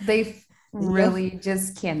they really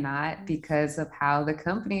just cannot, because of how the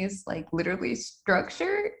company is like literally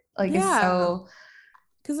structured. Like it's so.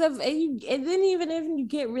 Because and then even if you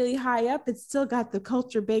get really high up, it's still got the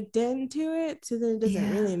culture baked into it, so then it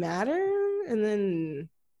doesn't really matter. And then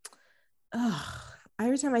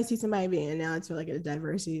every time I see somebody being announced for like a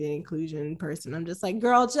diversity and inclusion person, I'm just like,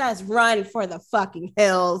 girl, just run for the fucking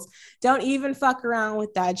hills. Don't even fuck around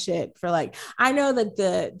with that shit. For like, I know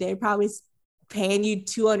that they're probably paying you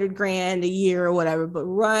 $200,000 a year or whatever, but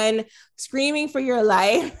run screaming for your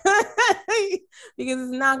life because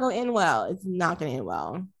it's not going to end well. It's not going to end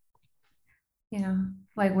well. Yeah,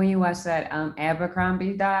 like when you watch that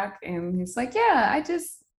Abercrombie doc, and it's like,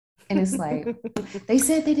 and it's like they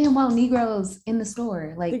said they didn't want Negroes in the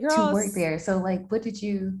store, like to work there. So like, what did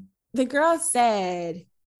you? The girl said,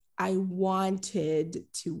 I wanted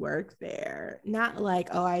to work there, not like,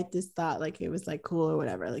 oh, I just thought like it was like cool or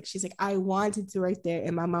whatever. Like she's like, I wanted to work there,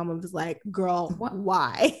 and my mama was like, girl,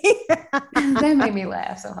 why? That made me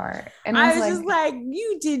laugh so hard. And I was just like,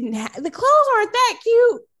 you didn't have the clothes aren't that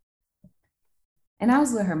cute. And I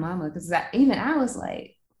was with her mama because I was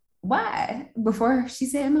like, why? Before she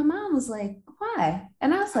said, my mom was like, why?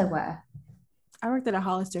 And I was like, why? I worked at a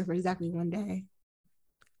Hollister for exactly one day.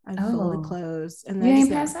 I folded clothes, and then you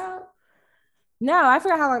didn't pass out. No, I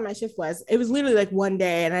forgot how long my shift was. It was literally like one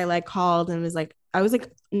day, and I like called and was like, I was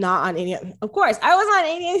like not on any. Of course, I was on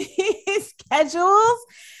any of these schedules,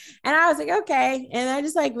 and I was like, okay, and I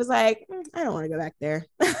just like was like, I don't want to go back there.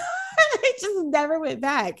 I just never went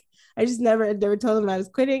back. I just never told them I was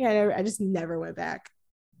quitting. I just never went back.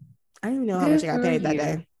 I don't even know how much I got paid that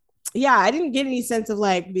day. Yeah, I didn't get any sense of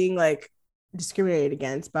like being like discriminated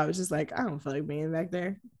against, but I was just like, I don't feel like being back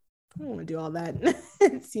there. I don't want to do all that.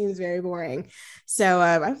 It seems very boring. So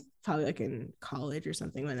I was probably like in college or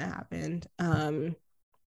something when that happened. But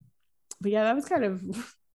yeah, that was kind of,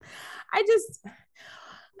 it's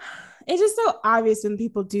just so obvious when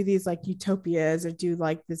people do these like utopias or do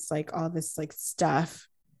like this, like all this like stuff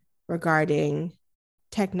regarding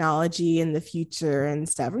technology in the future and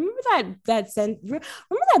stuff. Remember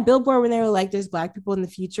that billboard when they were like, there's Black people in the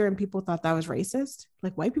future, and people thought that was racist?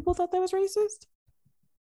 Like white people thought that was racist?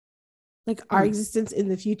 Like our existence in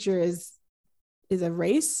the future is a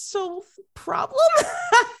racial problem?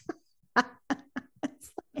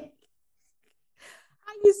 It's like,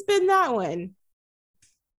 how you spin that one?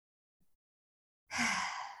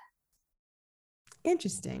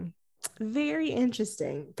 Interesting. Very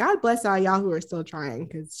interesting. God bless all y'all who are still trying,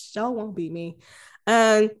 because y'all won't beat me.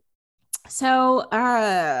 So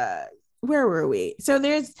where were we? So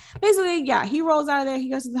there's basically, he rolls out of there,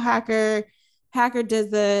 he goes to the hacker does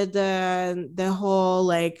the whole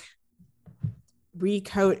like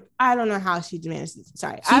recode. I don't know how she managed to,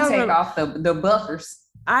 sorry. She take off the buffers.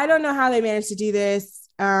 I don't know how they managed to do this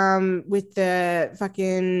with the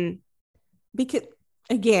fucking, because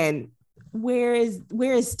again, where is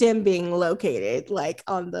STEM being located? Like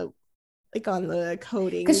on the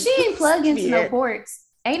coding. Because she ain't plugged into no ports.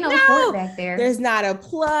 Ain't no port back there. There's not a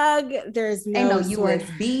plug. There's no, ain't no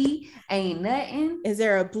USB. Ain't nothing. Is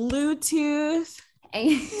there a Bluetooth?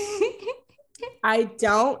 I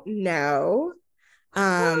don't know.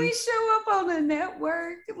 Will we show up on the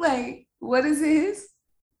network? Like, what is his?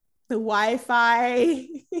 The Wi-Fi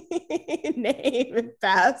name and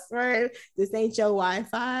password. This ain't your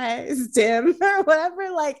Wi-Fi, STEM or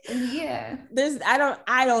whatever. Like, yeah. I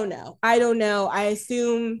don't know. I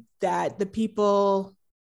assume that the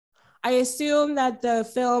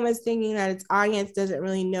film is thinking that its audience doesn't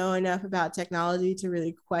really know enough about technology to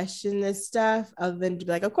really question this stuff, other than to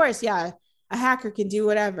be like, of course, yeah, a hacker can do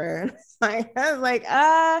whatever. I was like,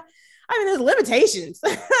 I mean, there's limitations.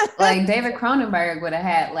 Like David Cronenberg would have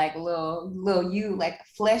had like little like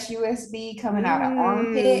flesh USB coming out of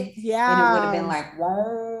armpit. Yeah. And it would have been like,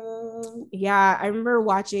 whoa. Yeah. I remember I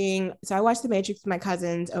watched The Matrix with my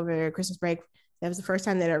cousins over Christmas break. That was the first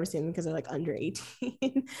time they'd ever seen them because they're like under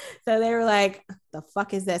 18. So they were like, the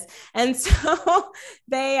fuck is this? And so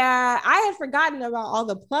I had forgotten about all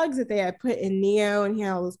the plugs that they had put in Neo, and he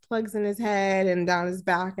had all those plugs in his head and down his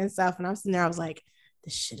back and stuff. And I was sitting there, I was like,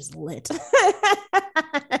 this shit is lit.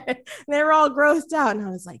 And they were all grossed out. And I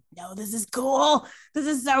was like, no, this is cool. This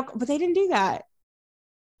is so cool. But they didn't do that.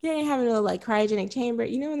 They didn't have a little like cryogenic chamber.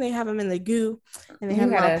 You know when they have them in the goo and they have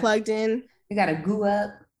them all plugged in? You got to goo up.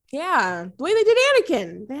 Yeah. The way they did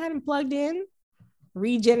Anakin. They had him plugged in,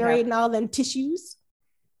 regenerating all them tissues.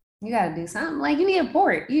 You got to do something. Like you need a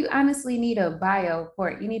port. You honestly need a bio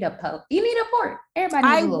port. You need a port. Everybody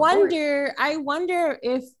needs a port. I wonder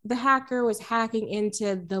if the hacker was hacking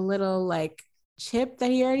into the little like chip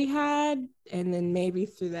that he already had, and then maybe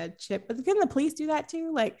through that chip. But can the police do that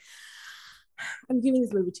too? Like, I'm giving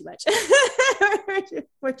this movie too much.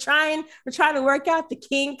 we're trying to work out the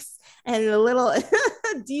kinks and the little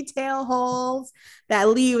detail holes that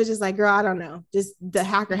Lee was just like, girl, I don't know. Just the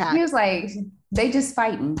hacker hack. He was like, they just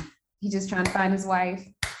fighting. He just trying to find his wife.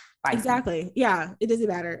 Fighting. Exactly. Yeah, it doesn't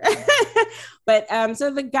matter. But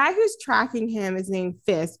so the guy who's tracking him is named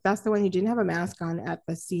Fisk. That's the one who didn't have a mask on at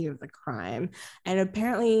the scene of the crime. And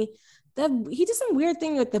apparently he did some weird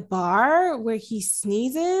thing at the bar where he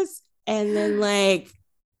sneezes and then like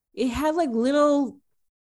it had like little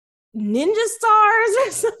ninja stars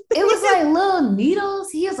or something. It was like little needles.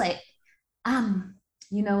 He was like,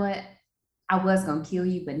 you know what? I was gonna kill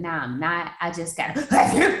you, but now I'm not. I just gotta.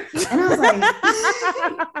 And I was like,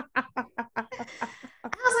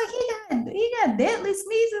 he got deadly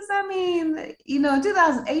sneezes. I mean, you know, in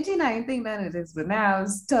 2018, I didn't think none of this, but now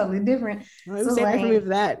it's totally different. Well, it was so like, for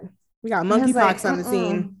that. We got monkeypox on the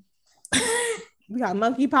scene. We got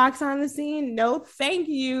monkeypox on the scene. No, thank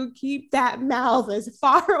you. Keep that mouth as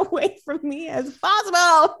far away from me as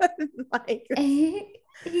possible. Like,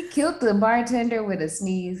 he killed the bartender with a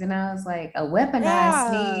sneeze, and I was like, a weaponized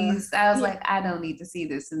sneeze. I was like, I don't need to see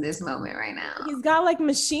this in this moment right now. He's got like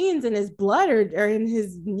machines in his blood or in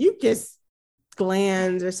his mucus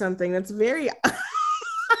glands or something. That's very.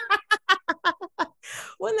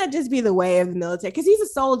 Wouldn't that just be the way of the military? Because he's a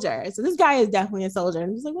soldier. So this guy is definitely a soldier.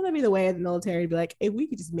 And he's like, wouldn't that be the way of the military to be like, if we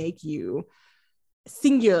could just make you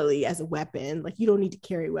singularly as a weapon, like you don't need to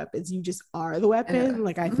carry weapons, you just are the weapon.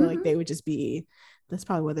 Like I feel like they would just be, that's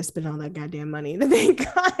probably where they're spending all that goddamn money that they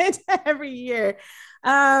got every year.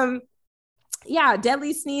 Yeah,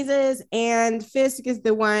 deadly sneezes, and Fisk is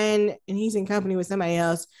the one, and he's in company with somebody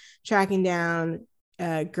else tracking down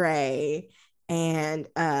Gray, and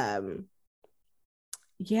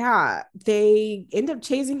yeah, they end up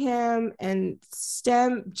chasing him, and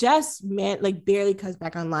STEM just barely comes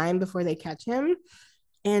back online before they catch him.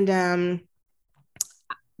 And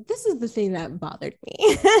this is the thing that bothered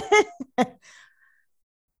me.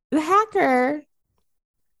 The hacker,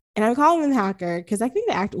 and I'm calling him the hacker because I think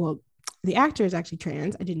the actor is actually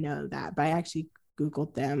trans. I didn't know that, but I actually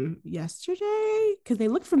Googled them yesterday because they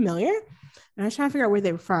look familiar, and I was trying to figure out where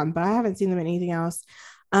they were from, but I haven't seen them in anything else.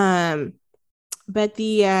 But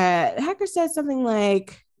the hacker says something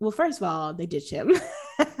like, well, first of all, they ditch him.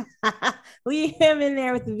 Leave him in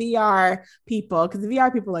there with the VR people, because the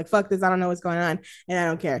VR people are like, fuck this, I don't know what's going on, and I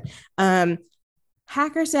don't care.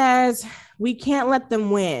 Hacker says, we can't let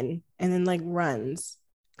them win, and then like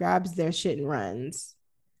grabs their shit and runs.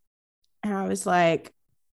 And I was like,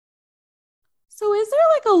 so is there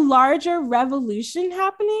like a larger revolution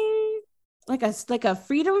happening? Like a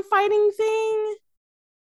freedom fighting thing?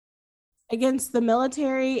 against the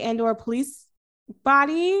military and or police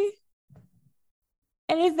body.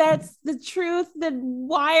 And if that's the truth, then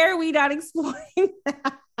why are we not exploring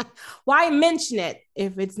that? Why mention it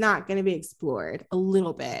if it's not going to be explored a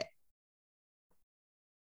little bit?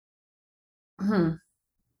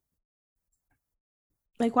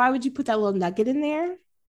 Like, why would you put that little nugget in there?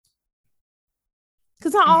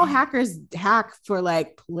 Because not all hackers hack for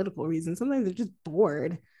like political reasons. Sometimes they're just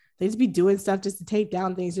bored. They just be doing stuff just to take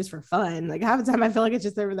down things just for fun. Like half the time I feel like it's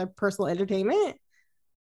just for their personal entertainment.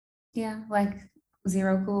 Yeah, like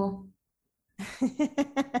Zero Cool.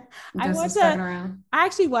 I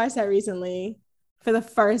actually watched that recently for the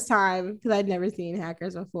first time because I'd never seen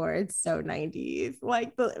Hackers before. It's so 90s.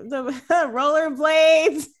 Like the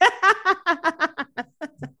rollerblades.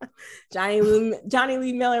 Johnny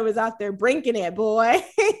Lee Miller was out there brinking it, boy.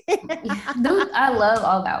 I love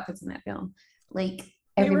all the outfits in that film. Like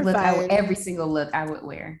every single look I would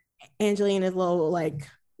wear. Angelina's little like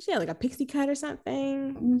she had like a pixie cut or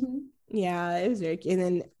something. Mm-hmm. Yeah, it was very cute. And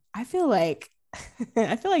then I feel like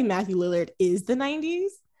Matthew Lillard is the 90s.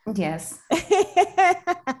 Yes.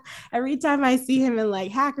 Every time I see him in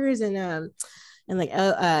like Hackers and like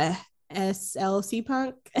SLC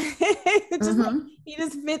Punk, like, he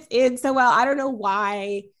just fits in so well. I don't know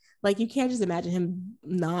why. Like you can't just imagine him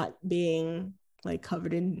not being like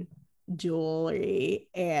covered in jewelry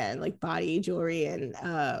and like body jewelry and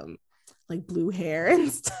like blue hair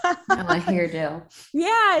and stuff. A hair gel.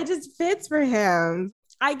 Yeah, it just fits for him.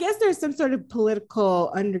 I guess there's some sort of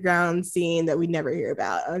political underground scene that we never hear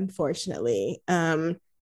about, unfortunately. And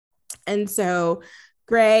so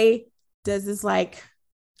Gray does this like,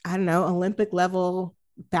 I don't know, Olympic level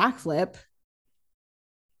backflip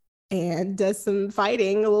and does some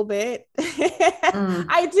fighting a little bit.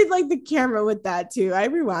 I did like the camera with that too. I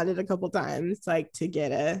rewound it a couple times like to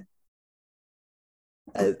get a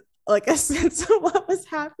sense of what was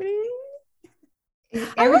happening.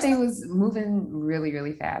 Everything was moving really,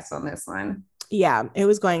 really fast on this one. Yeah, it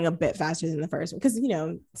was going a bit faster than the first one because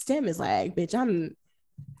Stem is like, bitch, I'm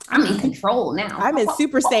in control now. I'm in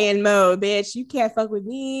Super Saiyan mode, bitch. You can't fuck with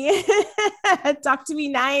me. Talk to me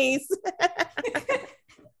nice.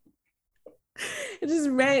 Just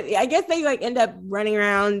ran. I guess they like end up running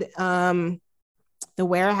around the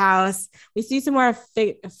warehouse. We see some more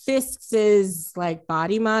Fisk's like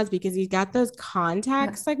body mods because he's got those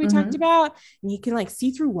contacts like we talked about, and he can like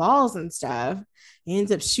see through walls and stuff. He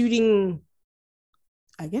ends up shooting.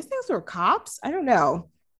 I guess those were cops. I don't know.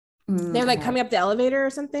 They're like coming up the elevator or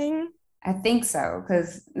something. I think so,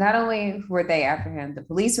 because not only were they after him, the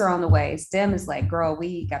police are on the way. Stem is like, girl,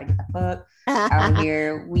 we gotta get the fuck out of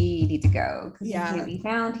here. We need to go. Yeah, we can't be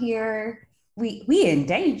found here. We in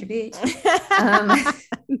danger, bitch.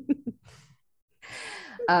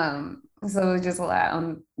 So it's just a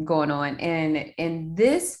lot going on. And in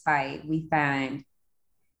this fight, we find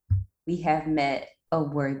we have met a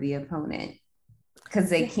worthy opponent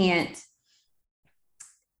because they can't,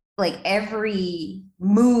 like every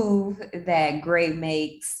move that Gray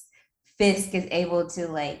makes, Fisk is able to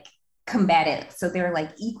like combat it. So they're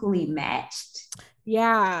like equally matched.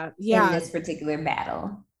 Yeah. In this particular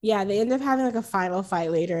battle. Yeah, they end up having like a final fight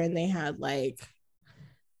later, and they had like,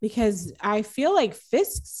 because I feel like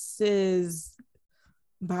Fisk's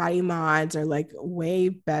body mods are like way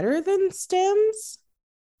better than Stem's.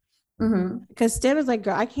 Because Stem is like,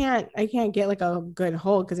 I can't get like a good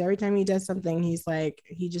hold because every time he does something, he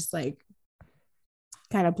just like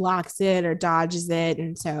kind of blocks it or dodges it,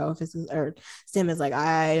 and so Stem is like,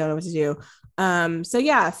 I don't know what to do. So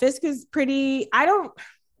yeah, Fisk is pretty. I don't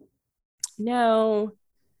know.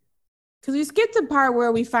 Because we skipped the part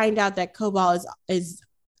where we find out that Cobalt is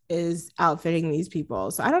outfitting these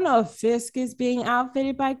people. So I don't know if Fisk is being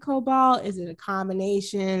outfitted by Cobalt. Is it a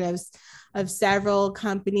combination of several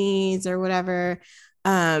companies or whatever?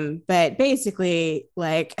 But basically,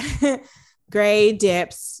 like Gray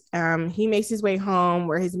dips. He makes his way home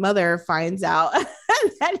where his mother finds out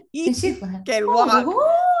that he can walk.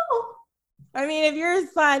 I mean, if your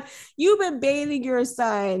son, you've been bathing your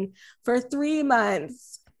son for 3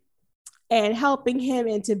 months and helping him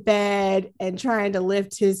into bed and trying to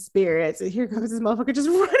lift his spirits. And here comes this motherfucker just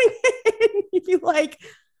running in. You'd be like,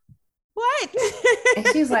 what? And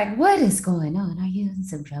she's like, what is going on? Are you in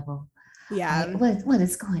some trouble? Yeah. What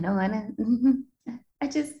is going on? And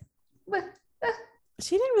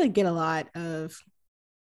she didn't really get a lot of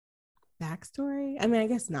backstory. I mean, I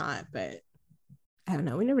guess not, but I don't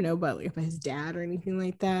know. We never know about his dad or anything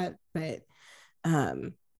like that. But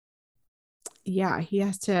yeah, he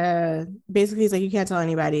has to basically, he's like, you can't tell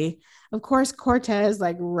anybody. Of course, Cortez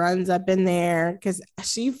like runs up in there because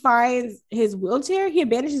she finds his wheelchair. He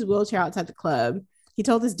abandoned his wheelchair outside the club. He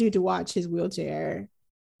told this dude to watch his wheelchair.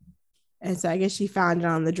 And so I guess she found it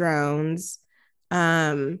on the drones.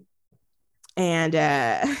 Um, and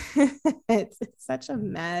it's such a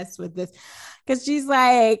mess with this because she's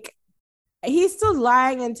like, he's still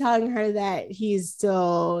lying and telling her that he's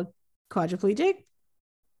still quadriplegic.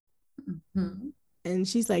 Mm-hmm. And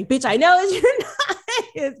she's like, bitch, I know you're not.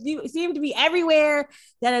 You seem to be everywhere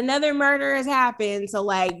that another murder has happened. So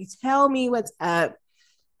like, tell me what's up.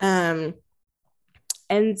 And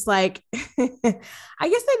it's like, I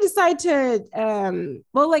guess they decide to,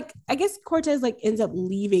 well, like, I guess Cortez like ends up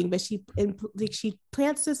leaving, but she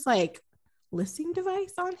plants this like listening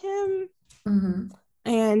device on him. Mm-hmm.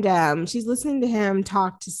 And she's listening to him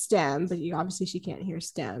talk to Stem, but obviously she can't hear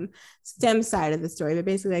Stem's side of the story. But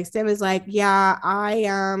basically, like, Stem is like, yeah,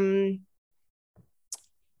 I'm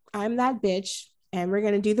that bitch, and we're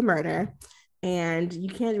gonna do the murder, and you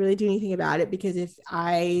can't really do anything about it because if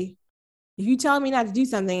you tell me not to do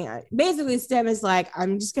something, basically Stem is like,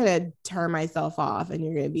 I'm just gonna turn myself off, and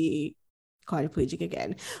you're gonna be quadriplegic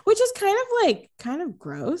again, which is kind of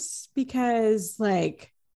gross because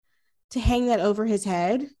like, to hang that over his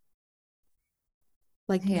head,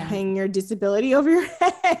 like hang your disability over your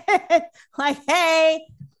head, like, hey,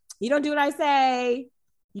 you don't do what I say,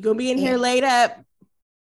 you're gonna be in here laid up.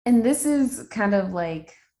 And this is kind of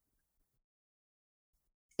like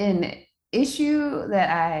an issue that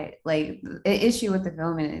I like, an issue with the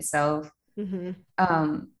film in itself.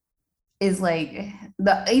 Mm-hmm. Is like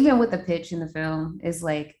even with the pitch in the film is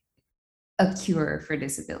like a cure for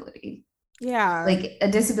disability. Yeah. Like a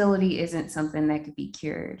disability isn't something that could be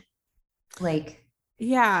cured. Like,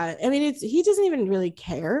 yeah. I mean, he doesn't even really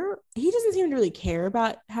care. He doesn't seem to really care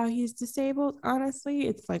about how he's disabled, honestly.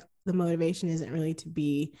 It's like the motivation isn't really to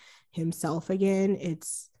be himself again.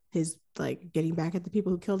 It's his like getting back at the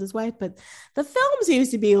people who killed his wife. But the film seems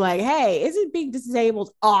to be like, hey, isn't being disabled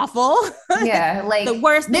awful? Yeah, like the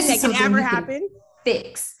worst thing that can ever happen.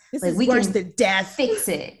 Fix. This is worse than death. Fix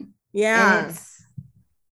it. Yeah.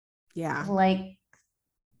 Yeah. Like,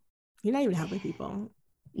 you're not even helping people.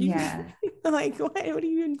 Yeah. Like, what are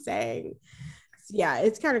you even saying? Yeah,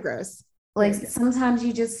 it's kind of gross. Like, sometimes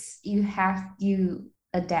you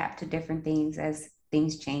adapt to different things as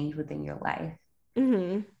things change within your life.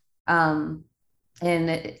 Mm-hmm. And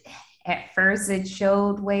at first it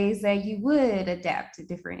showed ways that you would adapt to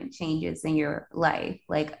different changes in your life,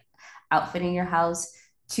 like outfitting your house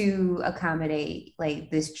to accommodate like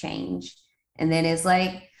this change. And then it's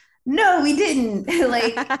like, no, we didn't.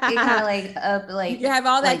 Like, it kind of like up, like you have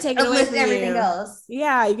all that like, taken away from everything you. Else.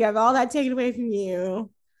 Yeah, you have all that taken away from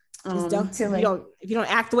you. If you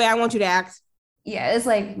don't act the way I want you to act. Yeah, it's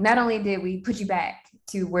like not only did we put you back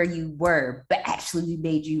to where you were, but actually we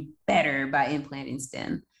made you better by implanting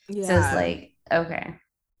STEM. Yeah. So it's like, okay,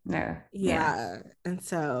 no. Yeah. And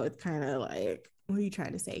so it's kind of like, what are you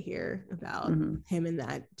trying to say here about him in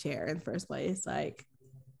that chair in the first place? Like,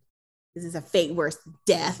 this is a fate worse than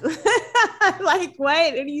death. Like,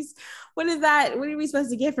 what is that? What are we supposed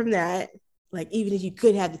to get from that? Like, even if you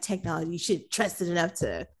could have the technology, you should trust it enough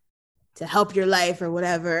to help your life or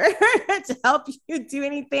whatever, to help you do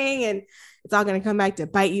anything, and it's all going to come back to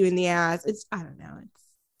bite you in the ass. I don't know.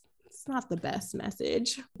 It's not the best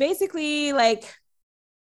message. Basically, like,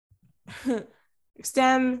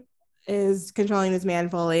 STEM is controlling this man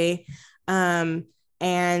fully.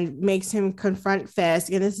 And makes him confront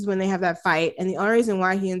Fisk. And this is when they have that fight. And the only reason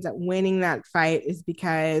why he ends up winning that fight is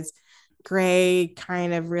because Gray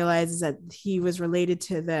kind of realizes that he was related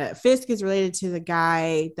to Fisk is related to the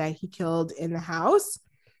guy that he killed in the house.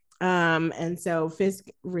 And so Fisk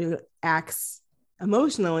reacts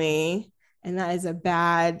emotionally. And that is a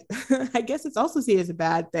bad, I guess it's also seen as a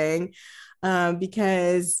bad thing,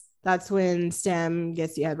 because that's when STEM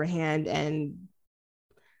gets the upper hand and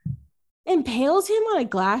impales him on a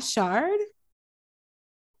glass shard.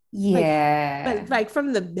 Yeah. But like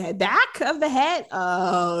from the back of the head.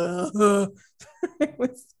 Oh, it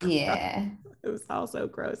was gross. Yeah. It was also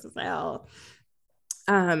gross as hell.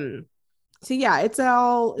 So yeah, it's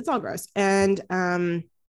all gross. And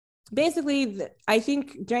basically I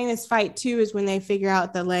think during this fight too is when they figure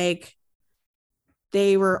out that like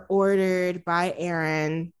they were ordered by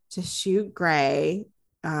Aaron to shoot Gray,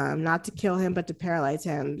 not to kill him, but to paralyze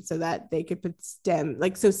him so that they could put STEM,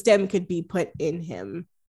 like, so STEM could be put in him.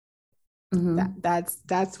 Mm-hmm.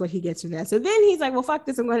 That's what he gets from that. So then he's like, well, fuck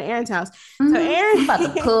this, I'm going to Aaron's house. Mm-hmm. So Aaron, I'm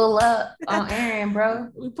about to pull up on Aaron,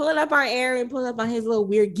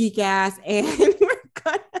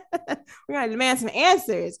 We're gonna demand some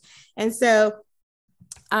answers. And so,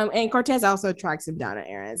 and Cortez also tracks him down at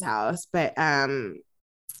Aaron's house, but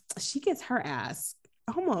she gets her ass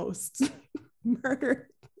almost murdered.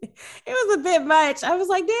 It was a bit much. I was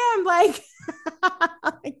like, damn, like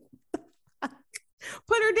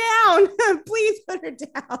put her down. Please put her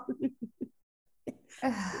down.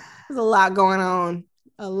 There's a lot going on.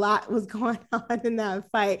 A lot was going on in that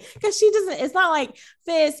fight because she doesn't, it's not like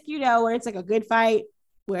Fisk, you know, where it's like a good fight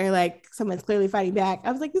where like someone's clearly fighting back.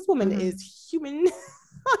 I was like, this woman is human.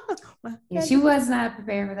 Yeah, she was not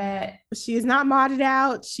prepared for that. She is not modded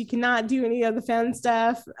out. She cannot do any of the fun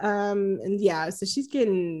stuff. And yeah, so she's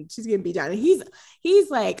getting beat down. And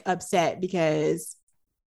he's like upset because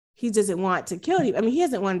he doesn't want to kill you. I mean, he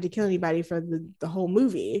hasn't wanted to kill anybody for the whole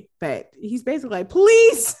movie, but he's basically like,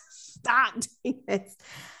 please stop doing this.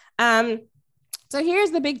 So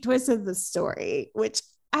here's the big twist of the story, which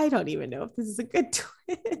I don't even know if this is a good twist.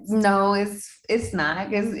 No, it's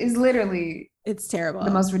not. It's literally it's terrible.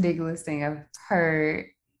 The most ridiculous thing I've heard.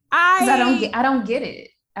 I don't get it.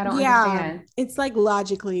 I don't understand. It's like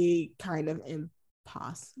logically kind of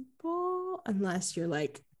impossible unless you're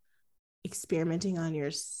like experimenting on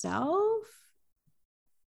yourself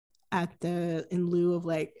in lieu of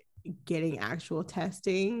like getting actual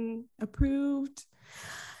testing approved.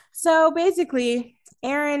 So basically,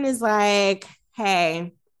 Aaron is like,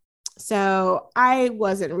 hey, so I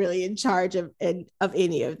wasn't really in charge of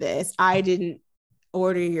any of this. I didn't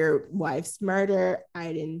order your wife's murder.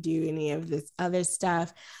 I didn't do any of this other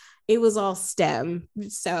stuff. It was all STEM.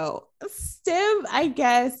 So STEM, I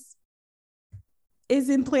guess, is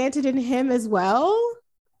implanted in him as well.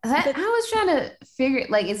 I was trying to figure,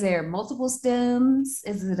 like, is there multiple STEMs?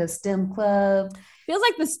 Is it a STEM club? Feels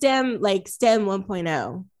like the STEM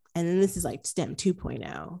 1.0. And then this is like STEM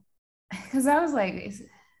 2.0. Because I was like,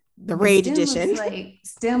 the Rage Edition.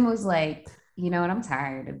 STEM was like, you know what? I'm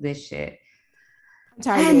tired of this shit. I'm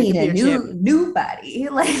tired. I need a new body.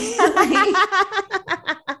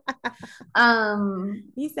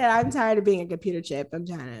 He said, I'm tired of being a computer chip. I'm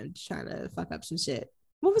trying to fuck up some shit.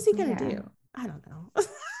 What was he gonna do? I don't know.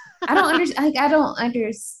 I don't understand. I don't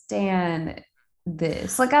understand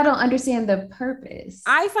this. Like, I don't understand the purpose.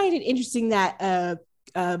 I find it interesting that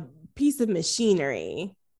a piece of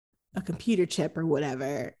machinery, a computer chip or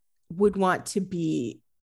whatever, would want to be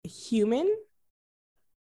human.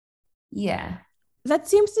 Yeah. That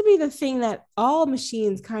seems to be the thing that all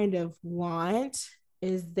machines kind of want,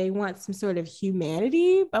 is they want some sort of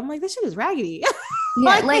humanity. But I'm like, this shit is raggedy.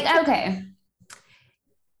 Yeah, like, okay.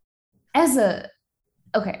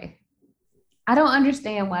 I don't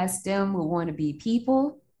understand why STEM would want to be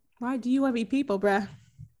people. Why do you want to be people, bruh?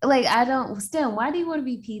 Like, STEM, why do you want to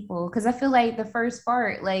be people? Because I feel like the first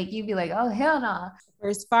part, like, you'd be like, oh, hell no. Nah.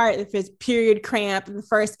 First part, the first period cramp, the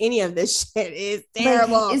first any of this shit is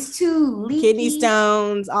terrible. Like, it's too leaky. Kidney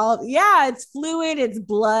stones, it's fluid, it's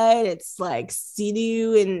blood, it's like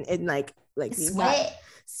sinew and like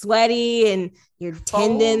sweaty and your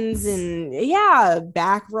tendons and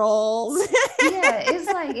back rolls.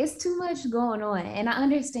 It's like it's too much going on. And I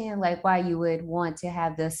understand like why you would want to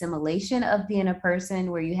have the assimilation of being a person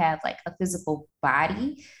where you have like a physical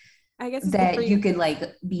body, I guess, that you could like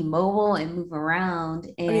be mobile and move around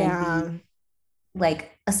and be,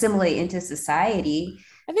 like assimilate into society.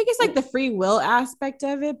 I think it's like the free will aspect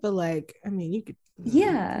of it, but like, I mean, you could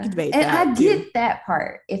and I get that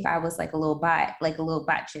part. If I was like a little bot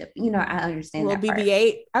chip, you know, I understand that part.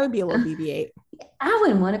 BB-8. I would be a little BB-8. I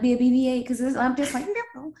wouldn't want to be a BB-8 because I'm just like,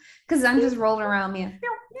 because I'm just rolling around, man.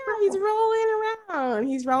 He's rolling around.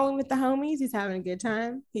 He's rolling with the homies. He's having a good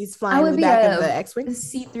time. He's flying in the back of the X-Wing.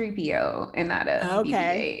 C-3PO and not a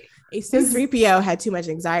BB-8. A C-3PO had too much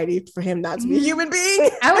anxiety for him not to be a human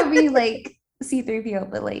being. I would be like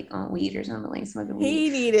C-3PO, but like on weed or something, like smoking weed. He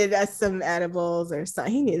needed some edibles or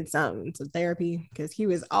something. He needed some therapy because he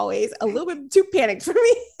was always a little bit too panicked for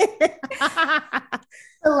me.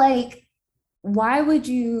 Like, why would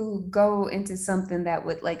you go into something that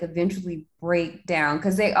would like eventually break down?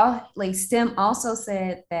 Because they all like STEM also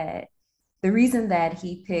said that the reason that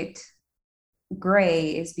he picked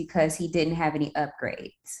Gray is because he didn't have any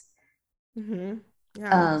upgrades. Mm-hmm.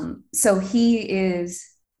 Yeah. So he is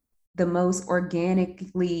the most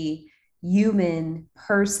organically human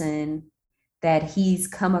person that he's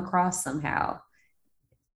come across somehow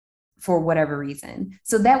for whatever reason.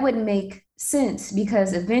 So that wouldn't make sense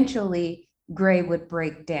because eventually Gray would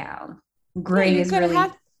break down. Gray is really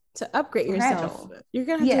have to upgrade yourself. You're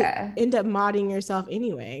gonna have to end up modding yourself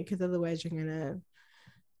anyway, because otherwise you're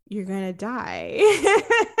gonna die.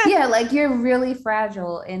 Yeah, like you're really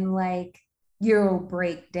fragile and like you'll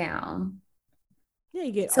break down. Yeah,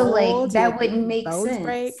 you get So like old, that wouldn't make bones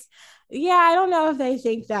break. sense. Yeah, I don't know if they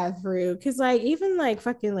think that through. Cause like even like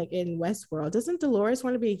fucking like in Westworld, doesn't Dolores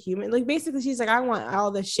want to be a human? Like basically she's like, I want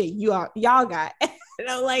all the shit y'all got.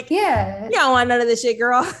 Like Yeah. you don't want none of this shit,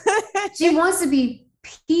 girl. She wants to be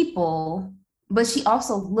people, but she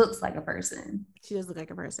also looks like a person. She does look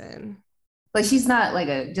like a person. Like she's not like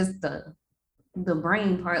a just the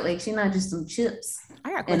brain part. Like she's not just some chips I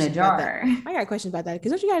got in a questions about jar. that. I got questions about that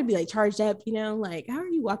because don't you gotta be like charged up? You know, like how are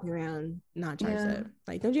you walking around not charged Yeah. up?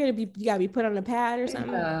 Like don't you gotta be put on a pad or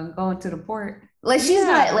something? Going to the port. Like she's Yeah.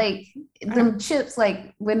 not like them chips.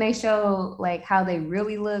 Like when they show like how they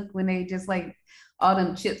really look when they just like all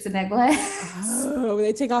them chips in that glass. Oh,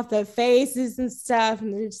 they take off the faces and stuff,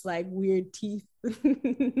 and they're just like weird teeth,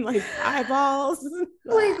 like eyeballs.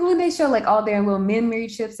 Like when they show like all their little memory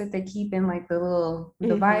chips that they keep in like the little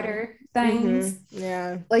divider things.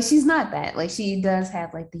 Yeah. Like she's not that. Like she does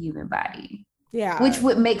have like the human body. Yeah. Which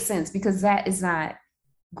would make sense because that is not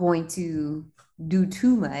going to do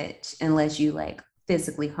too much unless you like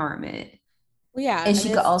physically harm it. Well, yeah. And she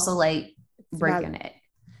could also like break your neck.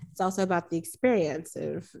 It's also about the experience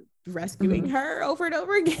of rescuing her over and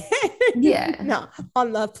over again. Yeah. No,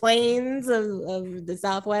 on the plains of the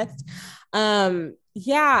Southwest.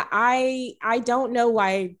 Yeah, I don't know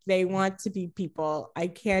why they want to be people. I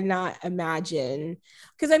cannot imagine.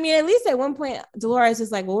 Because I mean, at least at one point, Dolores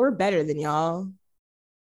is like, well, we're better than y'all.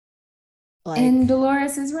 Like, and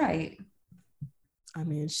Dolores is right. I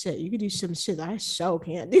mean, shit, you could do some shit I sure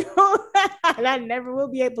can't do. And I never will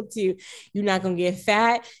be able to. You're not gonna get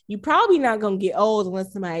fat. You're probably not gonna get old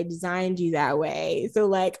unless somebody designed you that way. So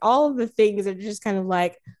like all of the things are just kind of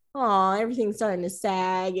like, oh, everything's starting to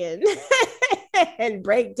sag and and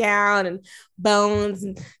break down and bones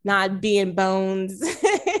and not being bones.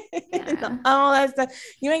 Yeah. All that stuff.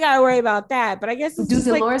 You ain't gotta worry about that. But I guess do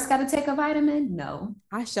Dolores gotta take a vitamin? No.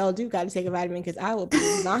 I sure do gotta take a vitamin because I will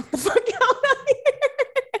be knocked the fuck out of here.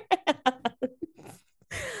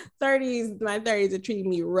 My 30s are treating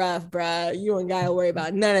me rough, bruh. You ain't gotta worry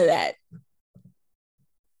about none of that.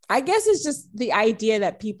 I guess it's just the idea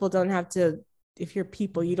that people don't have to, if you're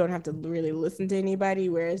people, you don't have to really listen to anybody.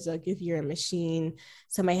 Whereas like if you're a machine,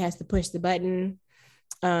 somebody has to push the button.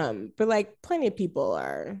 But like plenty of people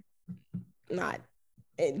are not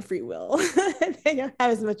in free will. They don't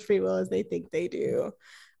have as much free will as they think they do.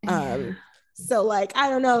 So like, I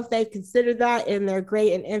don't know if they've considered that in their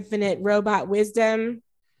great and infinite robot wisdom.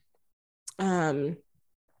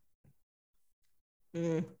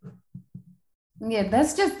 Yeah,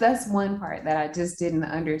 that's one part that I just didn't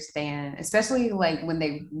understand, especially like when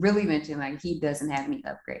they really mentioned like he doesn't have any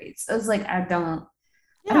upgrades. I was like, I don't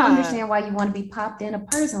understand why you want to be popped in a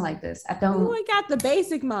person like this. I don't. You got the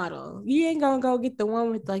basic model. You ain't gonna go get the one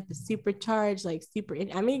with like the supercharged, like super.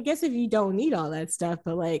 I mean, I guess if you don't need all that stuff,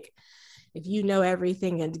 but like if you know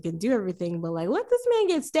everything and can do everything, but like let this man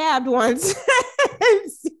get stabbed once.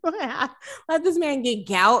 Let this man get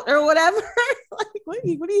gout or whatever. Like what are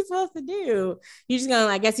you supposed to do? You're just gonna,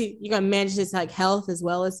 I guess you're gonna manage his like health as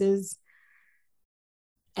well as his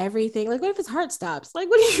everything. Like what if his heart stops? Like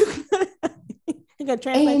what are you gonna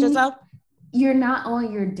transplant yourself? You're not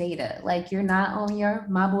on your data. Like you're not on your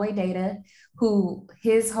my boy Data, who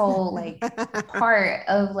his whole like part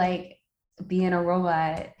of like being a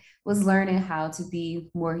robot was learning how to be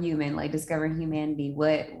more human, like discovering humanity,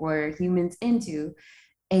 what were humans into,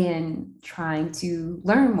 and trying to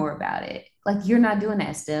learn more about it. Like you're not doing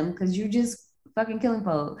that, STEM, because you're just fucking killing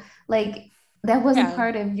folk. Like that wasn't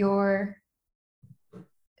part of your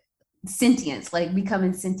sentience, like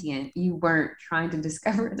becoming sentient. You weren't trying to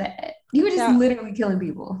discover that. You were just literally killing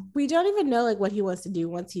people. We don't even know like what he wants to do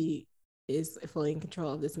once he is fully in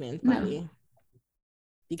control of this man's body. No.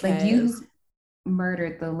 Because like you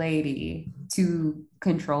murdered the lady to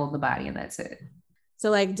control the body, and that's it. So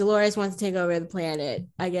like Dolores wants to take over the planet.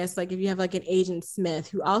 I guess like if you have like an Agent Smith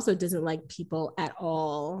who also doesn't like people at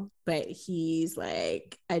all, but he's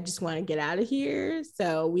like, I just want to get out of here.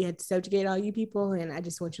 So we had to subjugate all you people and I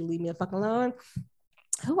just want you to leave me the fuck alone.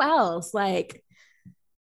 Who else? Like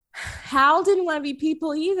Hal didn't want to be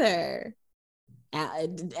people either.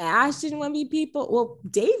 Ash didn't want to be people. Well,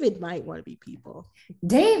 David might want to be people.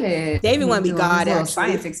 David want to be God. Actually,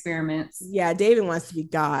 science experiments. Yeah, David wants to be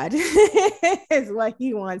God. Is what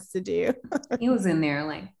he wants to do. He was in there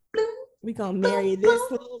like, we gonna marry this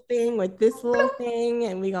little thing with this little thing,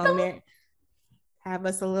 and we gonna have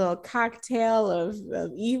us a little cocktail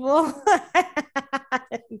of evil,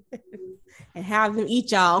 and have them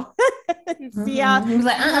eat y'all. See how he was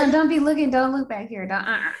like, don't be looking, don't look back here,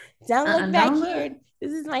 don't look back here.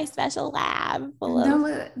 This is my special lab.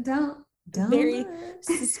 Don't Don't very look.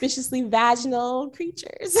 suspiciously vaginal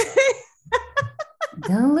creatures.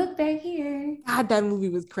 Don't look back here. God, that movie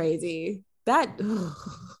was crazy. That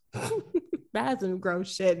that's some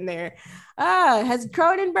gross shit in there. Has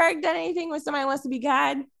Cronenberg done anything with Somebody Wants to Be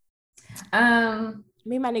God?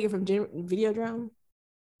 Me and my nigga from Videodrome.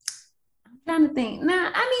 I'm trying to think.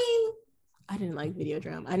 Nah, I didn't like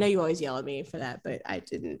Videodrome. I know you always yell at me for that, but I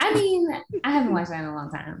didn't. I haven't watched that in a long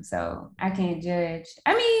time, so I can't judge.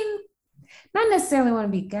 Not necessarily want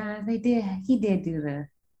to be God. He did do the.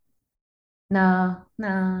 No.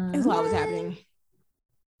 There's a lot was happening.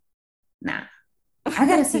 Nah. I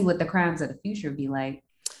gotta see what the Crimes of the Future be like.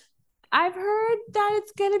 I've heard that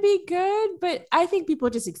it's gonna be good, but I think people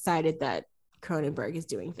are just excited that Cronenberg is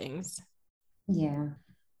doing things. Yeah.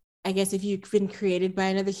 I guess if you've been created by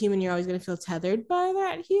another human, you're always gonna feel tethered by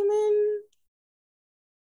that human.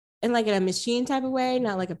 And like in a machine type of way,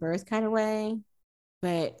 not like a birth kind of way.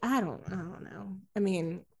 But I don't know. I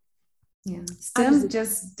mean, yeah. STEM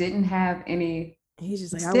just didn't have any. He's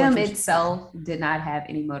just like, STEM itself did not have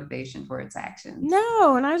any motivation for its actions.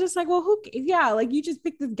 No, and I was just like, well, like you just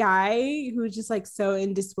picked this guy who's just like so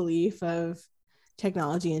in disbelief of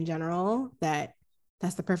technology in general that's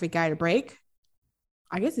the perfect guy to break.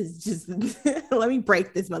 I guess it's just let me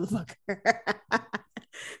break this motherfucker.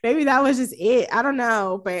 Maybe that was just it. I don't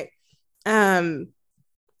know, but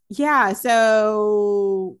yeah.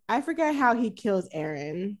 So I forgot how he kills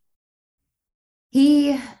Aaron.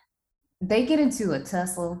 They get into a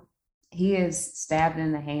tussle. He is stabbed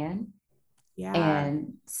in the hand. Yeah.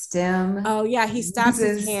 And STEM. Oh yeah, he stabs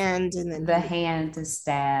his hand and then the hand to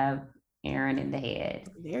stab Aaron in the head.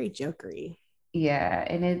 Very jokery. Yeah,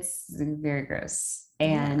 and it's very gross.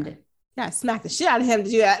 And yeah, smack the shit out of him to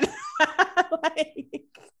do that.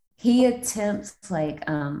 He attempts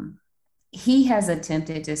he has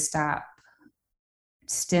attempted to stop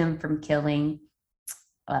STEM from killing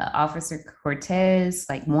Officer Cortez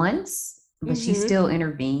once, but she still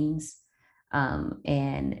intervenes,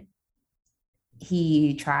 and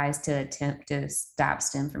he tries to attempt to stop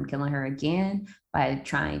STEM from killing her again by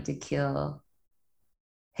trying to kill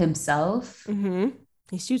himself.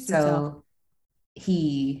 He shoots himself.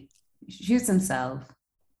 He shoots himself,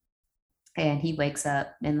 and he wakes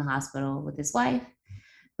up in the hospital with his wife.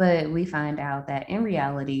 But we find out that in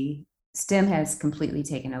reality, STEM has completely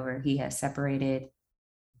taken over. He has separated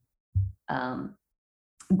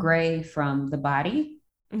Gray from the body.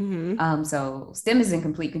 So STEM is in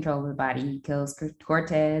complete control of the body. He kills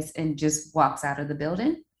Cortez and just walks out of the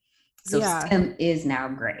building. So STEM is now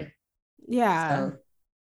Gray. Yeah. So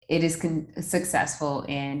it is successful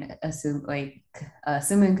in assuming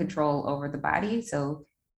control over the body. So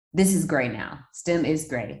this is Gray now. STEM is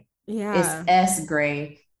Gray. Yeah. It's S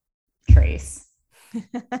Gray Trace.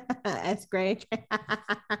 S Gray.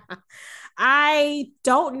 I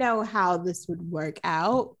don't know how this would work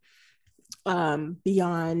out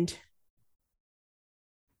beyond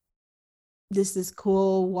this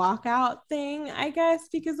cool walkout thing, I guess,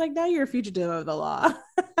 because now you're a fugitive of the law.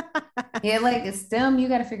 Yeah, STEM, you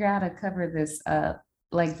got to figure out how to cover this up.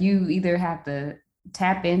 You either have to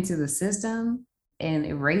tap into the system and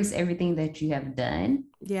erase everything that you have done.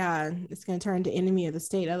 Yeah, it's going to turn to enemy of the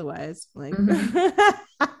state otherwise. I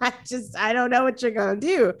don't know what you're going to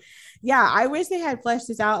do. Yeah, I wish they had fleshed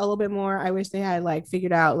this out a little bit more. I wish they had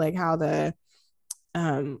figured out how the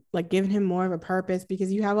giving him more of a purpose,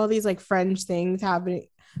 because you have all these fringe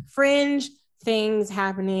things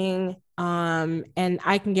happening. And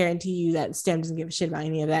I can guarantee you that STEM doesn't give a shit about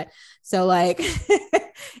any of that. So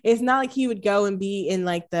it's not like he would go and be in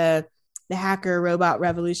the hacker robot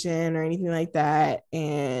revolution or anything like that,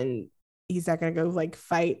 and he's not gonna go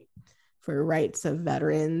fight for rights of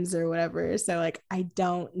veterans or whatever. So I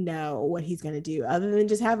don't know what he's gonna do other than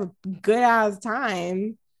just have a good ass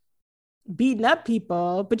time beating up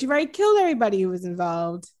people, but you've already killed everybody who was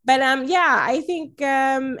involved. But I think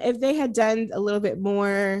if they had done a little bit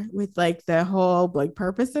more with the whole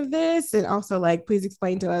purpose of this, and also please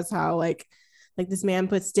explain to us how this man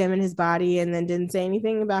put STEM in his body and then didn't say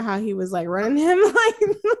anything about how he was running him,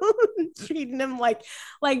 treating him like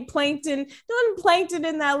plankton, doing plankton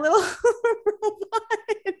in that little robot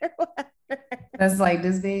or whatever. That's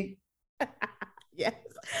this big. Yes.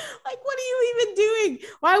 What are you even doing?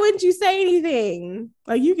 Why wouldn't you say anything?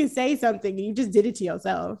 You can say something, you just did it to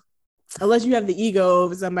yourself. Unless you have the ego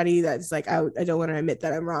of somebody that's I don't want to admit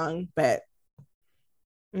that I'm wrong. But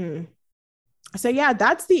so yeah,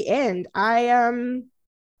 that's the end. I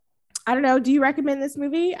don't know. Do you recommend this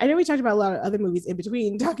movie? I know we talked about a lot of other movies in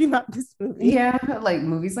between talking about this movie. Yeah,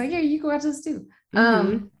 movies yeah, you can watch this too.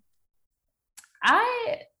 I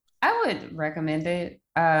would recommend it.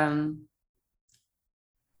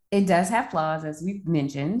 it does have flaws, as we've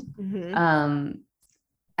mentioned. Mm-hmm.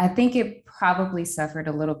 I think it probably suffered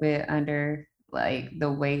a little bit under like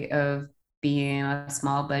the weight of being a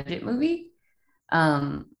small budget movie.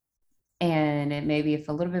 Um, and it maybe if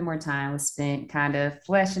a little bit more time was spent kind of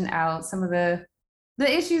fleshing out some of the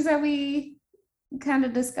issues that we kind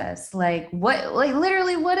of discussed, like what, like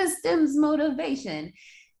literally, what is STEM's motivation?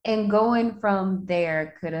 And going from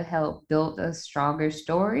there could have helped build a stronger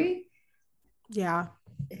story. Yeah.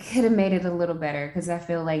 It could have made it a little better because I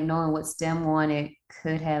feel like knowing what STEM wanted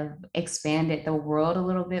could have expanded the world a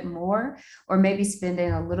little bit more, or maybe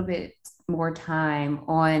spending a little bit more time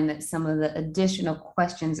on some of the additional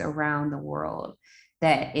questions around the world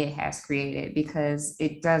that it has created, because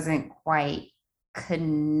it doesn't quite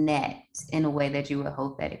connect in a way that you would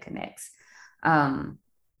hope that it connects.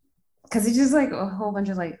 Because it's just like a whole bunch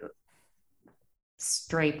of like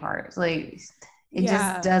stray parts. Like it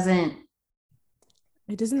just doesn't.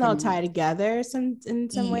 It doesn't all tie together in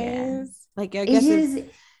some ways. Like I It guess just,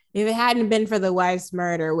 if it hadn't been for the wife's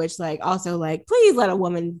murder, which like also like please let a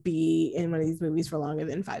woman be in one of these movies for longer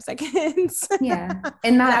than 5 seconds. yeah,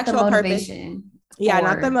 and not the actual motivation. Purpose. Yeah, or,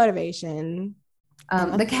 not the motivation.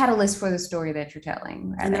 The catalyst for the story that you're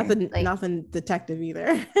telling, rather. And nothing detective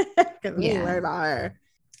either, because we learn about her.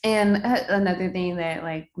 And another thing that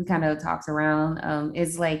like we kind of talked around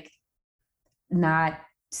is like not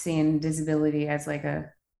seeing disability as like a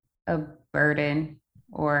burden,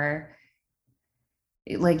 or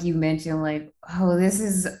like you mentioned, like, oh, this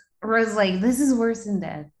is worse than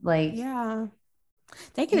death. Like, yeah,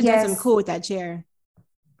 they could have done something cool with that chair.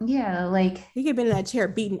 Yeah, like he could have been in that chair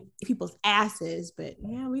beating people's asses, but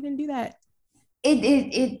yeah, we didn't do that.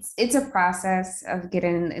 It's a process of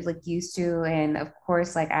getting like used to, and of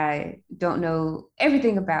course, like I don't know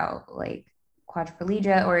everything about like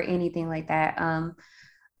quadriplegia or anything like that.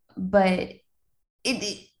 But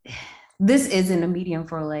this isn't a medium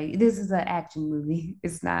for like, this is an action movie.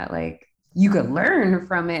 It's not like you could learn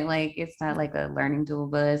from it. Like it's not like a learning tool,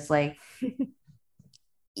 but it's like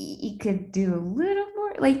you could do a little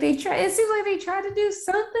more. Like it seems like they try to do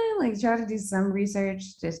something, like try to do some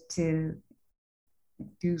research just to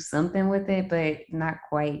do something with it, but not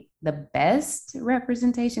quite the best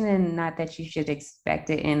representation. And not that you should expect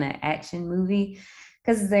it in an action movie,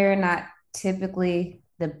 because they're not typically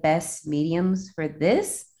the best mediums for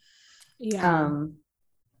this. Yeah.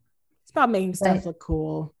 It's about making stuff look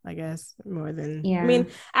cool, I guess, more than I mean,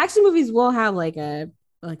 action movies will have like a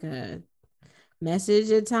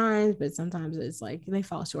message at times, but sometimes it's like they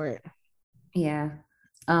fall short. Yeah.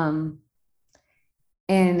 And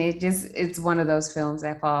it's one of those films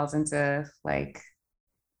that falls into like,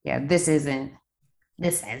 yeah, this isn't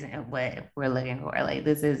what we're looking for. Like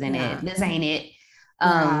this isn't it. This ain't it.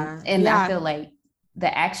 And I feel like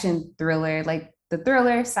the action thriller, like the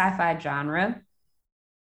thriller sci-fi genre,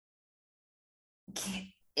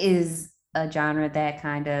 is a genre that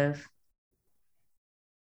kind of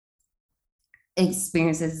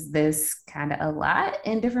experiences this kind of a lot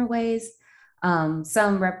in different ways.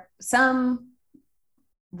 Some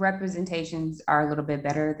representations are a little bit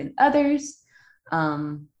better than others.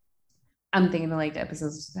 I'm thinking of like the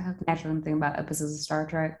episodes, naturally I'm thinking about episodes of Star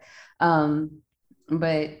Trek.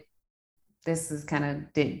 But this is kind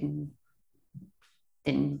of didn't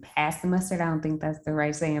pass the mustard. I don't think that's the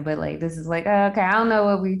right saying, but like this is like, okay, I don't know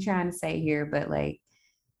what we're trying to say here, but like,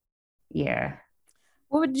 yeah.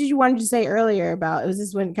 What did you want to say earlier about? Was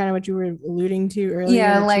this when kind of what you were alluding to earlier?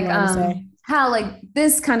 Yeah, like how like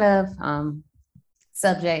this kind of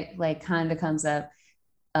subject like kind of comes up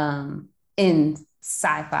in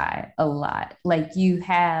sci-fi a lot. Like you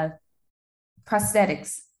have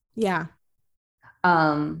prosthetics. Yeah.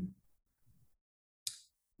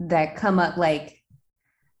 That come up like,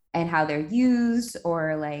 and how they're used,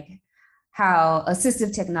 or like how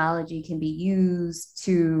assistive technology can be used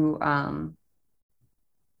to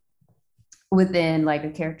within like a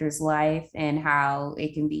character's life, and how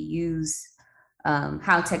it can be used,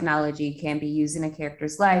 how technology can be used in a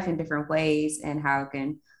character's life in different ways, and how it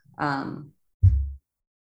can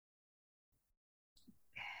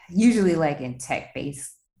usually like in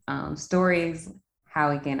tech-based stories, how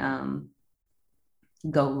it can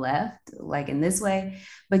go left like in this way,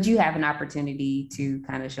 but you have an opportunity to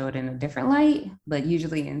kind of show it in a different light. But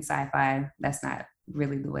usually in sci-fi, that's not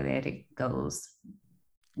really the way that it goes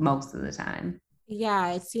most of the time.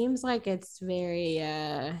 Yeah, it seems like it's very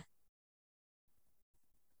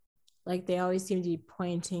like they always seem to be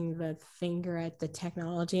pointing the finger at the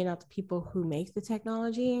technology, not the people who make the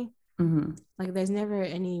technology. Mm-hmm. Like there's never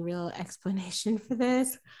any real explanation for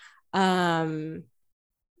this,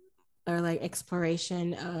 or like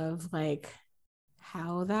exploration of like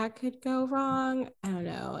how that could go wrong. I don't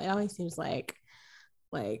know. It always seems like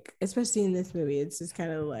especially in this movie, it's just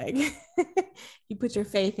kind of like you put your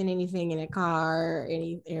faith in anything in a car,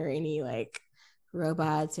 any like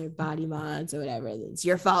robots or body mods or whatever, it's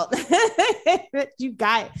your fault. you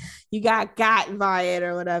got by it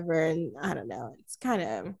or whatever. And I don't know. It's kind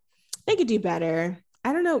of, they could do better.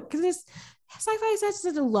 I don't know, because this sci-fi has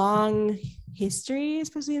such a long history,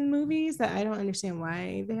 especially in movies, that I don't understand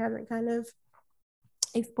why they haven't kind of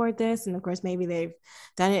explored this. And of course, maybe they've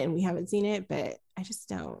done it and we haven't seen it, but I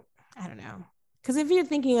don't know. Because if you're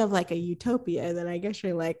thinking of like a utopia, then I guess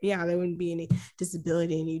you're like, yeah, there wouldn't be any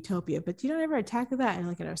disability in utopia, but you don't ever tackle that in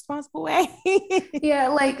like a responsible way. Yeah,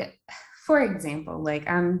 like for example, like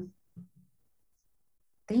I'm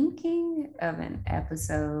thinking of an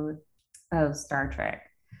episode of Star Trek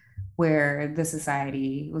where the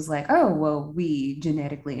society was like, oh, well, we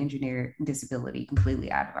genetically engineered disability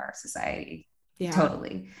completely out of our society. Yeah.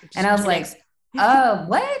 Totally. And I was like,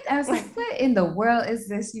 what? I was like, what in the world is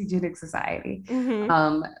this eugenic society?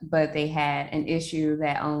 Mm-hmm. But they had an issue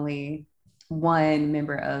that only one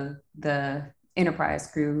member of the Enterprise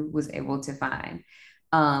crew was able to find.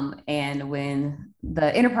 And when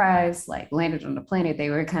the Enterprise like landed on the planet, they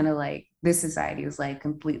were kind of like, this society was like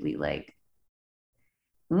completely like,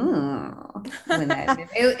 when that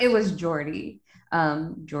it was Geordi.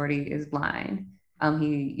 Geordi is blind.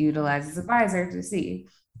 He utilizes a visor to see.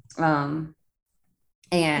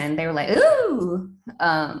 And they were like, ooh.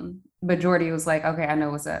 But Geordi was like, okay, I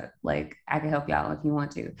know what's up. Like, I can help y'all if you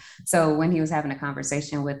want to. So when he was having a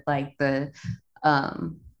conversation with like the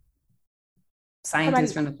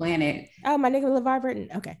scientists from the planet. Oh, my nigga LeVar Burton.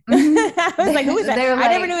 Okay. Mm-hmm. I was like, who is that? I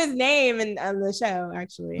never knew his name on the show,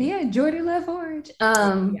 actually. Yeah, Geordi LaForge.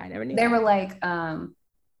 Yeah, I never knew. They were like,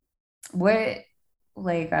 what,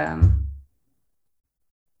 like,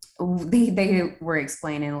 they were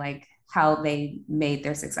explaining like how they made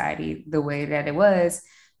their society the way that it was,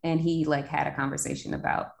 and he like had a conversation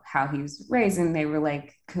about how he was raised, and they were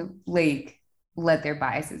like let their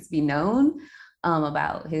biases be known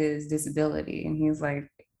about his disability, and he's like,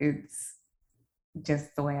 it's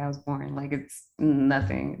just the way I was born, like it's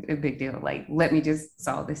nothing a big deal, like let me just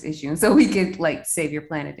solve this issue and so we could like save your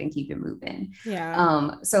planet and keep it moving.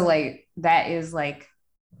 Yeah. So like that is like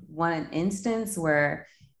one instance where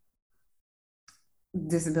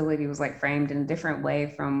disability was like framed in a different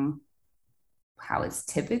way from how it's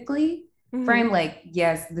typically framed. Like,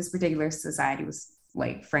 yes, this particular society was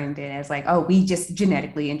like framed it as like, oh, we just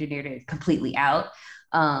genetically engineered it completely out.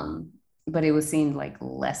 But it was seen like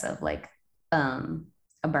less of like a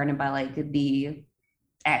burden by like the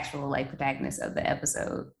actual like protagonist of the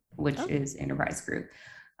episode, which is Enterprise Group.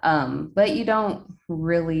 But you don't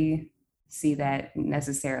really see that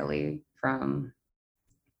necessarily from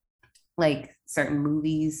like certain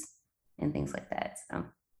movies and things like that. So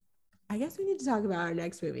I guess we need to talk about our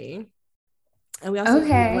next movie. And we also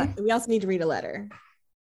need to read a letter.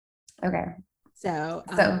 Okay. So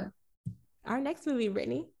our next movie,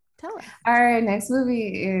 Brittany, tell us. Our next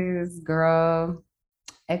movie is Girl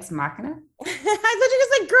Ex Machina. I thought you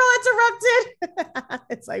were like Girl Interrupted.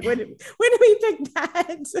 It's like, when did we pick that?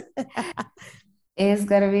 It's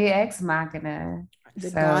gonna be Ex Machina. The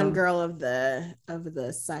Gone Girl of the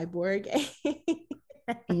cyborg.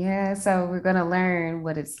 Yeah, so we're gonna learn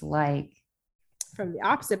what it's like from the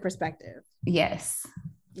opposite perspective. Yes.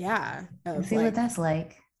 Yeah. See like what that's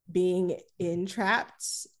like. Being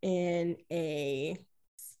entrapped in a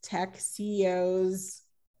tech CEO's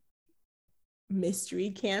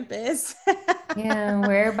mystery campus. Yeah,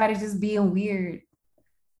 where everybody's just being weird.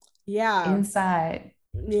 Yeah. Inside.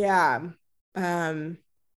 Yeah.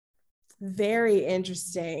 Very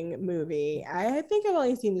interesting movie. I think I've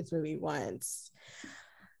only seen this movie once.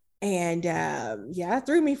 And it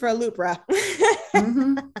threw me for a loop, bro.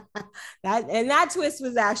 Mm-hmm. that twist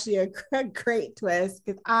was actually a great twist,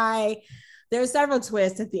 because there were several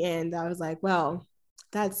twists at the end. I was like, well,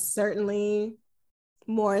 that's certainly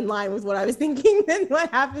more in line with what I was thinking than what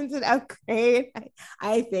happens in Upgrade,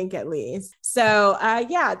 I think, at least. So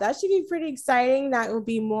that should be pretty exciting. That will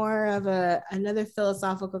be more of another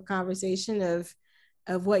philosophical conversation of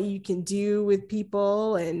what you can do with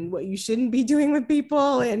people and what you shouldn't be doing with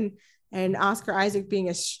people, and Oscar Isaac being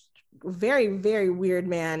a very, very weird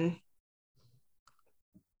man.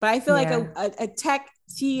 But I feel like a tech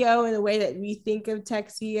CEO, in the way that we think of tech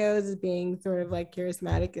CEOs, as being sort of like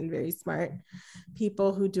charismatic and very smart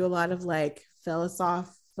people who do a lot of like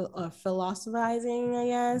philosophizing, I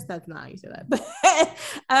guess. That's not how you say that. But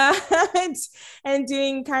and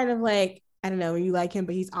doing kind of like, I don't know, you like him,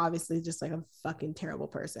 but he's obviously just like a fucking terrible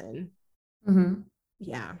person. Mm-hmm.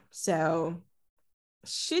 Yeah. So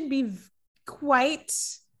should be quite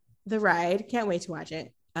the ride. Can't wait to watch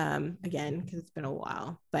it again because it's been a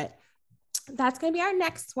while. But that's going to be our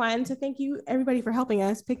next one. So thank you everybody for helping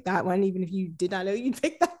us pick that one, even if you did not know you'd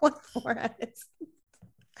pick that one for us.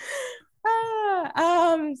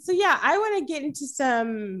 So yeah, I want to get into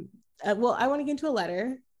some. I want to get into a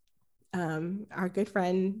letter. Our good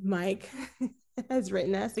friend Mike has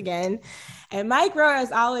written us again, and Mike wrote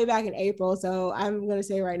us all the way back in April. So I'm going to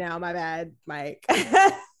say right now, my bad, Mike.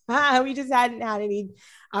 We just hadn't had any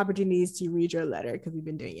opportunities to read your letter because we've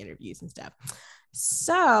been doing interviews and stuff.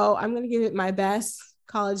 So I'm going to give it my best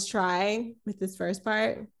college try with this first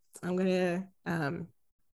part. I'm going to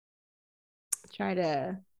try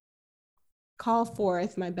to call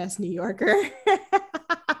forth my best New Yorker.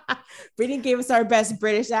 Brittany gave us our best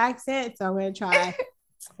British accent, so I'm going to try.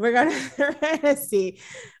 We're going to see.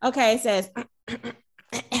 Okay, it says,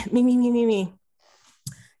 me.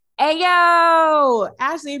 Hey, yo,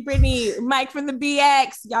 Ashley, Brittany, Mike from the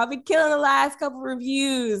BX. Y'all been killing the last couple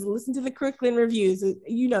reviews. Listen to the Crooklyn reviews.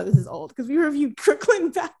 You know this is old because we reviewed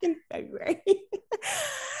Crooklyn back in February.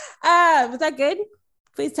 Was that good?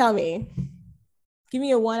 Please tell me. Give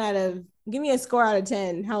me a score out of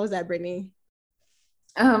 10. How was that, Brittany?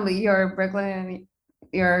 Your Brooklyn,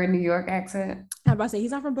 your New York accent. I'm about to say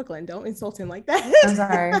he's not from Brooklyn. Don't insult him like that. I'm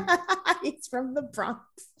sorry. He's from the Bronx.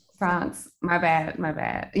 My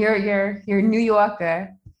bad. You're New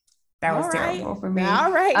Yorker. That was terrible for me.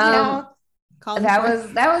 All right. That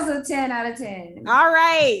was a 10 out of 10. All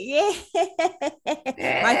right. Yeah.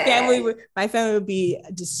 My family would be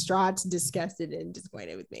distraught, disgusted, and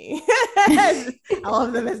disappointed with me. All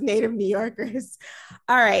of them as native New Yorkers.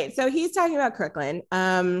 All right. So he's talking about Crooklyn.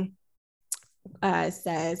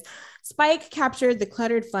 Says Spike captured the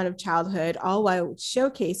cluttered fun of childhood, all while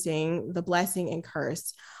showcasing the blessing and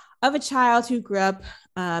curse of a child who grew up,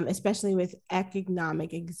 especially with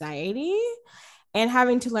economic anxiety and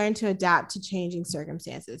having to learn to adapt to changing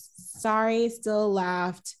circumstances. Sorry, still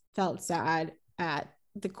laughed, felt sad at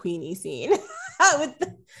the Queenie scene with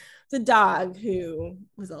the dog who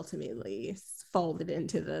was ultimately folded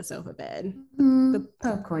into the sofa bed.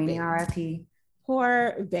 Poor Queenie, R.I.P.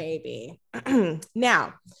 Poor baby.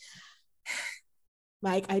 Now,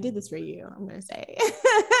 Mike, I did this for you, I'm going to say.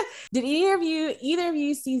 Did either of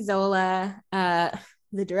you see Zola,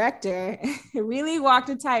 the director, really walked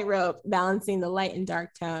a tightrope balancing the light and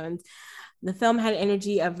dark tones? The film had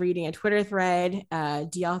energy of reading a Twitter thread.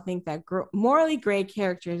 Do y'all think that morally gray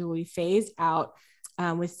characters will be phased out,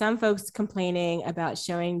 with some folks complaining about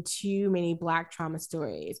showing too many Black trauma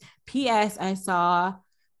stories? P.S. I saw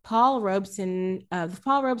Paul Robeson, the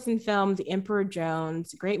Paul Robeson film, The Emperor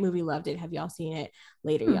Jones. Great movie, loved it. Have y'all seen it?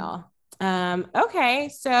 Later, y'all. Okay,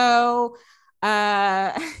 so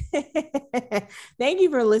thank you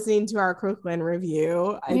for listening to our Crooklyn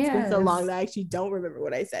review. It's been so long that I actually don't remember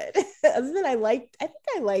what I said. Other than I think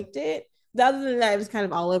I liked it. Other than that, it was kind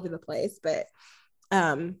of all over the place, but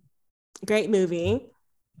great movie.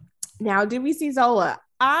 Now, did we see Zola?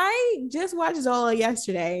 I just watched Zola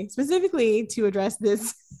yesterday, specifically to address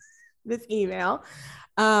this email.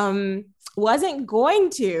 Wasn't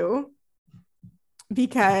going to,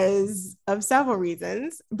 because of several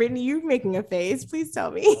reasons. Brittany, you're making a face. Please tell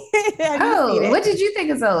me. What did you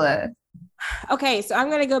think of Zola? Okay, so I'm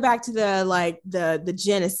going to go back to the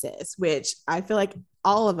genesis, which I feel like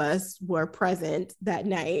all of us were present that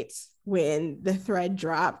night when the thread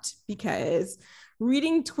dropped, because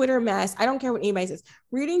reading Twitter mess, I don't care what anybody says,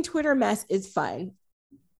 reading Twitter mess is fun.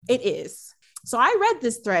 It is. So I read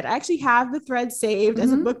this thread. I actually have the thread saved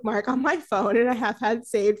as a bookmark on my phone, and I have had it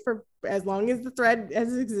saved for as long as the thread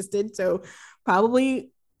has existed. So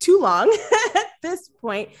probably too long at this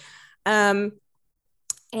point. I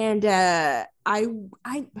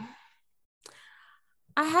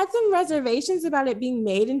had some reservations about it being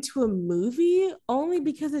made into a movie, only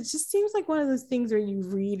because it just seems like one of those things where you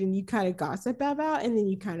read and you kind of gossip about and then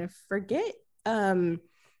you kind of forget.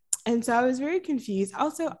 And so I was very confused.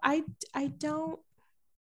 Also, I don't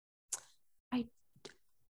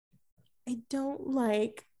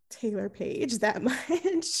like Taylor Page that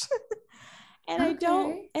much. And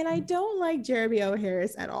okay. I don't like Jeremy O.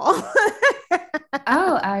 Harris at all.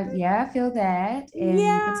 I feel that. And you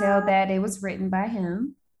can tell that it was written by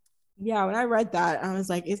him. Yeah, when I read that, I was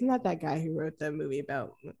like, isn't that guy who wrote the movie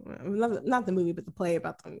about, not the movie, but the play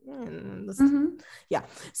about them? Yeah.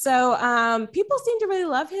 So people seem to really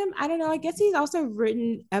love him. I don't know. I guess he's also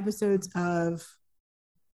written episodes of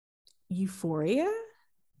Euphoria.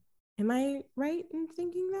 Am I right in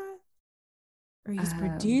thinking that? Or he's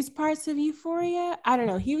produced parts of Euphoria? I don't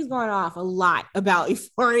know. He was going off a lot about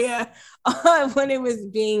Euphoria when it was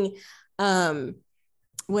being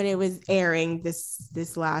when it was airing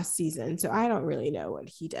this last season. So I don't really know what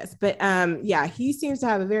he does. But yeah, he seems to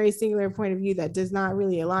have a very singular point of view that does not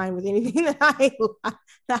really align with anything that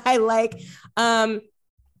I like. And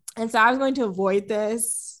so I was going to avoid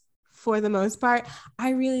this for the most part. I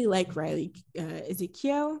really like Riley. Is it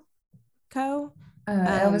Ko?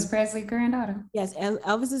 Elvis Presley's granddaughter. Yes,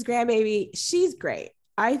 Elvis's grandbaby. She's great.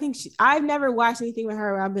 I think I've never watched anything with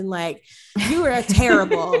her where I've been like, you are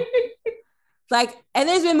terrible. Like, and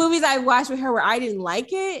there's been movies I've watched with her where I didn't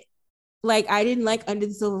like it. Like, I didn't like Under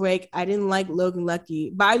the Silver Lake. I didn't like Logan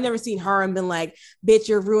Lucky, but I've never seen her and been like, bitch,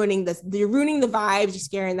 you're ruining this. You're ruining the vibes. You're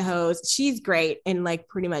scaring the host. She's great in like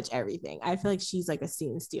pretty much everything. I feel like she's like a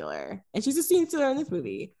scene stealer, and she's a scene stealer in this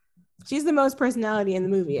movie. She's the most personality in the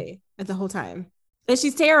movie at the whole time. And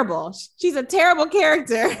she's terrible. She's a terrible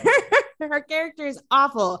character. Her character is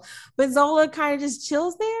awful, but Zola kind of just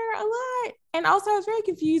chills there a lot. And also I was very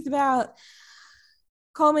confused about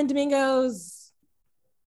Coleman Domingo's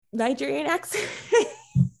Nigerian accent.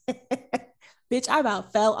 Bitch, I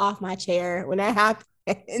about fell off my chair when that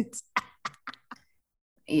happened.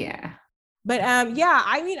 Yeah. But yeah,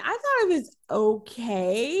 I mean, I thought it was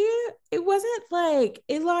okay. It wasn't like,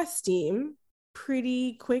 it lost steam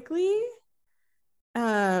pretty quickly.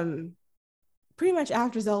 Pretty much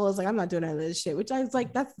after Zola was like, I'm not doing none of this shit, which I was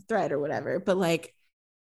like, that's the threat or whatever. But like,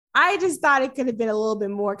 I just thought it could have been a little bit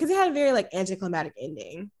more, because it had a very like anticlimactic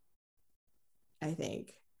ending, I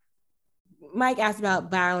think. Mike asked about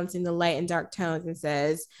balancing the light and dark tones and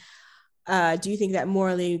says, do you think that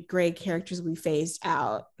morally gray characters will be phased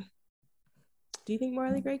out? Do you think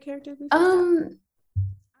morally gray characters will be phased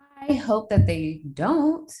out? I hope that they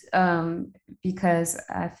don't, because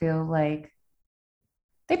I feel like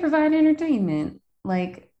they provide entertainment.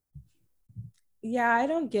 Like, yeah, I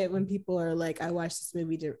don't get when people are like, I watched this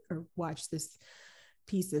movie or watch this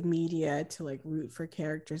piece of media to like root for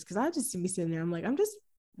characters, because I just be sitting there, I'm like, I'm just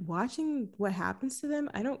watching what happens to them.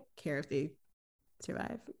 I don't care if they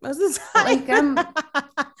survive most of the time. Like,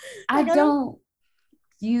 I don't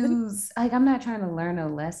use, like, I'm not trying to learn a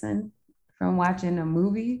lesson from watching a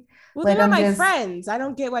movie. Well, like, they're not my friends. I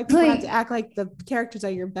don't get why people like, have to act like the characters are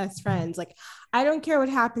your best friends. Like, I don't care what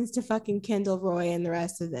happens to fucking Kendall Roy and the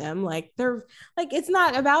rest of them. Like, they're like, it's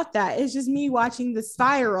not about that. It's just me watching the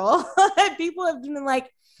spiral. People have been like,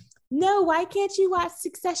 no, why can't you watch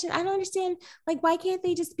Succession? I don't understand. Like, why can't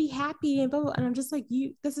they just be happy and blah, blah. And I'm just like,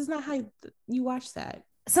 this is not how you watch that.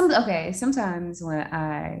 Sometimes when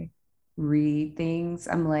I read things,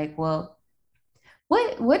 I'm like, well,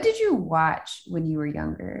 what did you watch when you were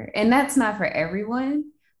younger? And that's not for everyone,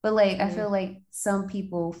 but like, I feel like some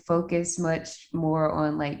people focus much more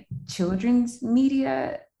on like children's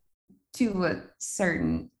media to a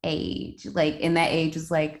certain age. Like, and that age was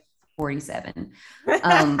like 47.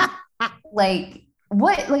 Like,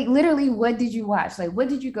 literally, what did you watch? Like, what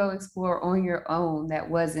did you go explore on your own that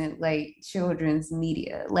wasn't like children's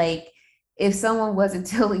media? Like, if someone wasn't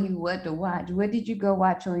telling you what to watch, what did you go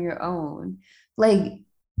watch on your own? Like,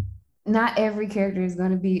 not every character is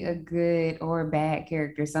going to be a good or bad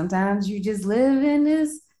character. Sometimes you just live in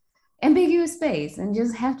this ambiguous space and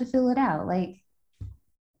just have to fill it out. Like,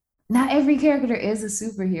 not every character is a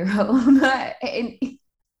superhero. And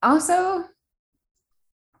also,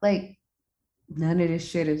 like, none of this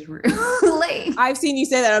shit is real. Like, I've seen you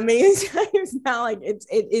say that a million times now. Like, it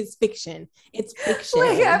is fiction. It's fiction.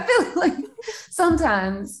 Like, I feel like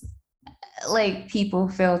sometimes, like, people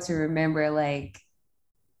fail to remember, like,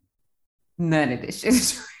 none of this shit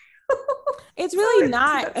is real. It's really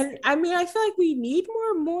not. And I mean, I feel like we need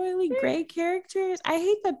more morally gray characters. I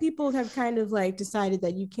hate that people have kind of like decided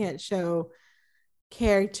that you can't show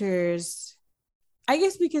characters, I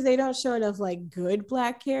guess because they don't show enough like good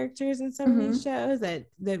black characters in some of these shows, that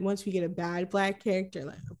once we get a bad black character,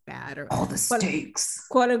 like a bad or all the stakes,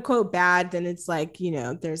 quote unquote bad, then it's like, you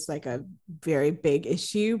know, there's like a very big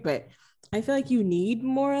issue. But I feel like you need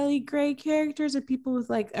morally gray characters or people with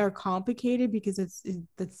like are complicated, because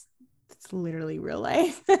it's literally real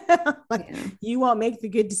life. Like, you won't make the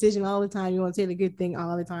good decision all the time. You won't say the good thing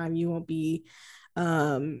all the time. You won't be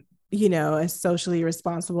you know, as socially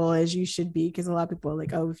responsible as you should be, because a lot of people are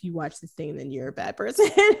like, oh, if you watch this thing, then you're a bad person.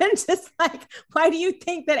 And just like, why do you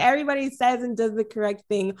think that everybody says and does the correct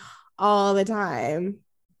thing all the time?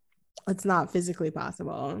 It's not physically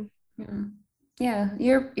possible. Yeah,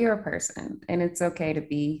 you're a person, and it's okay to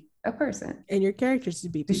be a person, and your characters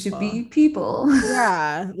should be people. Should be people.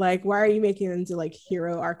 Yeah, like, why are you making them into like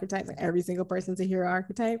hero archetypes? Like, every single person's a hero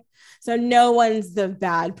archetype, so no one's the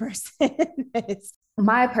bad person.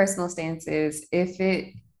 My personal stance is, if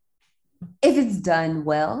it's done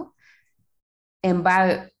well, and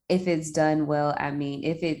by if it's done well, I mean,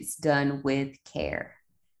 if it's done with care.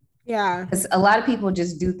 Yeah. Because a lot of people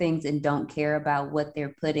just do things and don't care about what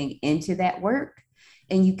they're putting into that work.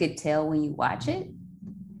 And you could tell when you watch it.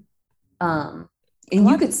 And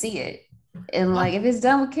you could see it. And like, if it's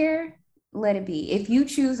done with care, let it be. If you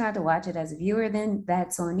choose not to watch it as a viewer, then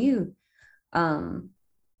that's on you.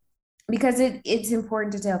 Because it's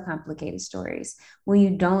important to tell complicated stories. When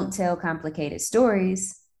you don't tell complicated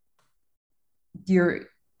stories, you're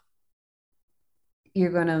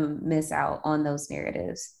gonna miss out on those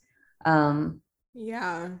narratives.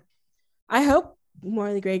 Yeah. I hope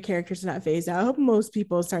morally great characters are not phased out. I hope most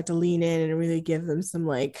people start to lean in and really give them some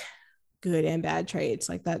like good and bad traits.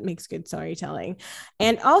 Like that makes good storytelling.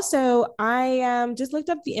 And also, I just looked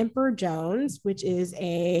up The Emperor Jones, which is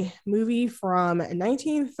a movie from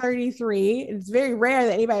 1933. It's very rare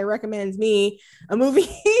that anybody recommends me a movie.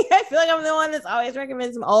 I feel like I'm the one that's always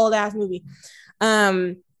recommends some old ass movie.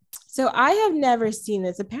 So I have never seen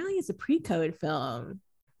this. Apparently, it's a pre-code film.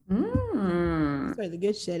 That's where the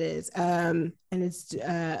good shit is. And it's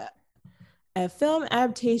a film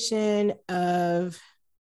adaptation of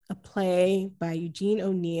a play by Eugene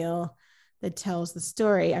O'Neill that tells the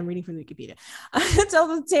story. I'm reading from Wikipedia. It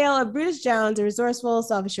tells the tale of Brutus Jones, a resourceful,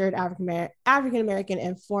 self-assured African-American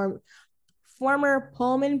and former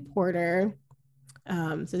Pullman porter.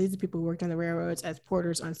 So these are people who worked on the railroads as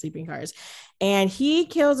porters on sleeping cars. And he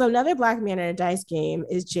kills another Black man in a dice game,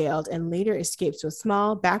 is jailed, and later escapes to a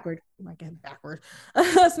small a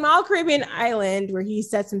small Caribbean island where he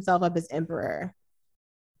sets himself up as emperor.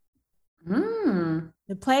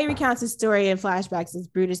 The play recounts his story in flashbacks as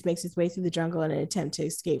Brutus makes his way through the jungle in an attempt to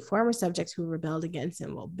escape former subjects who rebelled against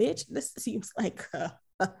him. Well, bitch, this seems like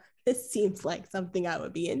something I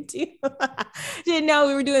would be into. Didn't know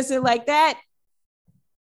we were doing something like that.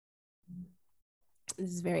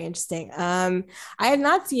 This is very interesting. I have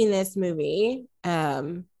not seen this movie.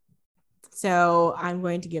 So I'm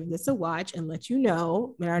going to give this a watch and let you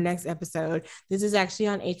know in our next episode. This is actually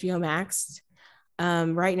on HBO Max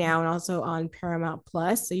right now and also on Paramount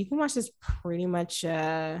Plus. So you can watch this pretty much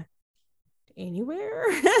anywhere.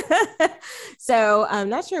 So I'm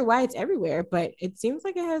not sure why it's everywhere, but it seems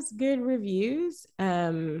like it has good reviews.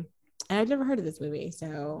 And I've never heard of this movie.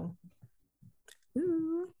 So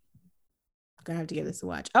gonna have to give this a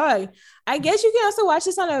watch. Oh, I guess you can also watch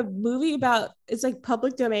this on a movie about, it's like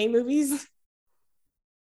public domain movies.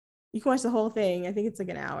 You can watch the whole thing. I think it's like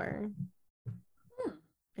an hour.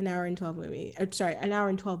 An hour and 12 movie. Or sorry, an hour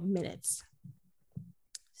and 12 minutes.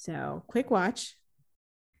 So quick watch.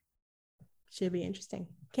 Should be interesting.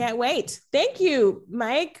 Can't wait. Thank you,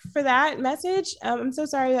 Mike, for that message. I'm so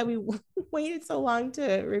sorry that we waited so long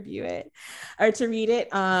to review it or to read it.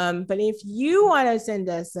 But if you want to send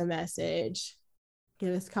us a message,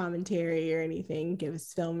 give us commentary or anything, give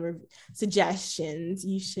us film suggestions,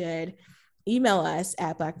 you should email us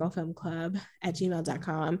at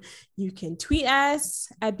blackgirlfilmclub@gmail.com. You can tweet us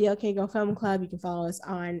at BLKGirlFilmClub. You can follow us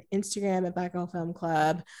on Instagram at Black Girl Film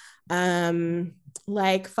Club.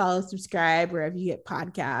 Like, follow, subscribe wherever you get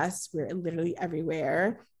podcasts. We're literally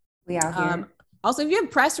everywhere. We out here. Also, if you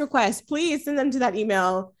have press requests, please send them to that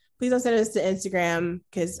email. Please don't send us to Instagram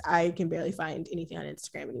because I can barely find anything on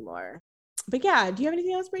Instagram anymore. But yeah, do you have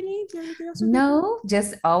anything else, Brittany? Do you have anything else? No,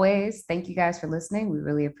 just always thank you guys for listening. We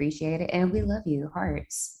really appreciate it. And we love you.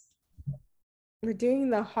 Hearts. We're doing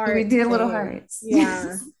the heart. We did little hearts.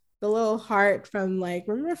 Yeah. The little heart from like,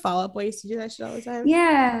 remember Fall Out Boy used to do that shit all the time?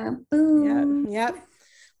 Yeah. Boom. Yep.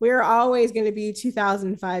 We're always going to be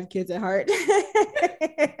 2005 kids at heart.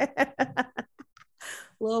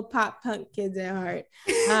 Little pop punk kids at heart.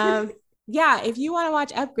 Yeah, if you want to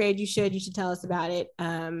watch Upgrade, you should tell us about it.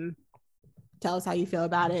 Tell us how you feel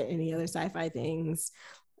about it. Any other sci-fi things.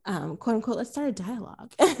 Quote unquote, let's start a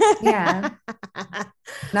dialogue. Yeah.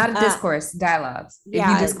 Not a discourse, dialogues.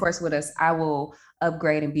 Yeah. If you discourse with us, I will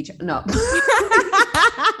upgrade and beat you. No.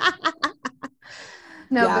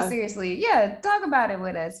 No, yeah. But seriously, yeah, talk about it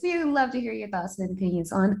with us. We would love to hear your thoughts and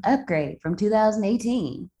opinions on Upgrade from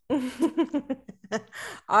 2018.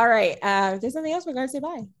 All right. If there's something else, we're going to say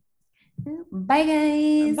bye. Bye,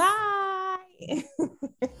 guys. Bye.